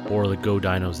website or the Go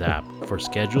Dinos app for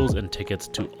schedules and tickets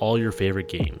to all your favorite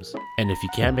games. And if you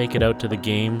can't make it out to the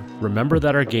game, remember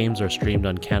that our games are streamed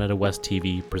on Canada West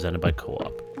TV, presented by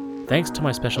Co-op. Thanks to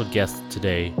my special guests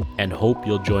today, and hope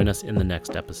you'll join us in the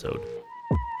next episode.